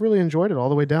because I've really enjoyed it all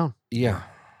the way down. yeah,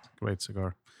 Great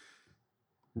cigar.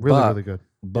 Really, But- really good.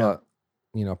 but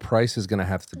price is going to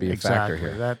have to be a factor Exactly.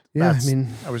 here. Yeah, That's, I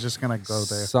mean, I was just gonna go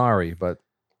there. Sorry, but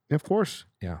of course.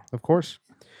 Yeah. Of course.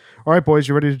 All right, boys,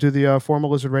 you ready to do the formal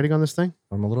lizard rating on this thing?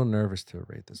 I'm a little nervous to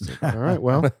rate this. All right,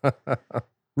 well,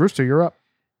 Rooster, you're up.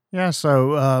 Yeah,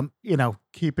 so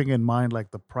keeping in mind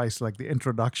like the price, like the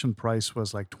introduction price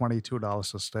was like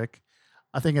 $22 a stick.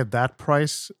 I think at that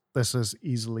price, this is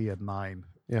easily a 9.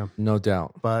 Yeah. No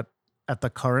doubt. But at the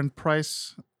current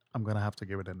price, I'm gonna have to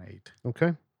give it an 8.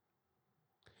 Okay.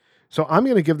 So I'm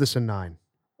going to give this a 9.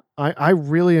 I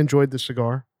really enjoyed the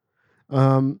cigar.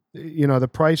 The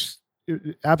price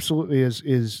absolutely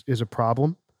is a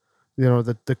problem.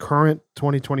 The current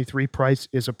 2023 price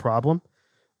is a problem,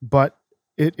 but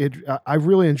I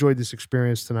really enjoyed this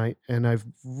experience tonight, and I've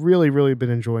really been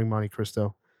enjoying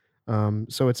Montecristo.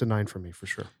 So it's a 9 for me for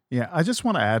sure. Yeah, I just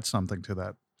want to add something to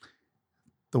that.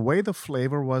 The way the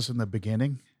flavor was in the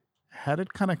beginning, had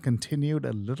it kind of continued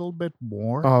a little bit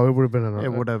more, Oh, it would have been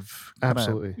it would have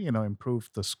absolutely.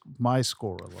 improved my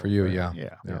score a little For you, bit. yeah.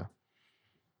 Yeah.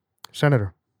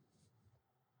 Senator.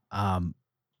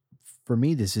 For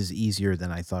me, this is easier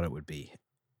than I thought it would be.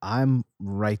 I'm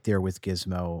right there with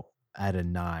Gizmo at a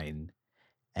 9.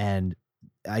 And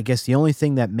I guess the only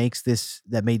thing that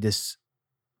made this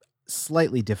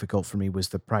slightly difficult for me was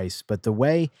the price. But the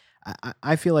way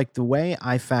I feel like the way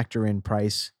I factor in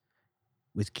price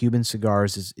with Cuban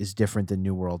cigars is different than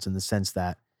New Worlds in the sense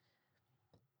that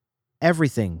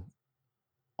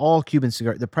all Cuban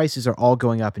cigar, the prices are all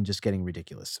going up and just getting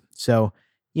ridiculous. So,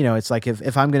 it's like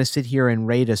if I'm going to sit here and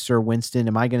rate a Sir Winston,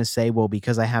 am I going to say, well,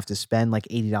 because I have to spend like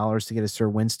 $80 to get a Sir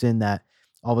Winston, that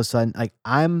all of a sudden, like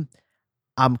I'm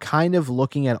kind of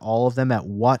looking at all of them at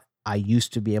what I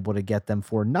used to be able to get them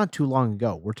for not too long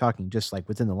ago. We're talking just like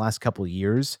within the last couple of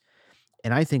years.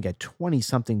 And I think at 20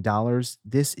 something dollars,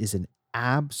 this is an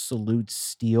absolute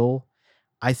steal.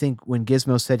 I think when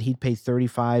Gizmo said he'd pay $35,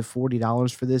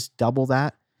 $40 for this, double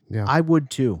that, Yeah. I would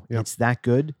too. Yep. It's that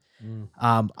good.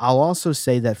 I'll also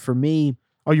say that for me,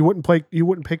 Oh, you wouldn't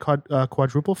pay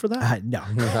quadruple for that? no.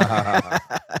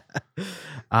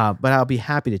 But I'll be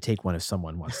happy to take one if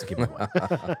someone wants to give me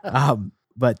one.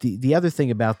 But the other thing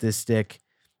about this stick,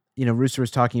 Rooster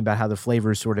was talking about how the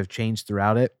flavors sort of changed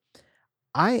throughout it.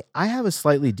 I have a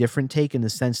slightly different take in the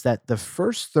sense that the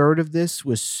first third of this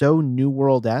was so New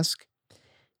World-esque.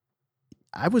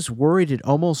 I was worried it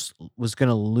almost was going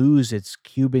to lose its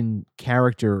Cuban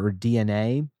character or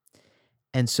DNA.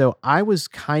 And so I was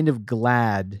kind of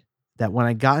glad that when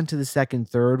I got into the second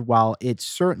third, while it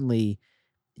certainly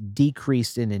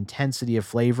decreased in intensity of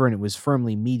flavor and it was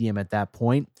firmly medium at that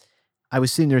point, I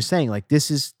was sitting there saying, like,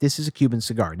 this is a Cuban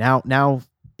cigar. Now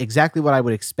exactly what I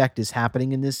would expect is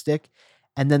happening in this stick.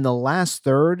 And then the last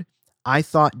third, I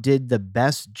thought did the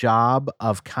best job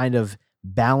of kind of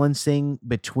balancing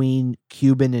between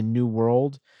Cuban and New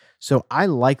World. So I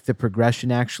like the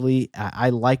progression, actually. I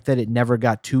like that it never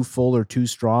got too full or too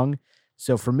strong.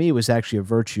 So for me, it was actually a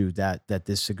virtue that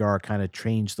this cigar kind of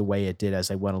changed the way it did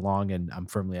as I went along, and I'm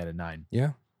firmly at a 9.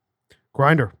 Yeah.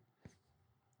 Grinder.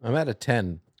 I'm at a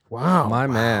 10. Wow. My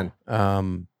man. For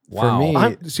me,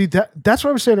 that's what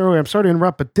I was saying earlier. I'm sorry to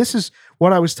interrupt, but this is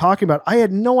what I was talking about. I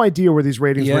had no idea where these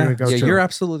ratings were going to go to. You're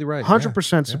absolutely right.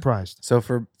 100% surprised. so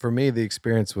for me, the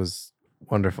experience was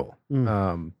wonderful.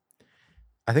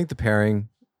 I think the pairing,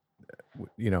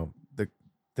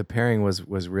 the pairing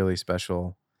was really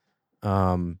special.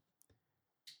 And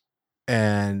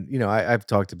I've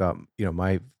talked about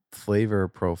my flavor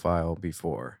profile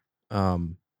before.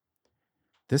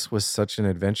 This was such an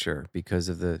adventure because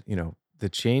of the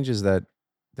changes that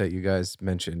you guys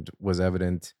mentioned was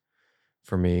evident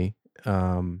for me.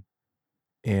 And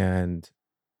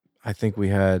I think we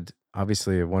had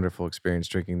obviously a wonderful experience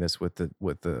drinking this with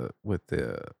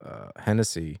the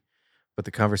Hennessy, but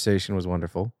the conversation was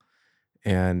wonderful.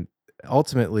 And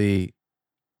ultimately,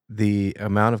 the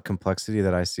amount of complexity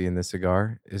that I see in this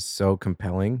cigar is so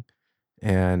compelling,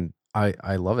 and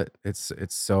I love it. It's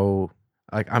so,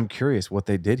 like, I'm curious what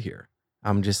they did here.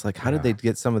 I'm just like, how did they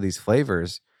get some of these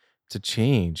flavors to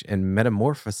change and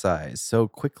metamorphosize so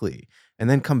quickly and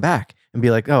then come back and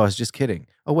be like, oh, I was just kidding.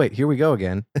 Oh, wait, here we go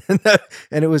again.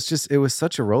 And it was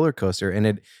such a roller coaster,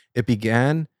 and it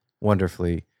began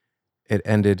wonderfully. It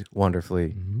ended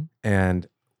wonderfully. And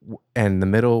the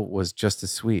middle was just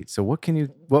as sweet. So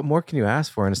what more can you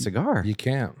ask for in a cigar? You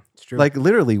can't. It's true. Like,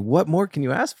 literally, what more can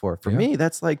you ask for? For me,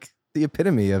 that's like the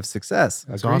epitome of success.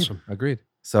 That's awesome. Agreed.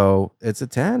 So it's a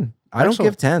 10. I don't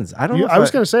give 10s. I don't know. I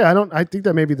was going to say, I think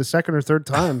that may be the second or third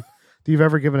time that you've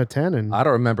ever given a 10. And I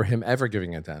don't remember him ever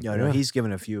giving a 10. No, he's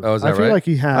given a few. Oh, is I that feel right? like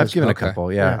he has. I've given a Okay.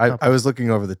 couple. Yeah, Yeah, a couple. I was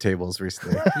looking over the tables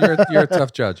recently. You're a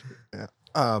tough judge.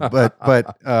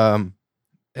 But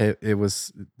it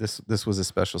was this was a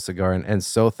special cigar, and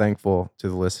so thankful to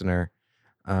the listener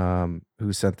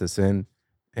who sent this in,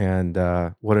 And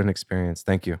what an experience.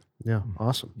 Thank you. Yeah,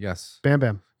 awesome. Yes. Bam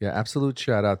Bam. Yeah, absolute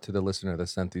shout out to the listener that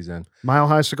sent these in. Mile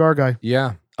High Cigar Guy.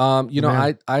 Yeah. You know,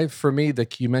 Man. I for me,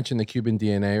 you mentioned the Cuban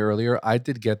DNA earlier. I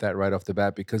did get that right off the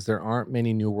bat because there aren't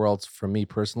many New Worlds for me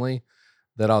personally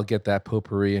that I'll get that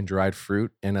potpourri and dried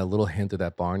fruit and a little hint of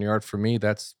that barnyard. For me,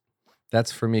 that's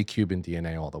for me Cuban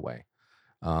DNA all the way.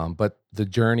 But the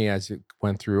journey as it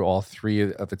went through all three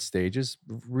of its stages,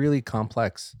 really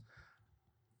complex.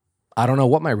 I don't know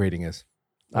what my rating is.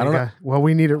 I don't know. Well,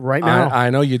 we need it right now. I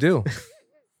know you do.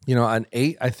 You know, an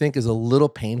 8 I think is a little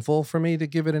painful for me to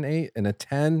give it an 8, and a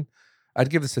 10. I'd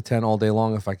give this a 10 all day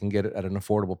long if I can get it at an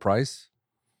affordable price.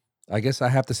 I guess I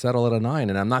have to settle at a 9,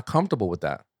 and I'm not comfortable with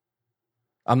that.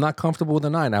 I'm not comfortable with a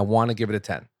 9. I want to give it a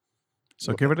 10.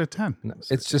 So give it a 10.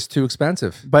 It's just too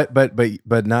expensive. But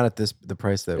not at the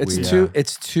price that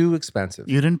It's too expensive.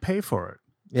 You didn't pay for it.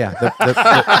 Yeah.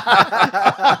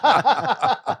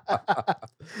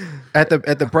 At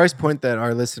the price point that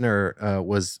our listener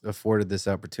was afforded this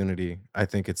opportunity, I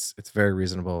think it's very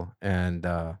reasonable. And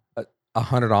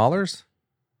 $100?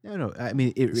 No. I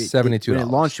mean, $72. When it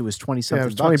launched, it was 20-something. Yeah, it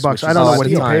was $20. which I is don't know a what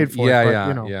he steal. paid for it. Yeah, but, yeah,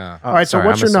 you know. yeah. All right, sorry, so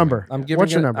what's I'm your assuming. number? I'm giving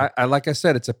What's your it- number? I like I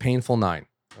said, it's a painful 9.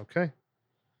 Okay.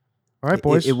 All right,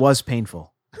 boys. It was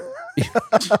painful to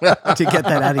get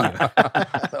that out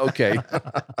of you. Okay.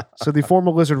 So the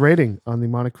formal Lizard rating on the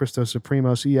Montecristo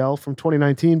Supremos EL from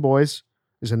 2019, boys,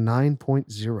 is a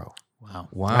 9.0. Wow.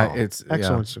 Wow. It's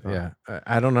Excellent cigar. Yeah,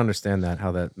 I don't understand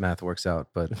how that math works out,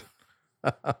 but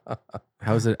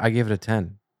how is it? I gave it a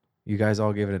 10. You guys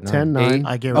all gave it a 9. 10, 9.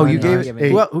 I gave Oh, it you a gave 9.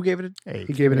 it. Who gave it an 8.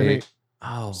 He gave it an 8.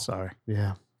 Oh, Sorry.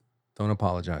 Yeah. Don't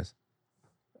apologize.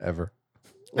 Ever.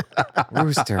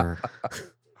 Rooster.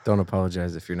 Don't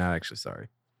apologize if you're not actually sorry.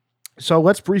 So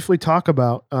let's briefly talk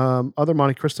about other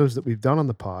Montecristos that we've done on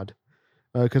the pod,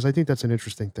 because I think that's an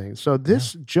interesting thing. So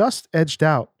this just edged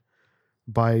out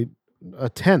by a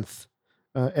 10th,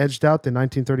 edged out the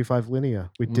 1935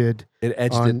 Linea. We did. It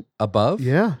edged it above?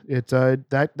 Yeah. It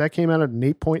that came out at an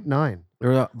 8.9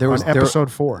 There was on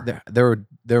episode 4. There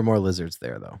were more lizards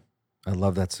there though. I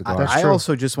love that cigar. That's I true.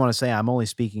 also just want to say, I'm only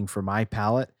speaking for my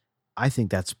palate. I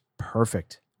think that's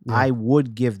perfect. Yeah. I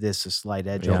would give this a slight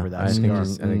edge over that I cigar.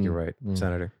 think you're right,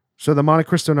 Senator. So the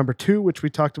Montecristo number 2, which we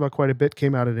talked about quite a bit,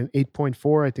 came out at an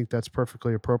 8.4. I think that's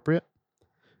perfectly appropriate.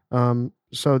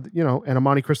 So, you know, and a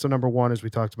Montecristo number 1, as we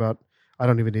talked about, I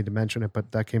don't even need to mention it,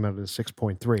 but that came out at a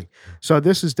 6.3. So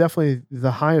this is definitely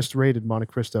the highest rated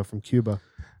Montecristo from Cuba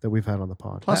that we've had on the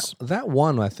pod. Plus, That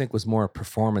one, I think, was more a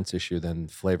performance issue than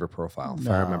flavor profile, if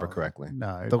I remember No. correctly.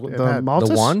 No. The had- Maltas?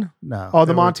 The one? No. Oh, the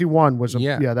there were- Monty 1 was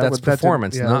That's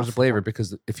performance, that not was a flavor. performance.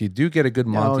 Because if you do get a good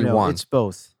Monty no, one, it's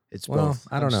both. It's Well, both.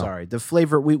 I don't I'm know. Sorry. The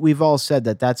flavor, we've all said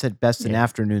that's at best an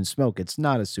afternoon smoke. It's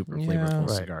not a super Yeah. flavorful Right.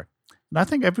 cigar. And I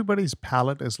think everybody's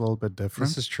palate is a little bit different.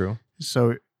 this is true.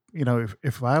 So, you know,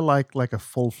 if I like a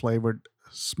full flavored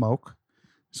smoke,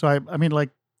 so I mean,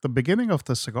 like the beginning of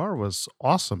the cigar was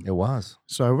awesome. It was.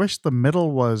 So I wish the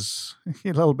middle was a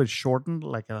little bit shortened,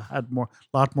 like it had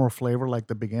lot more flavor like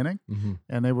the beginning, Mm-hmm.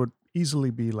 and it would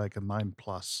easily be like a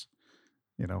 9+,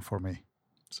 you know, for me.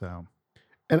 So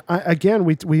And again,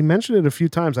 we mentioned it a few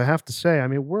times. I have to say, I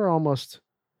mean, we're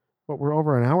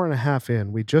over an hour and a half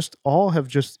in. We just all have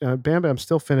Bam Bam's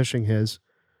still finishing his.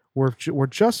 We're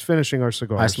just finishing our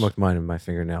cigars. I smoked mine in my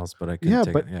fingernails, but I couldn't Yeah,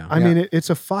 take but it. Yeah. I mean, it's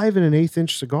a 5 1/8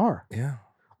 inch cigar. Yeah.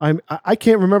 I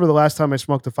can't remember the last time I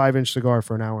smoked a 5-inch cigar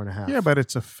for an hour and a half. yeah, but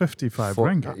it's a 55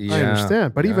 ringgit. Yeah. I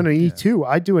understand. But yeah. even an E2,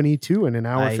 I do an E2 in an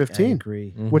hour I 15,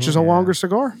 agree. which is a Yeah. longer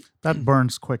cigar. That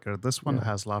burns quicker. This one Yeah.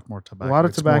 has a lot more A tobacco. lot of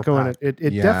It's more tobacco in packed. it.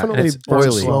 It Yeah, definitely it's burns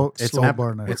oily. slow. Slow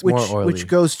burner. It's more oily. Which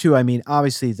goes to, I mean,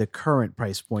 obviously the current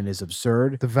price point is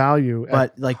absurd, The value.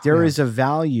 but like there yeah. is a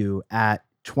value at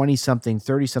 20 something,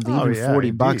 30 something, Oh, even yeah, $40.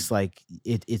 indeed. Like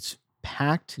it's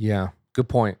packed. Yeah. Good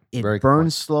point. It Very good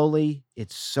burns slowly.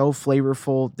 It's so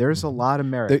flavorful. There's a lot of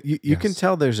merit. You can Yes.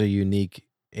 tell there's a unique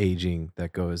aging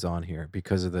that goes on here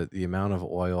because of the amount of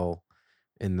oil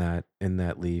in that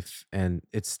leaf, and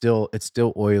it's still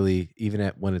oily even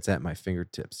when it's at my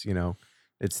fingertips. You know,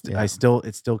 it's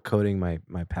still coating my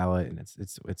palate, and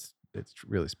it's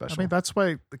really special. I mean, that's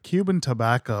why the Cuban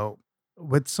tobacco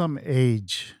with some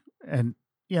age, and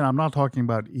you know, I'm not talking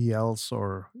about ELs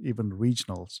or even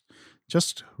regionals,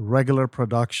 just regular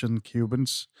production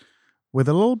Cubans with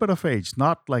a little bit of age,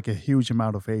 not like a huge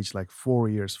amount of age, like 4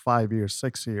 years, 5 years,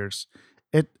 6 years.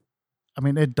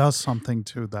 It does something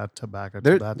to that tobacco.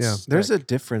 There's a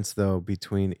difference though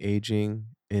between aging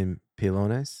in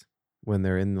pilones when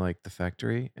they're in like the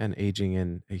factory and aging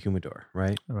in a humidor,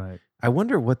 right? right. I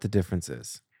wonder what the difference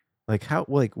is. Like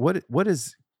what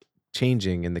is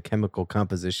changing in the chemical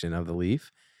composition of the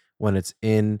leaf when it's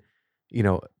in,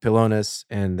 pilones,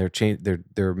 and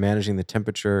they're managing the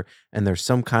temperature, and there's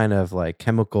some kind of like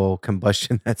chemical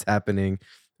combustion that's happening,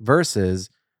 versus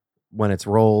when it's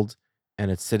rolled and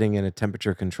it's sitting in a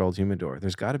temperature controlled humidor.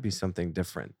 There's got to be something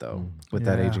different though with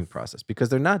that aging process, because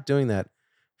they're not doing that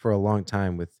for a long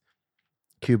time with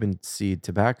Cuban seed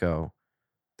tobacco.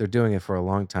 They're doing it for a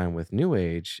long time with New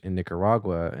Age in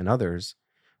Nicaragua and others,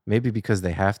 maybe because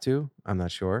they have to. I'm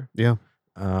not sure. Yeah.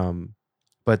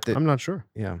 But I'm not sure.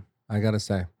 Yeah. I got to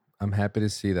say, I'm happy to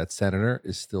see that Senator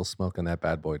is still smoking that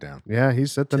bad boy down. Yeah,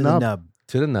 he's at the To nub. the nub.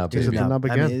 To the nub, He's baby. at the nub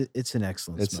I again. mean, it's an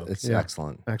excellent smoke. It's Yeah.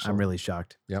 excellent. Excellent. I'm really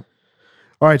shocked. Yep.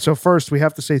 All right, so first we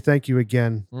have to say thank you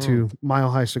again to Mile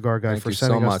High Cigar Guy Thank for you so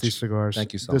sending us much. these cigars.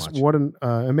 Thank you so this, much. What an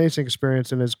amazing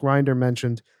experience. And as Grinder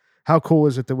mentioned, how cool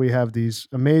is it that we have these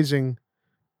amazing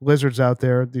lizards out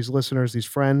there, these listeners, these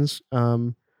friends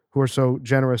who are so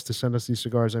generous to send us these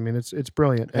cigars. I mean, it's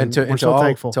brilliant. And, we're so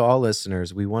thankful. To all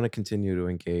listeners, we want to continue to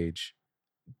engage.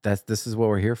 This is what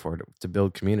we're here for, to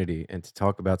build community and to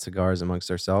talk about cigars amongst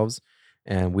ourselves.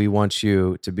 And we want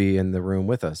you to be in the room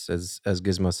with us, as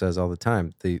Gizmo says all the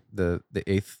time, the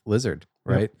eighth lizard,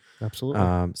 right? Yep,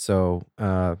 absolutely. So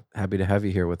happy to have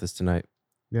you here with us tonight.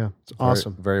 Yeah, it's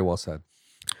awesome. Very well said.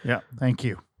 Yeah, thank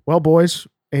you. Well, boys,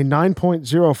 a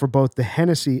 9.0 for both the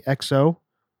Hennessy XO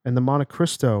and the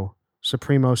Montecristo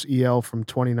Supremos EL from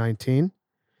 2019.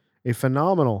 A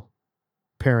phenomenal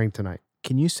pairing tonight.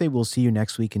 Can you say we'll see you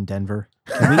next week in Denver?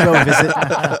 Can we go visit?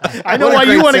 I know why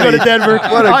you want to go to Denver.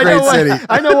 What a great city.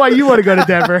 I know why you want to go to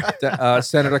Denver.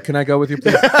 Senator, can I go with you,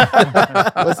 please?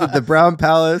 What's it, the Brown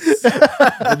Palace,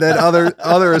 and then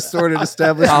other assorted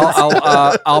establishments?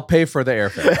 I'll pay for the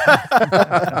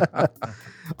airfare.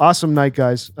 Awesome night,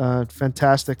 guys.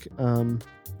 Fantastic. A+.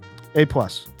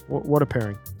 What a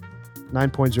pairing.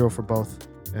 9.0 for both.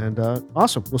 And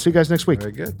awesome. We'll see you guys next week.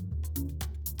 Very good.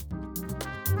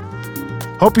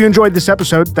 Hope you enjoyed this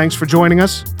episode. Thanks for joining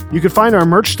us. You can find our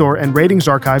merch store and ratings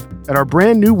archive at our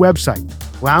brand new website,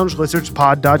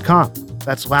 loungelizardspod.com.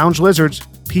 That's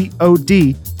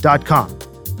loungelizardspod.com.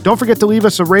 Don't forget to leave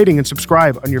us a rating and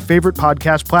subscribe on your favorite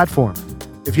podcast platform.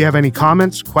 If you have any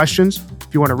comments, questions,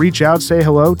 if you want to reach out, say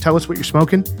hello, tell us what you're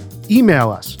smoking,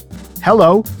 email us,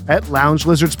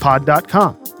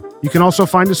 hello@loungelizardspod.com. You can also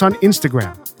find us on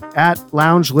Instagram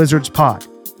 @loungelizardspod.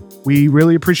 We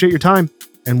really appreciate your time,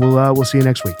 and we'll see you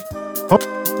next week.